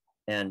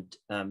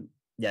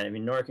 I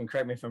mean, Nora can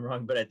correct me if I'm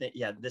wrong, but I think,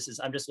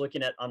 I'm just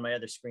looking at on my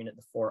other screen at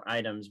the 4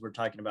 items. We're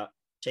talking about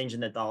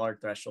changing the dollar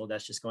threshold.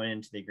 That's just going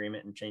into the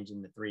agreement and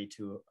changing the 3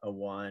 to a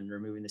 1,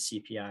 removing the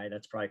CPI.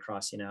 That's probably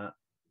crossing out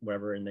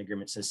wherever in the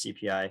agreement says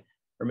CPI.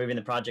 Removing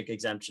the project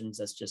exemptions,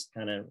 that's just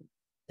kind of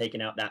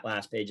taking out that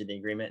last page of the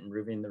agreement and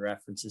removing the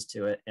references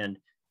to it. And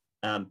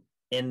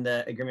in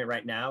the agreement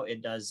right now,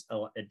 it does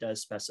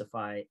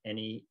specify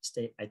any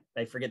state,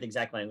 I forget the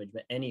exact language,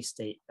 but any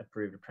state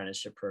approved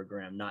apprenticeship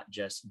program, not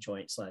just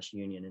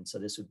joint/union. And so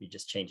this would be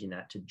just changing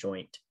that to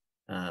joint.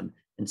 And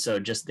so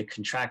just the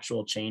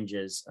contractual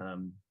changes,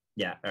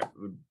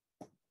 would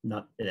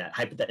not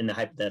in the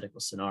hypothetical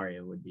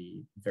scenario would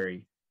be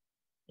very,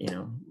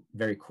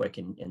 very quick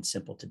and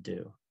simple to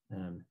do.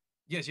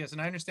 Yes,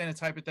 and I understand it's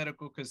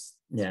hypothetical because,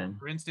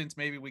 for instance,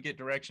 maybe we get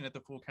direction at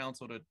the full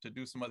council to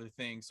do some other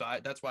things. So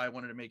that's why I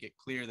wanted to make it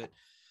clear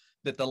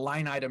that the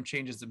line item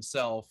changes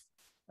themselves,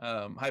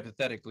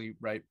 hypothetically,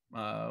 right,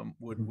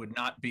 would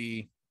not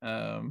be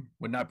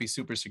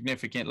super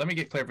significant. Let me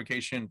get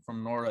clarification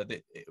from Nora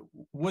that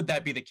would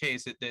that be the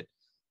case that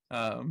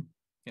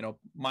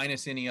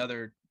minus any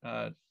other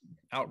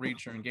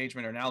outreach or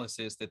engagement or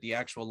analysis, that the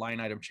actual line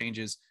item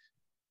changes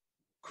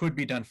could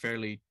be done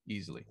fairly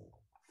easily?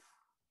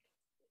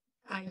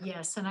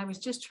 Yes, and I was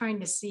just trying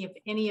to see if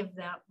any of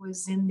that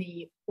was in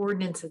the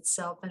ordinance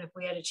itself, and if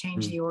we had to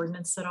change the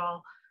ordinance at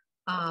all.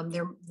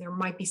 There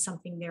might be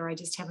something there. I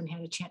just haven't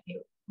had a chance.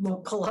 It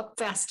won't pull up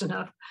fast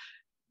enough.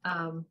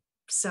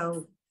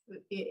 So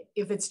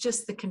if it's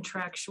just the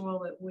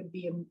contractual, it would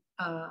be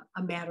a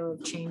matter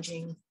of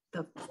changing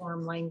the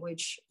form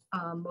language.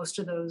 Most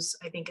of those,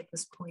 I think, at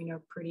this point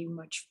are pretty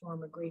much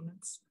form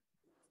agreements.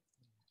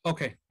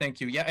 Okay,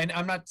 thank you. Yeah, and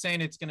I'm not saying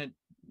it's going to,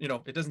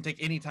 it doesn't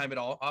take any time at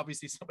all.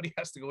 Obviously, somebody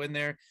has to go in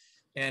there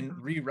and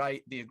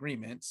rewrite the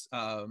agreements,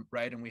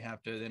 right? And we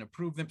have to then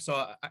approve them.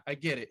 So I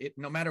get it.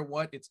 No matter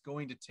what, it's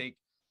going to take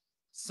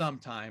some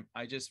time.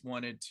 I just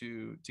wanted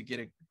to get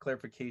a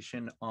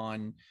clarification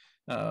on,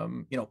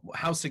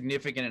 how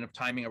significant of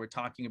timing are we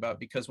talking about?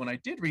 Because when I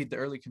did read the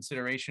early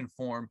consideration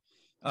form,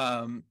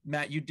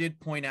 Matt, you did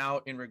point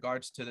out in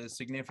regards to the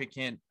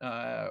significant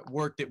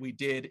work that we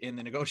did in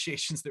the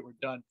negotiations that were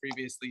done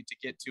previously to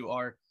get to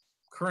our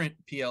current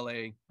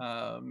PLA,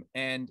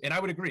 and I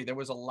would agree there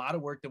was a lot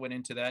of work that went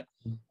into that,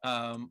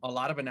 a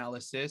lot of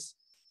analysis,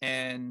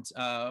 and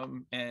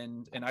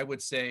I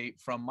would say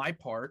from my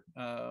part,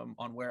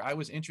 on where I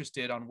was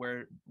interested, on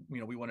where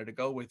we wanted to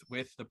go with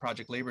the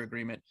project labor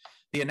agreement,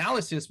 the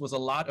analysis was a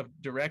lot of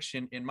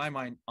direction in my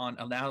mind on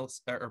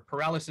analysis or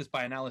paralysis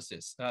by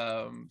analysis.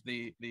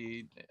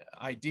 The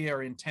idea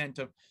or intent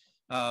of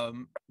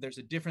there's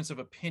a difference of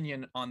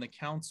opinion on the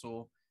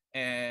council,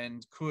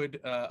 and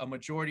could a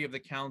majority of the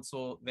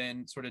council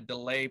then sort of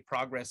delay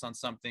progress on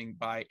something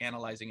by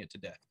analyzing it to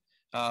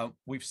death?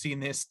 We've seen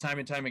this time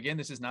and time again.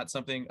 This is not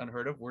something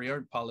unheard of. We are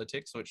in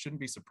politics, so it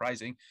shouldn't be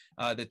surprising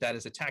that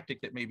is a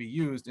tactic that may be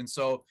used. And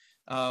so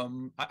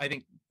I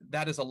think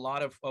that is a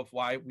lot of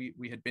why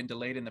we had been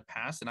delayed in the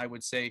past. And I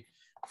would say,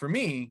 for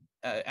me,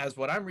 as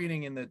what I'm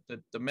reading in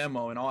the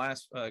memo, and I'll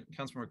ask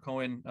Councilmember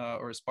Cohen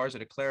or Esparza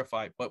to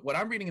clarify, but what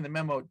I'm reading in the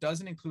memo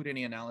doesn't include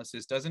any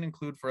analysis, doesn't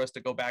include for us to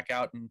go back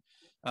out and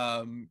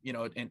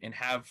and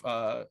have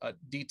a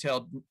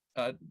detailed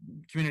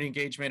community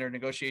engagement or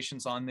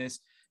negotiations on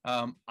this.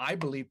 I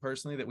believe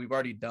personally that we've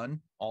already done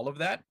all of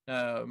that.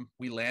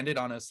 We landed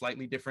on a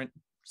slightly different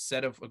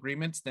set of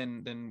agreements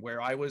than where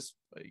I was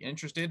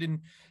interested in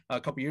a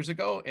couple years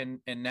ago, and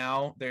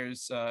now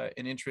there's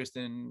an interest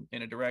in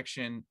a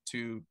direction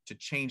to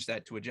change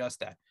that, to adjust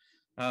that.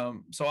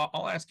 So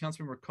I'll ask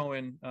Councilmember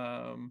Cohen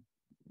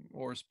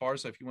or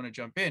Esparza if you want to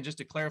jump in, just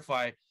to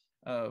clarify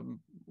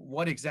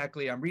what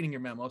exactly, I'm reading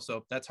your memo,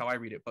 so that's how I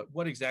read it, but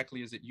what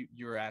exactly is it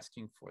you're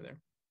asking for there?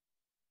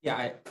 Yeah,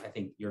 I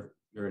think your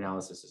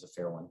analysis is a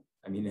fair one.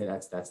 I mean,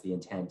 that's the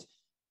intent.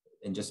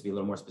 And just to be a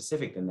little more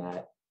specific than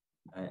that,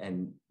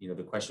 and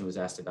the question was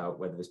asked about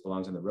whether this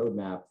belongs on the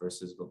roadmap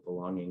versus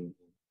belonging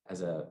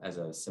as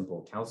a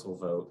simple council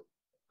vote.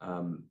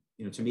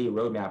 To me, a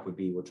roadmap would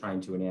be, we're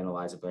trying to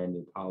analyze a brand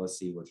new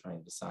policy. We're trying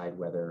to decide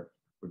whether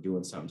we're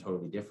doing something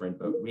totally different,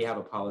 but we have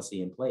a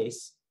policy in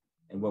place.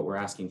 And what we're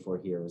asking for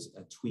here is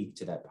a tweak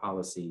to that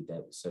policy,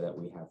 so that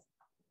we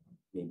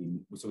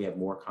have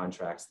more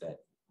contracts that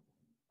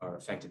are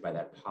affected by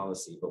that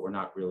policy, but we're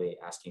not really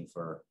asking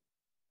for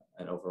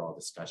an overall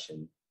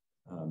discussion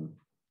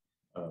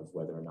of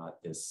whether or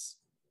not this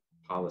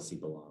policy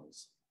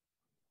belongs.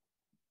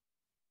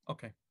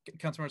 Okay,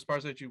 Councilmember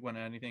Esparza, did you want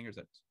to add anything, or is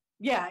that?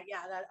 Yeah,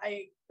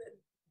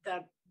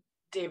 that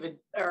David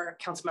or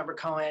Councilmember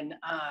Cohen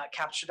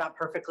captured that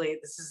perfectly.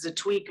 This is a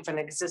tweak of an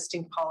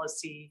existing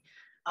policy,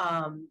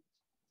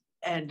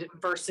 and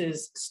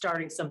versus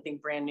starting something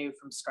brand new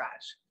from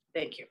scratch.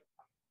 Thank you.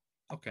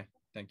 Okay,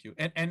 thank you.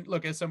 And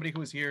look, as somebody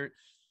who was here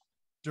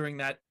during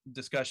that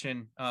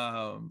discussion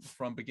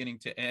from beginning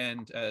to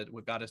end,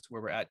 what got us to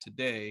where we're at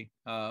today,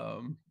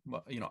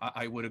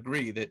 I would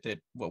agree that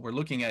what we're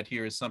looking at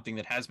here is something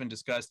that has been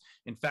discussed.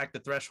 In fact, the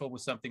threshold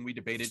was something we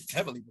debated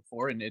heavily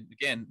before, and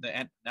again,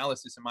 the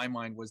analysis in my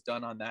mind was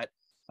done on that.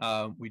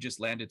 We just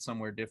landed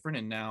somewhere different,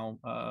 and now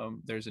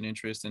there's an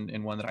interest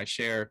in one that I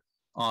share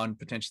on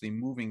potentially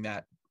moving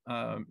that.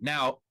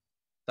 Now,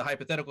 the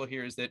hypothetical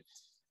here is that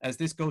as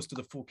this goes to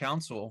the full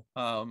council,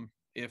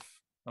 if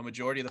a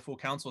majority of the full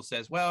council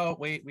says, well,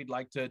 wait, we'd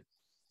like to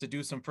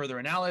do some further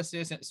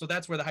analysis, and so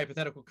that's where the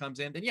hypothetical comes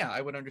in, then yeah,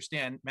 I would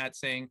understand Matt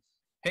saying,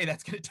 hey,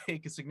 that's going to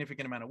take a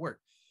significant amount of work.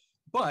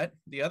 But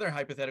the other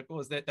hypothetical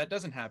is that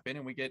doesn't happen,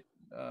 and we get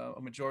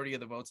a majority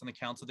of the votes on the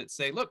council that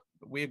say, look,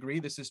 we agree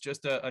this is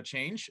just a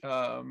change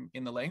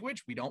in the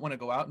language. We don't want to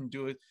go out and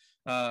do it,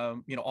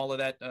 all of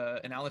that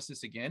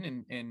analysis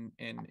again and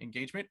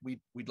engagement.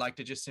 We'd like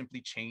to just simply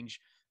change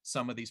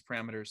some of these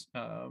parameters,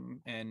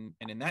 and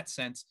in that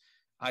sense,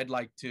 I'd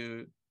like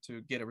to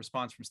get a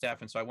response from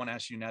staff. And so I want to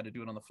ask you now to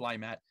do it on the fly,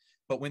 Matt.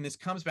 But when this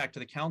comes back to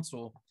the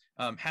council,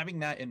 having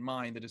that in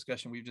mind, the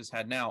discussion we've just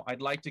had now,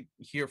 I'd like to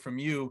hear from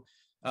you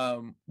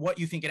what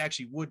you think it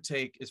actually would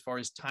take as far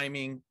as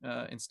timing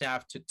and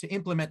staff to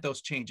implement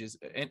those changes.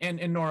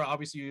 And Nora,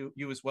 obviously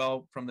you as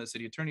well, from the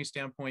city attorney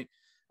standpoint,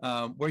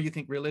 where you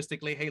think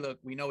realistically, hey, look,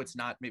 we know it's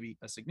not maybe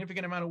a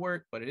significant amount of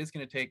work, but it is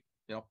going to take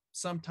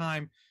some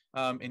time.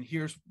 And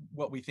here's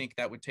what we think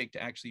that would take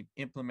to actually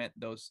implement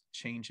those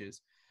changes.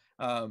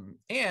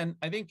 And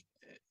I think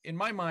in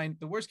my mind,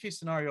 the worst case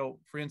scenario,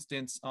 for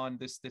instance, on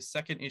this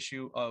second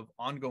issue of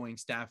ongoing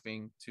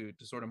staffing to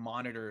sort of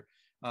monitor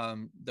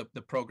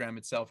the program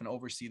itself and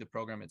oversee the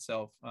program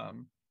itself.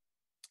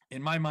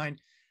 In my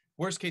mind,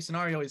 worst case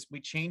scenario is we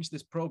change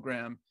this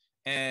program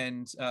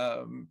and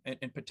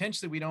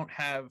potentially we don't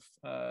have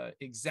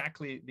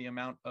exactly the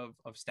amount of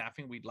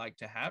staffing we'd like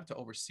to have to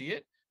oversee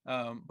it.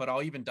 But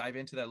I'll even dive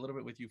into that a little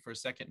bit with you for a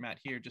second, Matt,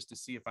 here, just to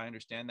see if I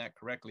understand that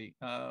correctly.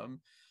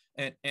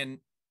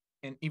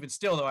 And even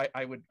still, though,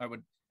 I would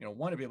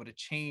want to be able to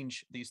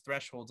change these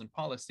thresholds in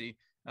policy,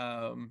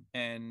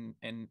 and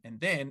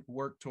then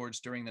work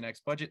towards during the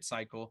next budget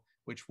cycle,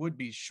 which would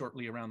be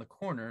shortly around the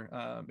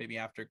corner, maybe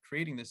after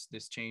creating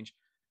this change,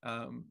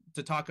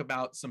 to talk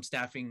about some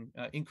staffing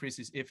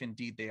increases if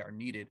indeed they are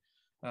needed.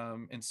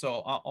 And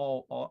so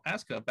I'll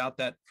ask about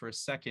that for a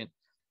second.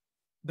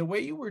 The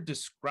way you were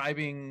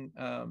describing,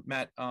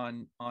 Matt,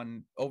 on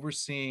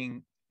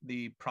overseeing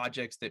the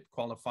projects that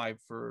qualify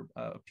for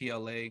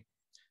PLA,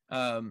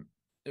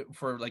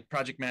 for like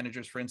project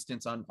managers, for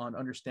instance, on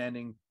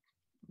understanding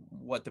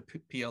what the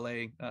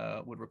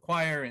PLA would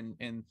require,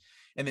 and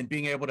then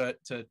being able to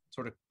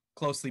sort of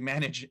closely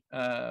manage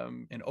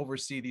and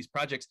oversee these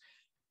projects.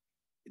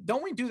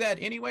 Don't we do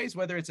that anyways,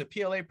 whether it's a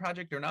PLA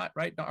project or not,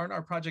 right? Aren't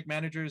our project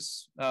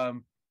managers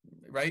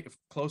right,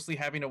 closely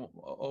having to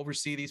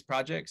oversee these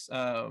projects,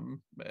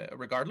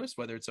 regardless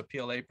whether it's a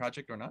PLA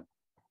project or not?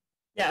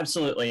 Yeah,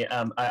 absolutely.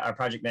 Our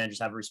project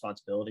managers have a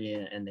responsibility,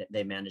 and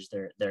they manage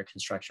their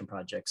construction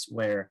projects.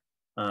 Where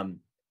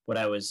what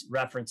I was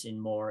referencing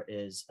more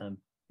is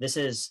this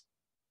is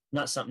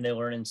not something they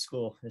learn in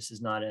school. This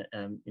is not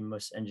in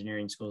most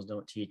engineering schools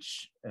don't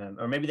teach,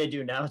 or maybe they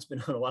do now. It's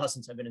been a while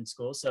since I've been in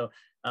school, so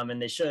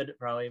and they should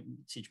probably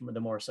teach the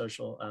more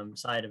social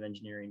side of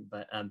engineering.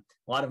 But a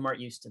lot of them aren't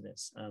used to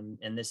this,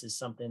 and this is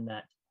something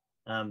that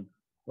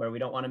where we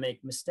don't want to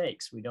make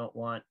mistakes. We don't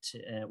want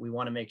to. We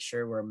want to make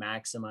sure we're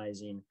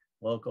maximizing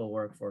local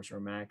workforce. We're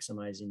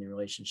maximizing the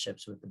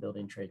relationships with the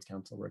Building Trades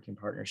Council, working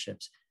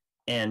partnerships,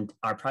 and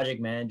our project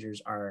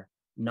managers are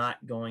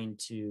not going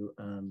to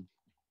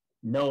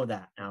know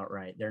that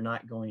outright. They're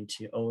not going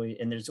to always,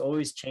 and there's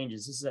always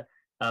changes.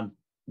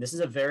 This is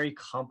a very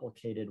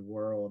complicated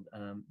world,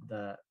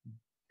 the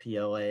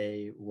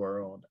PLA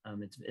world.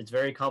 It's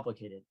very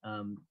complicated,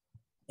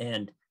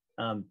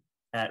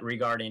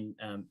 regarding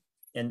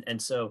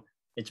and so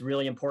it's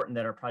really important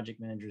that our project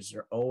managers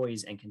are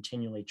always and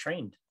continually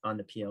trained on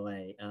the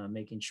PLA,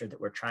 making sure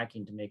that we're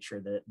tracking to make sure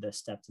that the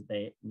steps that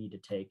they need to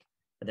take,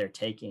 they're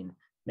taking,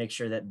 make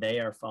sure that they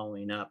are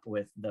following up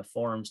with the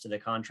forms to the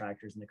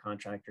contractors, and the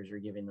contractors are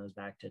giving those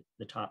back to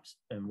the tops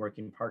and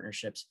working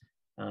partnerships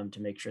to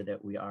make sure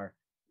that we are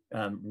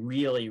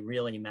really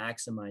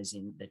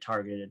maximizing the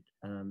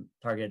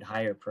targeted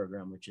hire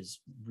program, which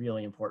is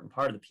really important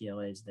part of the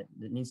PLAs that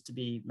needs to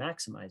be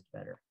maximized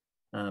better.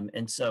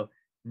 And so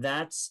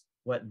that's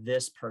what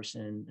this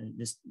person,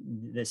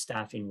 this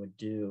staffing would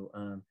do.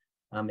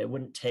 It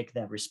wouldn't take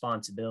that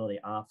responsibility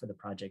off of the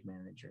project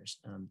managers.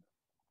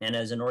 And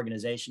as an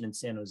organization in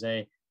San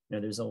Jose,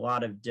 there's a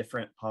lot of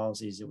different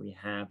policies that we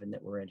have and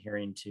that we're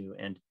adhering to,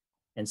 and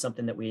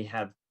something that we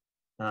have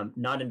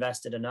not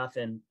invested enough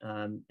in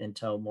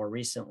until more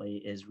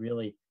recently is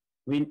really,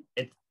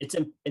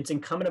 it's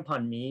incumbent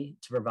upon me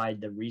to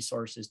provide the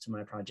resources to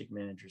my project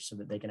managers so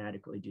that they can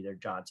adequately do their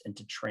jobs, and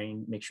to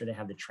train, make sure they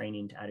have the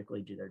training to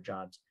adequately do their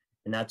jobs.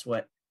 And that's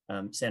what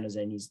San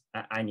Jose needs.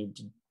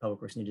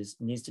 Public Works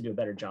needs to do a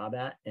better job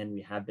at, and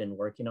we have been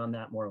working on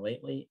that more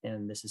lately.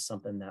 And this is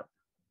something that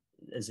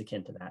is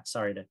akin to that.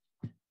 Sorry to,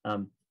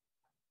 no,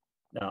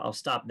 I'll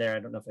stop there. I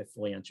don't know if I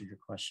fully answered your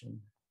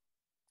question.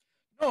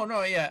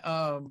 No, yeah,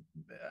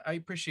 I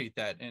appreciate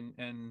that,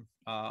 and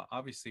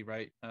obviously,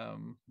 right,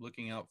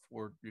 looking out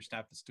for your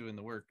staff that's doing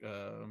the work,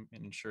 and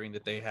ensuring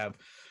that they have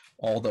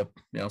all the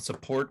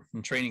support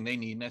and training they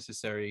need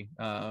necessary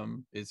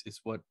is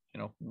what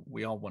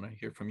we all want to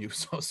hear from you.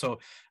 So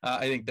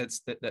I think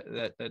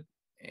that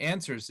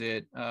answers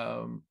it.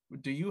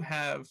 Do you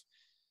have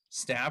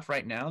staff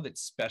right now that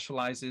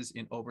specializes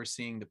in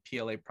overseeing the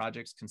PLA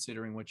projects,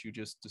 considering what you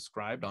just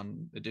described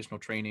on additional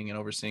training and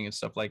overseeing and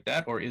stuff like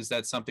that? Or is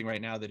that something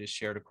right now that is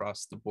shared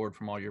across the board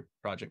from all your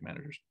project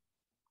managers?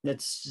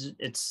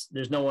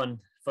 There's no one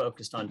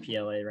focused on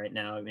PLA right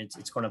now. I mean,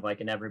 it's kind of like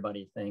an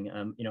everybody thing.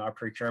 Our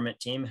procurement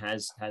team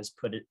has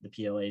put the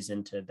PLAs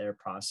into their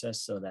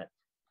process so that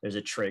there's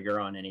a trigger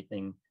on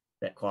anything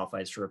that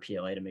qualifies for a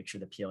PLA to make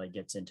sure the PLA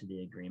gets into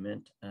the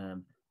agreement.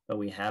 But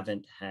we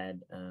haven't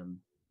had,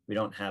 we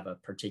don't have a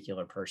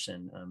particular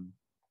person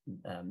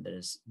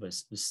that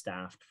was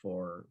staffed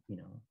for,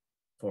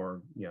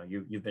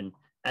 you've been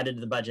added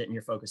to the budget and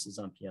your focus is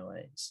on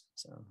PLAs.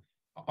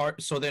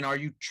 So then are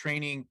you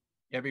training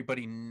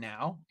everybody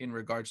now in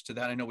regards to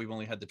that? I know we've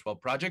only had the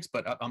 12 projects,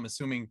 but I'm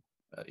assuming,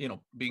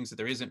 being that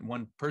there isn't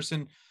one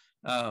person,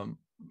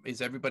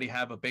 is everybody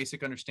have a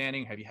basic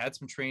understanding? Have you had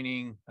some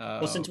training?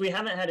 Well, since we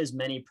haven't had as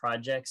many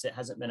projects, it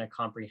hasn't been a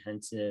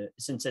comprehensive,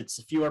 since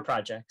it's fewer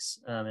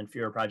projects and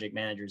fewer project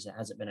managers, it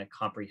hasn't been a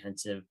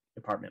comprehensive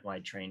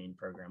department-wide training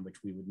program,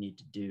 which we would need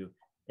to do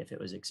if it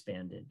was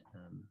expanded.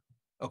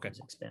 Okay. It was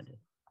expanded.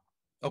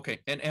 Okay,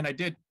 and I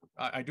do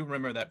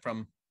remember that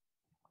from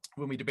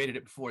when we debated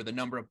it before, the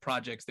number of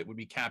projects that would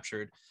be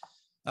captured.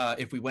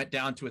 If we went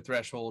down to a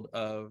threshold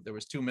of, there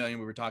was 2 million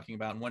we were talking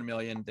about, and 1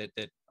 million,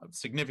 that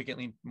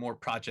significantly more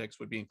projects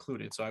would be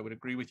included. So I would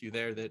agree with you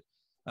there that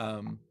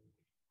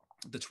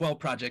the 12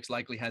 projects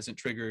likely hasn't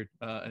triggered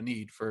a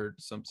need for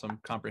some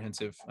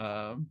comprehensive,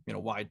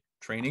 wide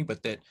training,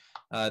 but that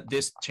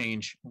this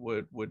change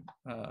would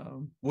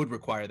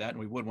require that, and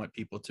we would want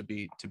people to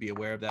be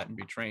aware of that and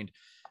be trained.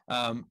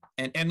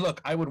 And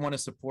look, I would want to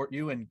support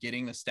you in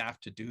getting the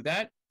staff to do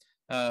that.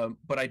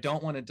 But I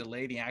don't want to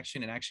delay the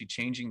action and actually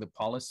changing the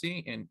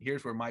policy. And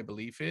here's where my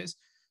belief is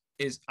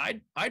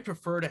I'd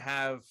prefer to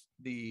have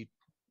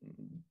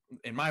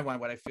in my mind,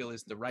 what I feel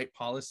is the right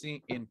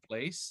policy in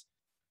place,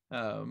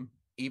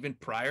 even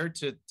prior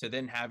to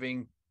then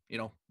having,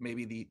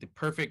 maybe the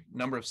perfect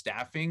number of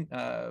staffing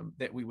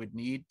that we would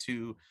need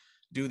to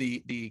do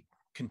the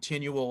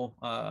continual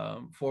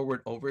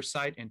forward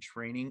oversight and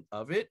training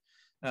of it.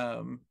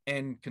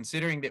 And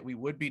considering that we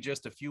would be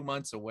just a few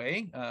months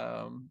away,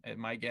 and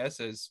my guess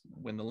is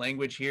when the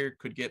language here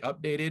could get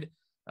updated,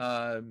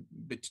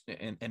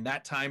 and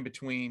that time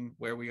between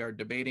where we are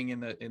debating in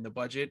the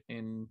budget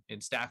in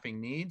staffing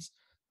needs,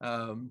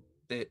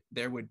 that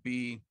there would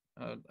be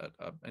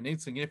an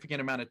insignificant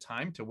amount of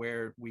time to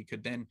where we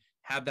could then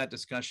have that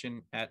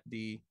discussion at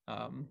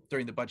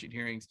during the budget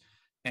hearings,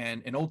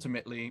 and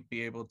ultimately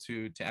be able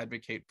to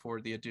advocate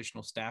for the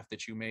additional staff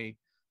that you may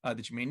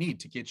need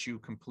to get you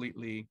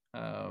completely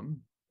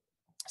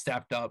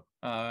staffed up,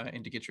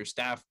 and to get your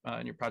staff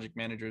and your project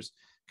managers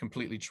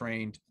completely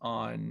trained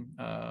on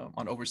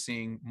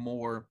overseeing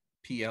more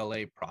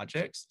PLA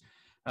projects.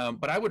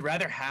 But I would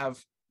rather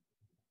have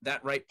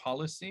that right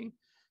policy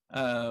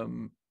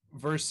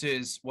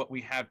versus what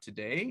we have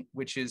today,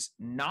 which is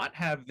not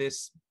have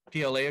this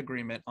PLA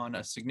agreement on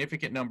a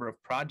significant number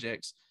of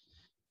projects,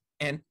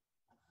 and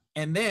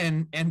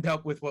then end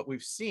up with what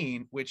we've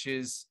seen, which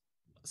is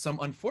some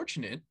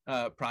unfortunate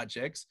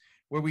projects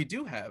where we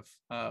do have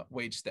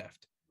wage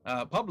theft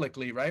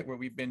publicly, right? Where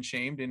we've been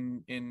shamed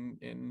in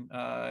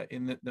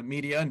the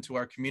media and to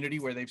our community,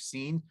 where they've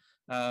seen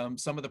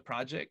some of the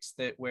projects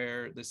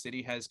where the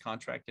city has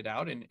contracted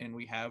out, and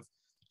we have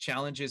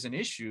challenges and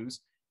issues.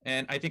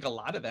 And I think a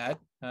lot of that,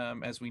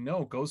 as we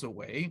know, goes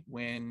away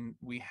when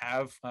we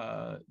have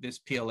this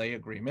PLA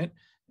agreement.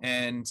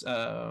 And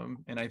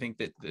I think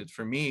that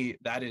for me,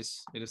 it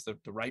is the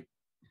right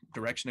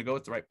direction to go.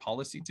 It's the right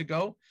policy to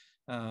go.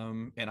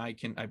 And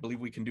I believe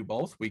we can do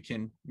both. We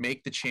can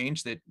make the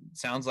change that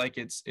sounds like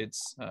it's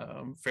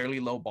fairly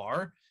low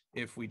bar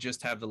if we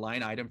just have the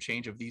line item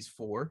change of these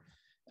four.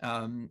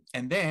 And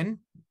then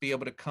be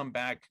able to come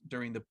back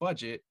during the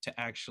budget to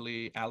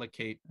actually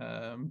allocate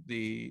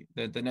the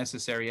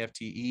necessary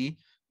FTE,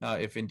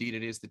 if indeed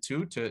it is the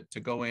two, to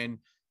go in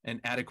and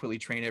adequately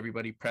train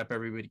everybody, prep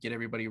everybody, get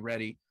everybody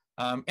ready.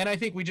 And I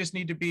think we just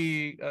need to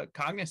be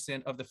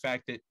cognizant of the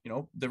fact that,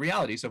 the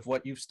realities of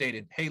what you've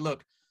stated. Hey,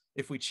 look,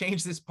 if we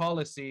change this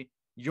policy,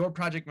 your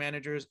project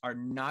managers are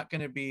not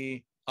going to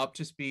be up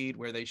to speed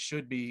where they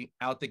should be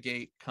out the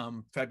gate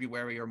come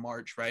February or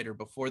March, right, or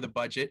before the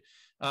budget,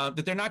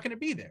 that they're not going to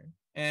be there,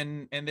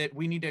 and that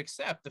we need to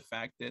accept the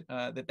fact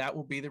that that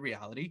will be the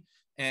reality,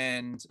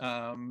 and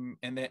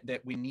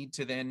that we need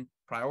to then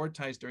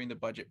prioritize during the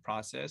budget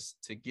process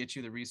to get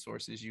you the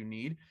resources you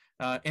need,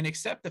 and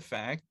accept the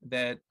fact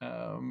that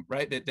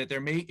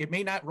that it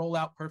may not roll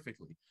out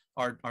perfectly.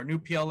 Our new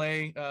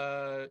PLA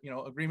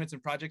agreements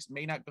and projects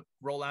may not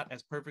roll out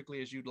as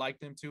perfectly as you'd like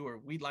them to, or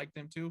we'd like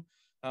them to.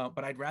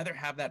 But I'd rather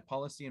have that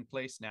policy in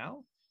place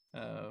now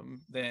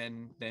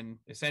than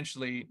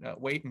essentially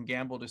wait and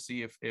gamble to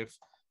see if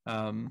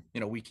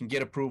we can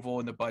get approval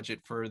in the budget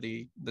for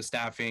the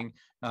staffing,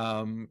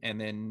 and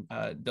then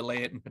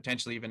delay it and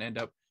potentially even end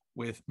up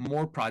with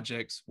more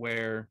projects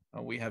where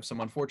we have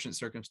some unfortunate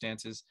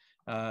circumstances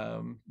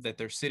that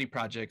they're city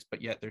projects,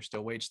 but yet there's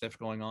still wage theft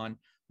going on,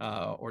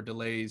 or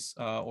delays,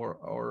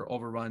 or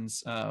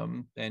overruns,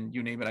 and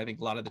you name it. I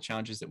think a lot of the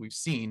challenges that we've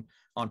seen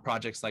on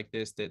projects like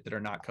this that are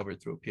not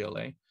covered through a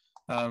PLA.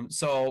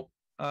 So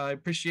I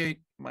appreciate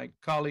my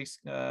colleagues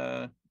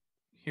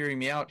hearing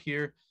me out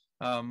here.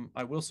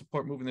 I will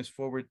support moving this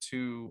forward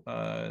to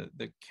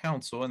the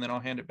council, and then I'll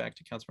hand it back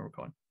to Councilmember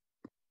Cohen.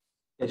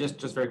 Yeah,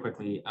 just very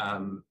quickly.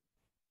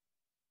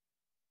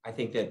 I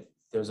think that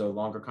there's a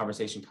longer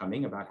conversation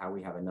coming about how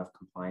we have enough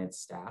compliance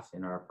staff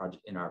in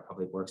our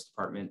public works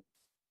department.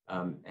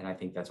 And I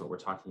think that's what we're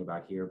talking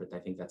about here, but I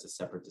think that's a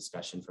separate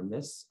discussion from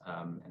this.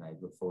 And I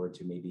look forward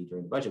to maybe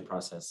during the budget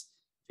process,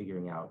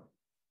 figuring out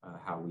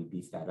how we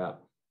beef that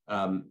up.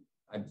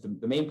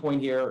 The main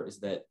point here is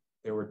that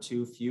there were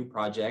too few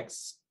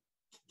projects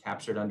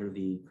captured under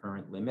the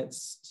current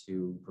limits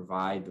to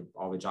provide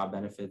all the job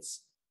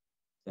benefits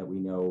that we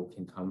know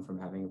can come from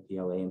having a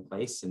PLA in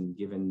place. And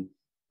given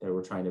that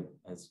we're trying to,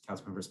 as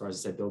Councilmember Esparza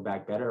said, build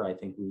back better, I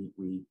think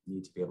we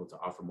need to be able to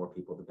offer more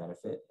people the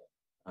benefit.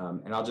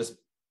 And I'll just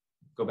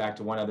go back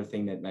to one other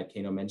thing that Matt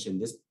Kano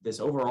mentioned. This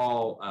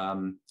overall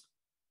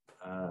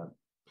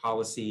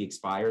policy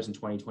expires in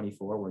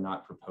 2024. We're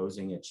not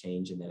proposing a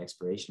change in that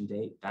expiration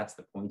date. That's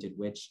the point at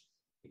which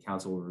the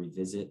council will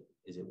revisit.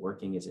 Is it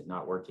working? Is it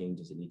not working?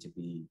 Does it need to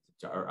be,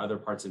 are other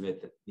parts of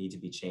it that need to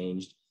be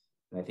changed?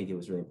 And I think it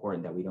was really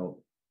important that we don't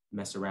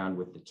mess around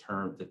with the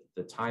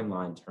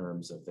timeline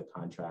terms of the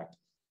contract,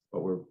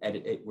 but we're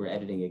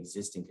editing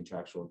existing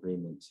contractual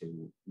agreement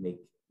to make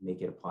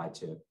it apply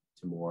to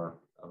more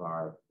of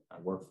our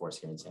workforce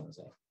here in San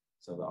Jose.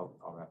 So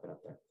I'll wrap it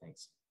up there.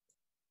 Thanks.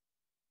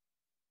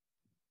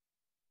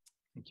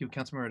 Thank you,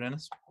 Councilmember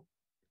Dennis.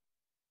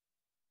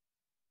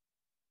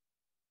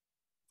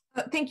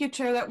 Thank you,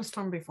 Chair. That was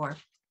from before.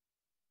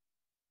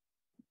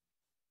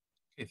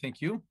 Okay, thank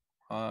you.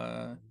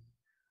 That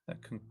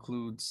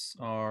concludes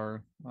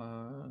our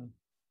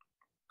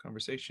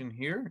conversation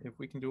here. If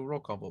we can do a roll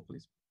call vote,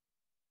 please.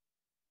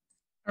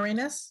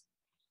 Arenas?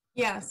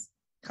 Yes.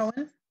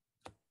 Cohen?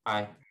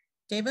 Aye.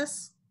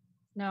 Davis?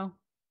 No.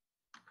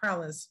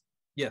 Peralez?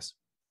 Yes.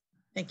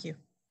 Thank you.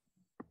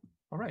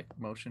 All right,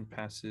 motion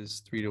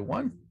passes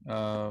 3-1.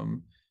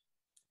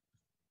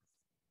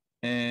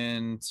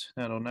 And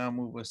that'll now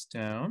move us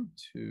down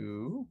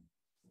to.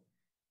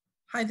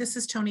 Hi, this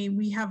is Tony.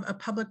 We have a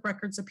public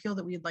records appeal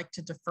that we'd like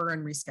to defer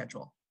and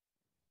reschedule.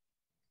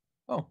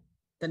 Oh,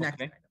 the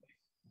next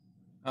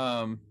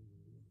item.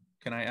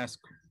 Can I ask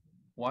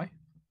why?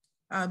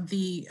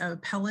 The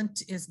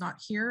appellant is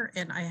not here,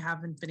 and I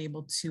haven't been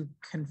able to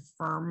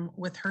confirm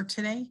with her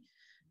today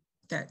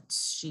that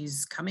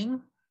she's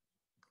coming.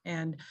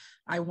 And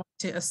I want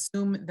to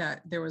assume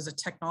that there was a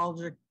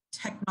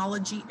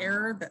technology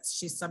error, that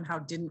she somehow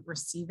didn't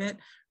receive it,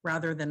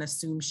 rather than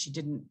assume she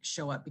didn't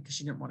show up because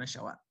she didn't want to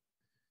show up.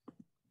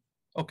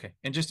 Okay,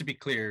 and just to be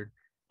clear,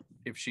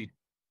 if she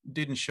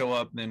didn't show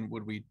up, then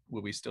would we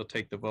still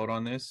take the vote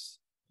on this?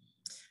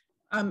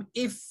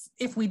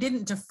 If we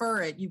didn't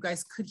defer it, you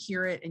guys could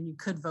hear it and you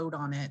could vote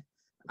on it.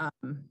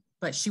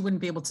 but she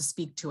wouldn't be able to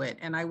speak to it.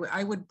 And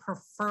I would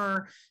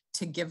prefer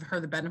to give her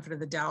the benefit of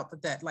the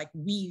doubt that like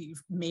we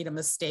made a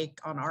mistake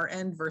on our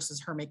end versus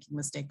her making a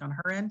mistake on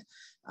her end,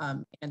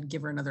 and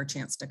give her another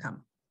chance to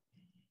come.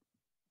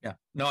 Yeah,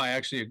 no, I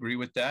actually agree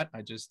with that.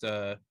 I just,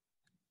 I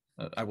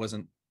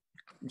wasn't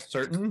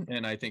certain,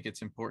 and I think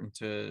it's important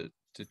to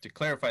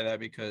clarify that,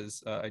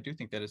 because I do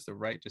think that is the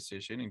right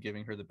decision and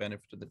giving her the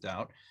benefit of the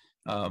doubt,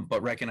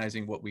 but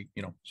recognizing what we,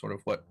 sort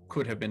of what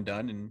could have been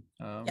done, and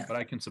but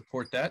I can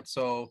support that.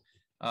 So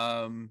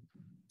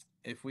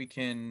if we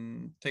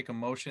can take a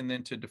motion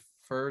then to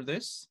defer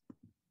this.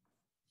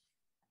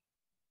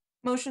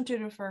 Motion to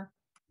defer.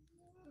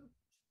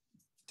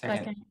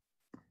 Second.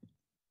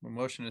 A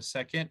motion is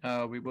second.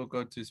 We will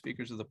go to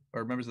speakers of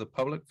or members of the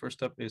public.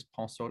 First up is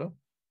Paul Soto.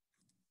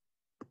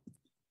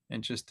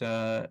 And just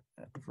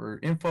for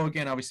info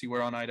again, obviously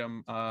we're on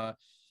item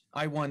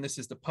I1. This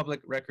is the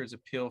public records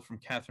appeal from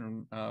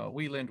Catherine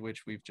Wieland,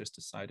 which we've just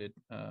decided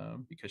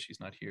because she's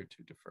not here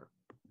to defer.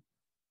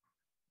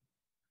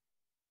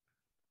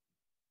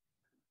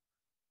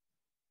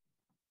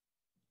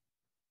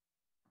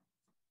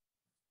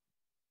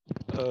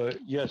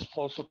 Yes,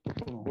 Paul Soto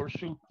from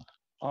Horseshoe.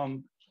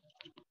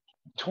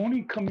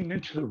 Tony coming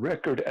into the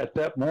record at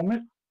that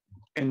moment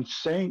and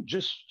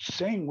just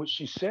saying what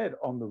she said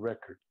on the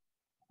record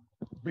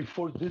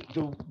before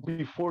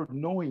before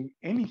knowing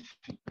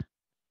anything,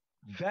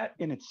 that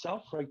in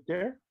itself right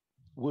there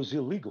was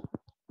illegal.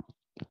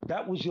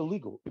 That was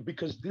illegal,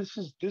 because this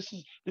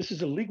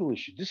is a legal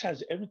issue. This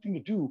has everything to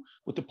do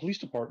with the police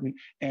department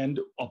and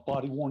a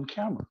body-worn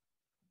camera.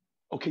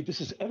 Okay, this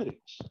is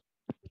evidence.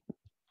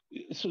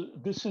 So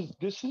this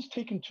is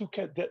taken to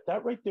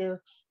that right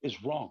there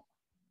is wrong.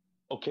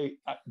 Okay,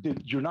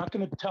 you're not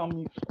going to tell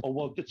me, oh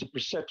well, it's a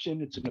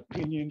perception, it's an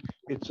opinion,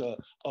 it's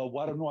well,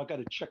 I don't know, I got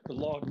to check the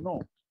law.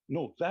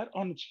 No, that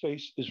on its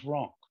face is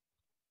wrong,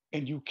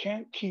 and you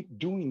can't keep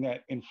doing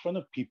that in front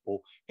of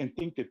people and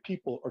think that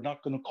people are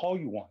not going to call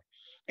you on it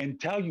and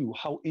tell you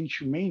how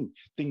inhumane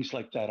things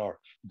like that are.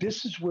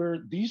 These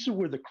are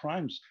where the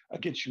crimes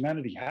against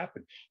humanity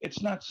happen.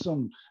 It's not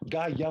some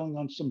guy yelling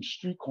on some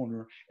street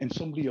corner and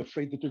somebody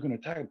afraid that they're going to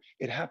attack him.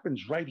 It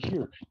happens right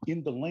here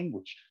in the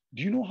language.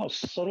 Do you know how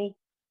subtle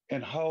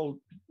and how,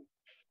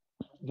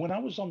 when I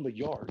was on the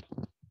yard,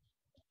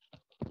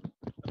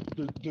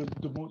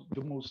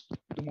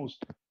 the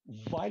most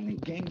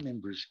violent gang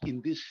members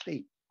in this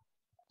state,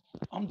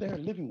 I'm there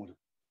living with them.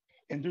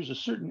 And there's a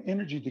certain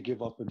energy they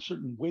give up and a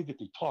certain way that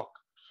they talk.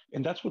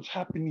 And that's what's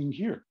happening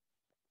here,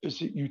 is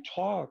that you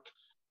talk,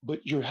 but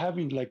you're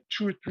having like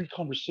 2 or 3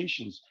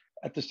 conversations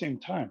at the same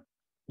time.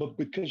 But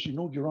because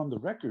you're on the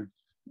record,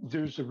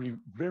 there's a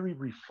very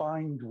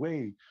refined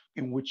way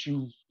in which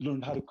you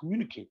learn how to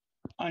communicate.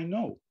 I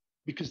know,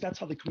 because that's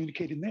how they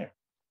communicate in there.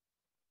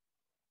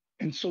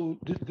 And so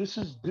this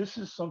is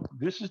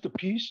the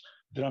piece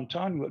that I'm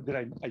telling you, that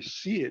I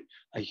see it,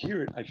 I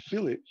hear it, I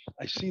feel it,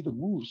 I see the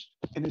moves,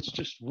 and it's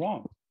just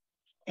wrong.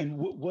 And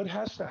what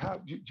has to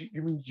happen?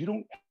 You mean you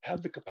don't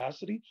have the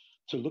capacity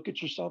to look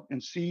at yourself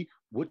and see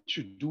what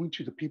you're doing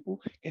to the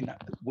people and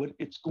what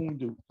it's going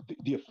to,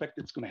 the effect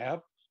it's going to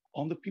have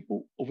on the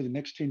people over the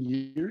next 10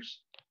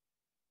 years?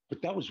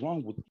 But that was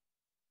wrong with.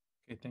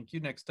 Okay, thank you.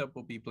 Next up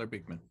will be Blair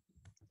Bigman.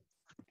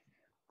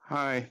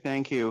 Hi,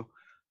 thank you.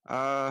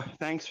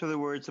 Thanks for the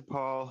words of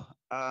Paul.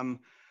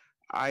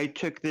 I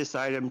took this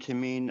item to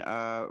mean,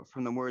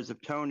 from the words of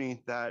Tony,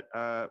 that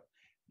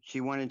she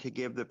wanted to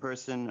give the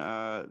person,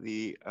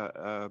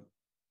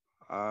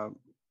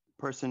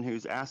 person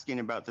who's asking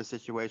about the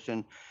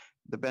situation,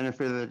 the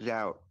benefit of the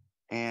doubt,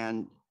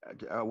 and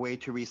a way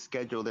to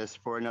reschedule this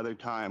for another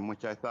time,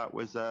 which I thought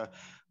was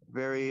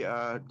very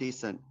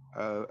decent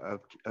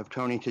of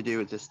Tony to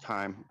do at this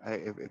time.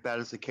 If that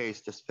is the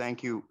case, just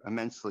thank you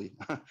immensely,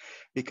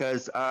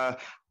 because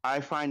I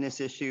find this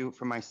issue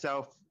for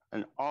myself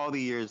and all the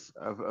years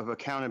of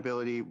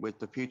accountability with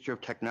the future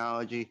of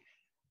technology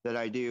that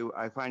I do,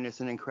 I find this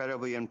an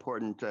incredibly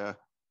important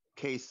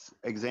case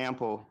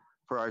example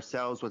for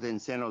ourselves within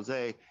San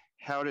Jose,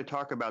 how to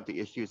talk about the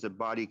issues of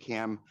body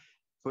cam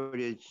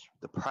footage,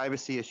 the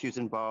privacy issues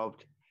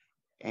involved.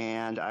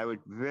 And I would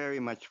very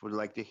much would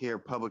like to hear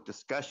public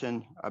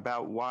discussion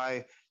about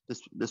why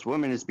this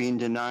woman is being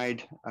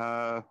denied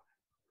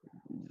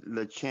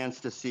the chance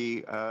to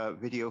see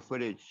video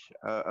footage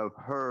of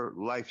her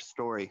life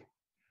story,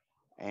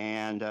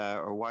 and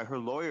or why her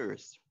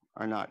lawyers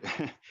are not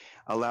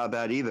allowed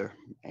that either.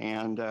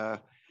 And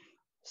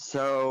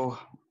so,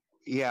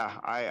 yeah,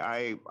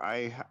 I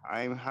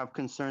have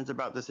concerns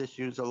about this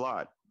issues a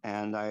lot,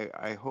 and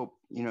I hope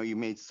you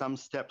made some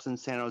steps in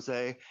San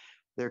Jose.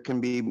 There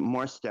can be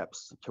more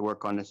steps to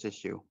work on this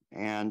issue.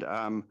 And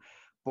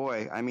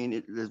boy, I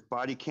mean, there's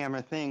body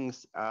camera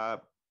things.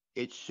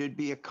 It should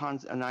be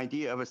an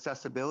idea of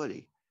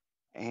accessibility,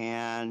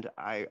 and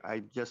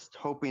I just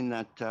hoping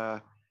that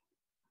the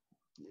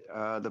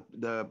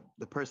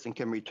person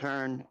can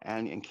return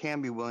and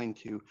can be willing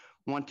to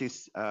want to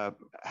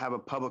have a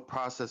public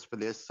process for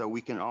this, so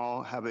we can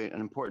all have an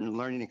important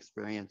learning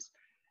experience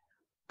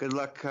good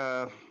luck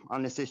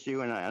on this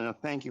issue. And a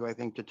thank you, I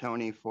think, to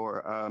Tony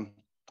for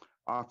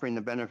offering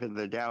the benefit of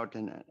the doubt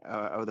and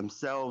of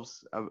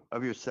themselves,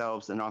 of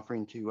yourselves, and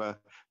offering to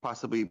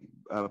possibly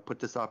put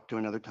this off to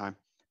another time.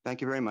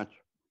 Thank you very much.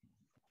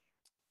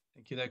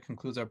 Thank you. That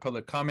concludes our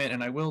public comment.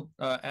 And I will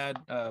add,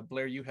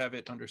 Blair, you have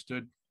it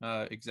understood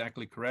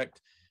exactly correct.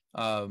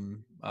 I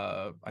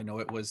know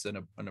it was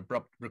an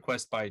abrupt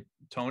request by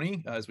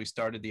Tony as we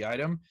started the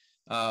item,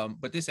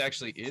 but this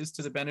actually is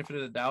to the benefit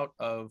of the doubt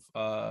of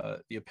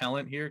the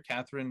appellant here,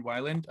 Catherine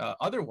Weiland.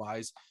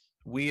 Otherwise,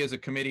 we as a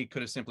committee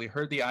could have simply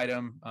heard the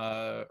item,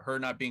 her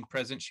not being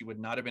present, she would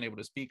not have been able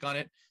to speak on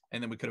it,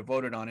 and then we could have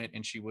voted on it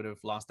and she would have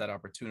lost that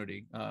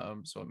opportunity.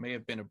 So it may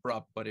have been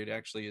abrupt, but it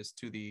actually is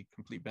to the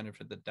complete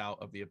benefit of the doubt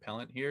of the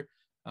appellant here.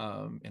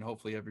 And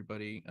hopefully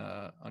everybody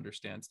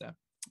understands that.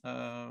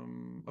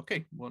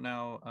 Okay, we'll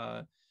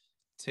now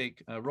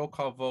take a roll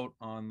call vote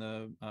on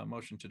the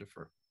motion to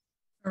defer.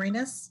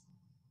 Arenas?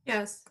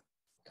 Yes.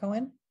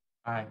 Cohen?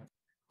 Aye.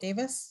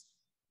 Davis?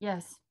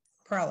 Yes.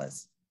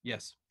 Peralez?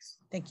 Yes.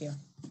 Thank you.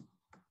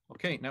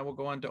 Okay, now we'll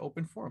go on to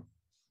open forum.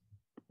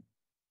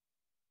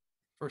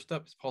 First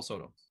up is Paul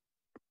Soto.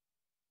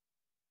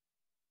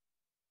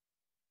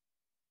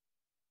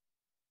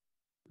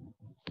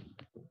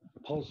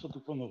 Paul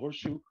Soto from the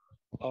Horseshoe.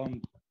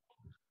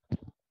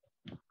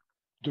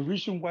 The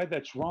reason why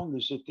that's wrong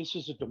is that this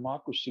is a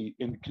democracy,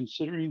 and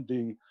considering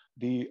the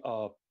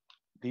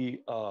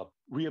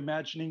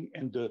reimagining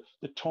and the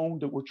tone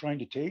that we're trying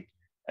to take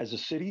as a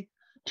city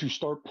to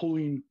start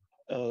pulling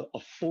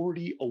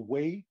authority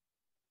away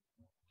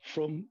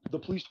from the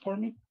police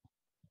department,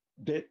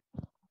 that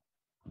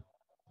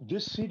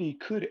this city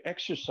could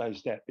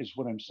exercise that, is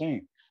what I'm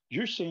saying.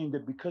 You're saying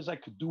that because I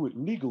could do it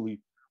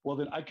legally, well,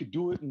 then I could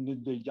do it and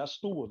then ya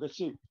estuvo, that's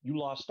it, you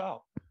lost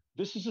out.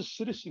 This is a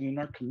citizen in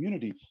our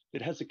community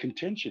that has a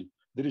contention,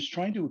 that is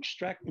trying to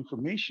extract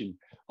information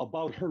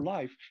about her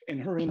life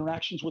and her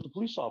interactions with the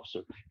police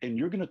officer. And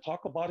you're going to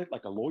talk about it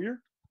like a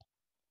lawyer?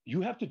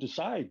 You have to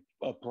decide,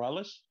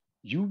 Peralez.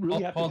 You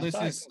really have Paul, to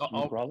decide.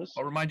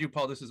 I'll remind you,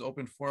 Paul, this is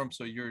open forum,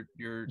 so you're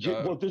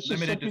this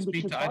limited to is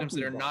speak to items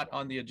that are about. not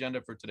on the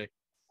agenda for today.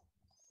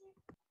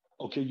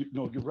 Okay,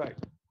 no, you're right.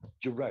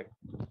 You're right.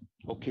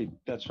 Okay,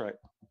 that's right.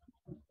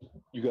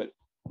 You got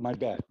my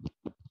bad.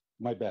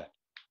 My bad.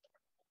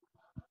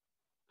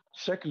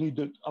 Secondly,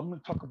 I'm going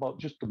to talk about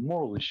just the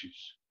moral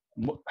issues.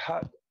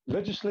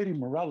 Legislating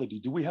morality,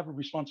 do we have a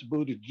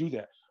responsibility to do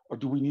that? Or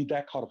do we need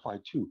that codified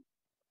too?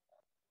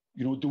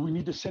 You know, do we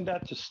need to send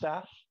that to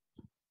staff?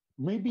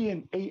 Maybe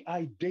an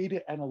AI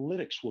data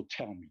analytics will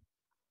tell me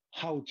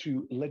how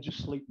to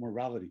legislate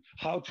morality,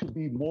 how to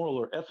be moral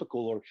or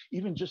ethical or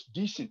even just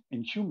decent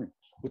and human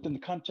within the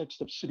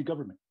context of city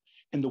government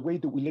and the way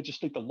that we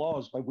legislate the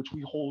laws by which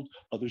we hold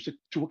others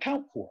to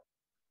account for.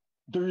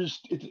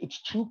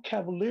 It's too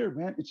cavalier,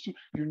 man.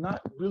 You're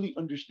not really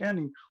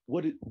understanding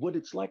what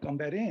it's like on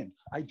that end.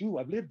 I've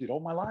lived it all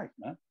my life,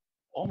 man,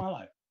 all my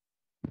life.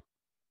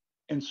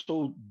 And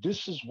so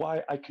this is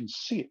why I can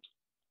see it.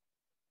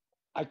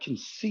 I can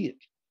see it.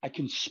 I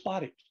can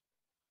spot it.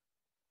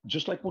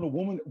 Just like when a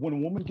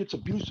woman gets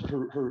abused,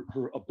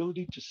 her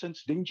ability to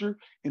sense danger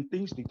and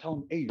things, they tell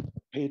them, hey,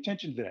 pay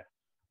attention to that.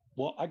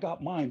 Well, I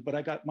got mine, but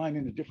I got mine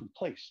in a different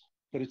place.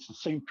 But it's the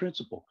same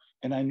principle.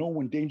 And I know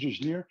when danger is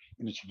near,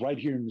 and it's right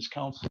here in this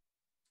council.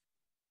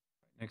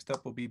 Next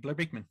up will be Blair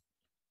Beekman.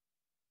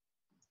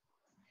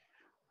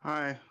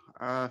 Hi,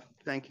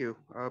 thank you,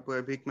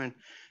 Blair Beekman.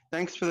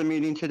 Thanks for the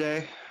meeting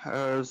today. It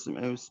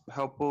was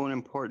helpful and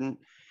important.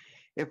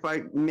 If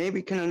I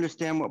maybe can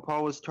understand what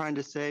Paul was trying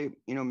to say,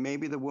 you know,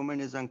 maybe the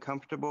woman is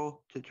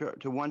uncomfortable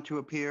to want to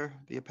appear,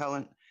 the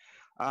appellant.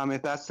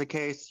 If that's the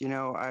case, you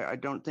know, I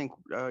don't think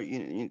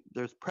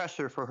there's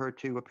pressure for her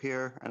to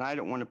appear, and I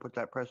don't want to put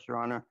that pressure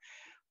on her.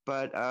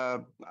 But,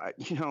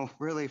 you know,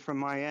 really from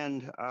my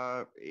end,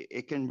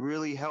 it can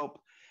really help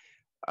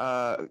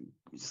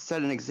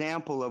set an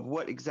example of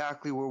what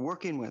exactly we're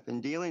working with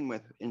and dealing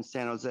with in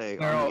San Jose.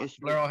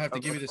 Blair, I'll have to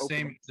give you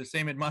the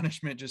same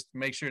admonishment. Just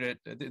make sure that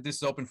this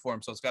is open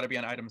forum, so it's got to be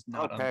on items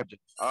not on the agenda.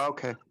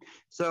 Okay.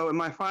 So in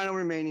my final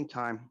remaining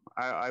time,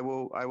 I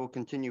will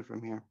continue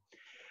from here.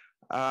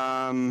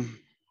 In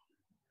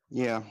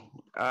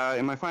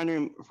my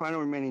final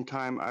remaining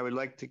time, I would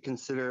like to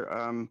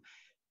consider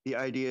the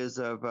ideas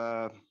of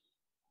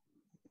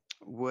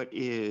what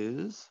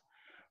is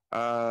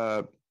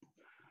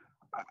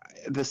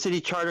the City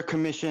Charter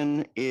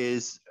Commission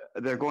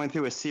they're going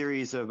through a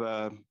series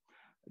of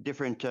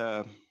different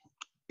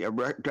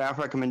draft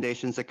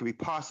recommendations that could be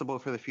possible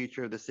for the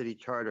future of the city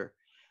charter.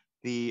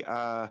 The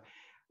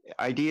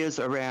ideas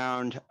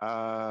around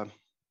a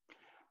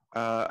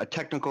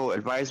technical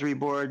advisory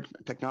board,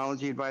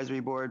 technology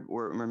advisory board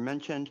were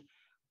mentioned.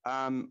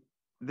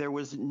 There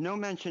was no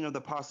mention of the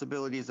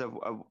possibilities of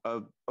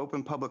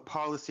open public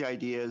policy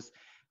ideas,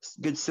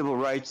 good civil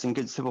rights and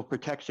good civil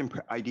protection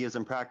ideas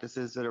and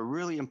practices that are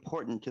really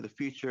important to the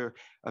future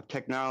of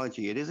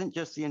technology. It isn't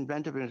just the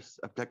inventiveness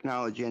of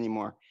technology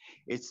anymore.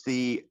 It's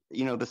the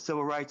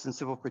civil rights and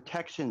civil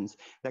protections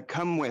that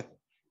come with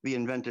the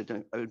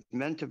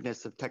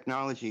inventiveness of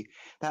technology,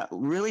 that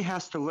really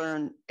has to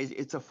learn.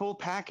 It's a full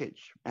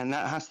package, and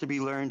that has to be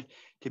learned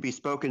to be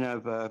spoken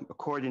of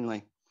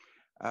accordingly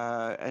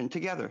and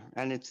together.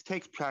 And it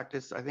takes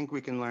practice. I think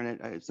we can learn it.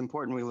 It's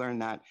important we learn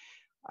that.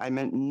 I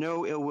meant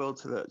no ill will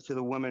to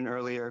the woman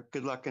earlier.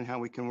 Good luck in how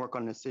we can work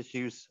on this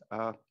issues.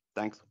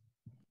 Thanks.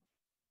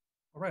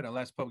 All right, our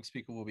last public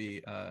speaker will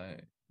be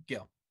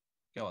Gail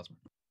Osmer.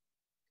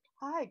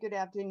 Hi, good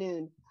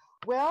afternoon.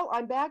 Well,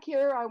 I'm back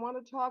here. I want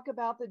to talk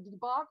about the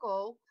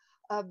debacle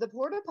of the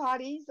porta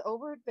potties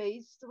over at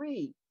Phase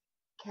 3.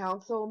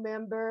 Council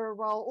Member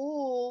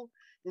Raul,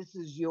 this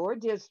is your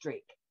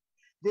district.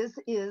 This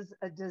is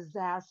a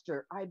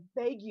disaster. I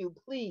beg you,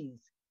 please,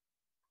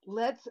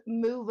 let's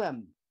move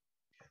them.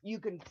 You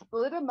can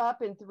split them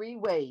up in 3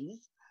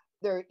 ways.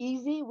 They're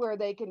easy where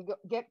they can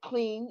get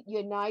clean,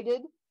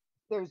 united.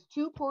 There's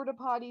 2 porta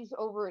potties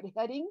over at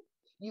Heading.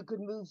 You could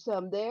move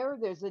some there.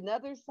 There's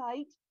another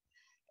site.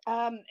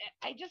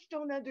 I just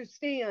don't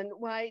understand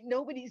why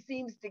nobody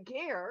seems to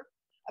care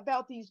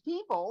about these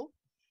people,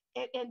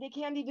 and they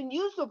can't even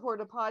use the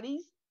porta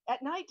potties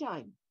at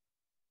nighttime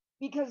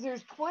because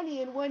there's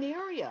 20 in one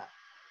area.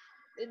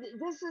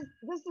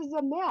 This is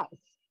a mess,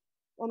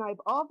 and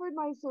I've offered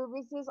my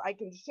services. I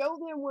can show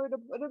them where to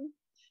put them,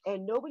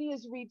 and nobody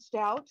has reached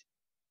out.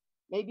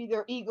 Maybe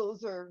their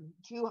egos are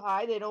too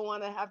high. They don't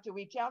want to have to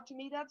reach out to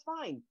me. That's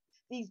fine.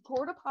 These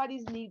porta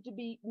potties need to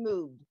be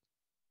moved.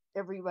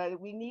 Everybody,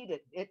 we need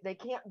it. They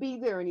can't be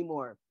there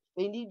anymore.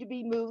 They need to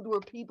be moved where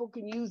people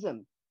can use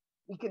them.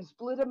 We can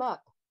split them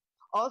up.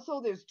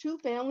 Also, there's 2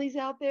 families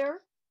out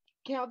there.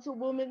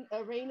 Councilwoman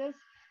Arenas,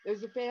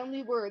 there's a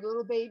family where a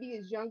little baby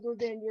is younger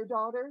than your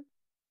daughter,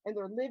 and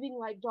they're living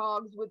like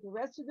dogs with the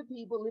rest of the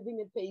people living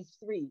in Phase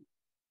 3.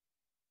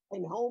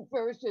 And Home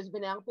First has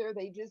been out there.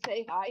 They just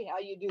say, hi, how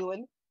you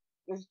doing?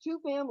 There's 2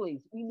 families.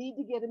 We need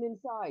to get them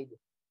inside.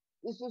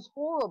 This is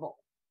horrible.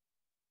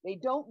 They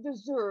don't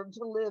deserve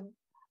to live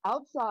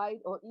outside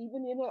or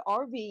even in an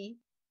RV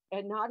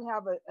and not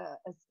have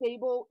a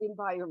stable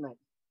environment.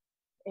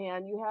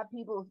 And you have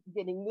people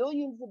getting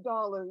millions of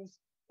dollars,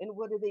 and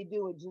what are they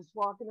doing? Just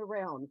walking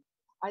around.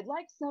 I'd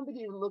like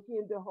somebody to look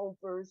into Home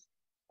First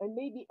and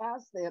maybe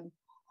ask them,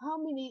 how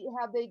many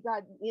have they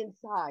got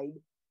inside?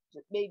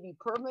 Maybe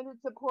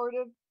permanent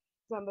supportive.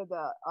 Some of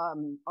the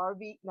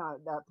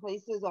the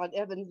places on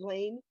Evans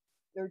Lane.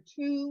 There are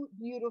 2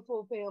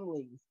 beautiful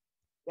families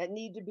that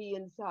need to be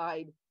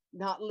inside,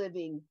 not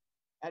living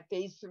at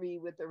Phase 3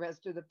 with the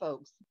rest of the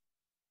folks.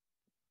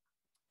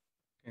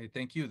 Okay,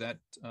 thank you. That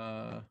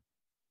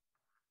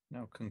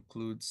now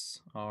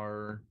concludes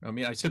our.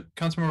 I said,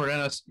 Councilmember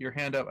Arenas, your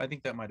hand up. I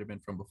think that might have been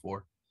from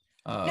before.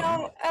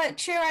 No,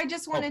 Chair, I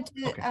just wanted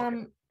to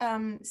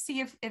okay.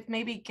 See if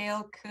maybe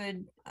Gail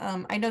could,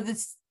 I know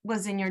this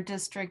was in your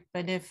district,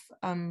 but if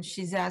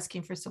she's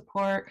asking for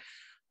support,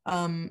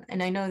 and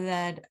I know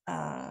that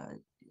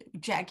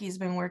Jackie's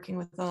been working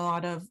with a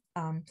lot of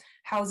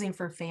housing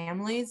for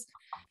families.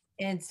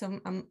 And so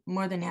I'm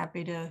more than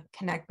happy to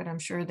connect, but I'm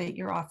sure that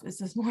your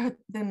office is more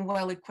than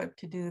well equipped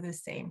to do the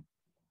same.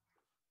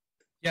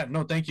 Yeah,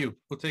 no, thank you.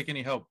 We'll take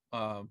any help.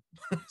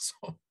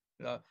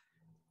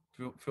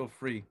 Feel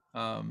free.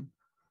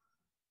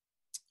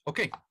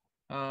 Okay,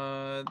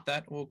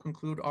 that will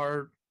conclude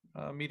our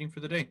meeting for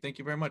the day. Thank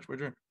you very much. We're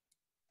adjourned.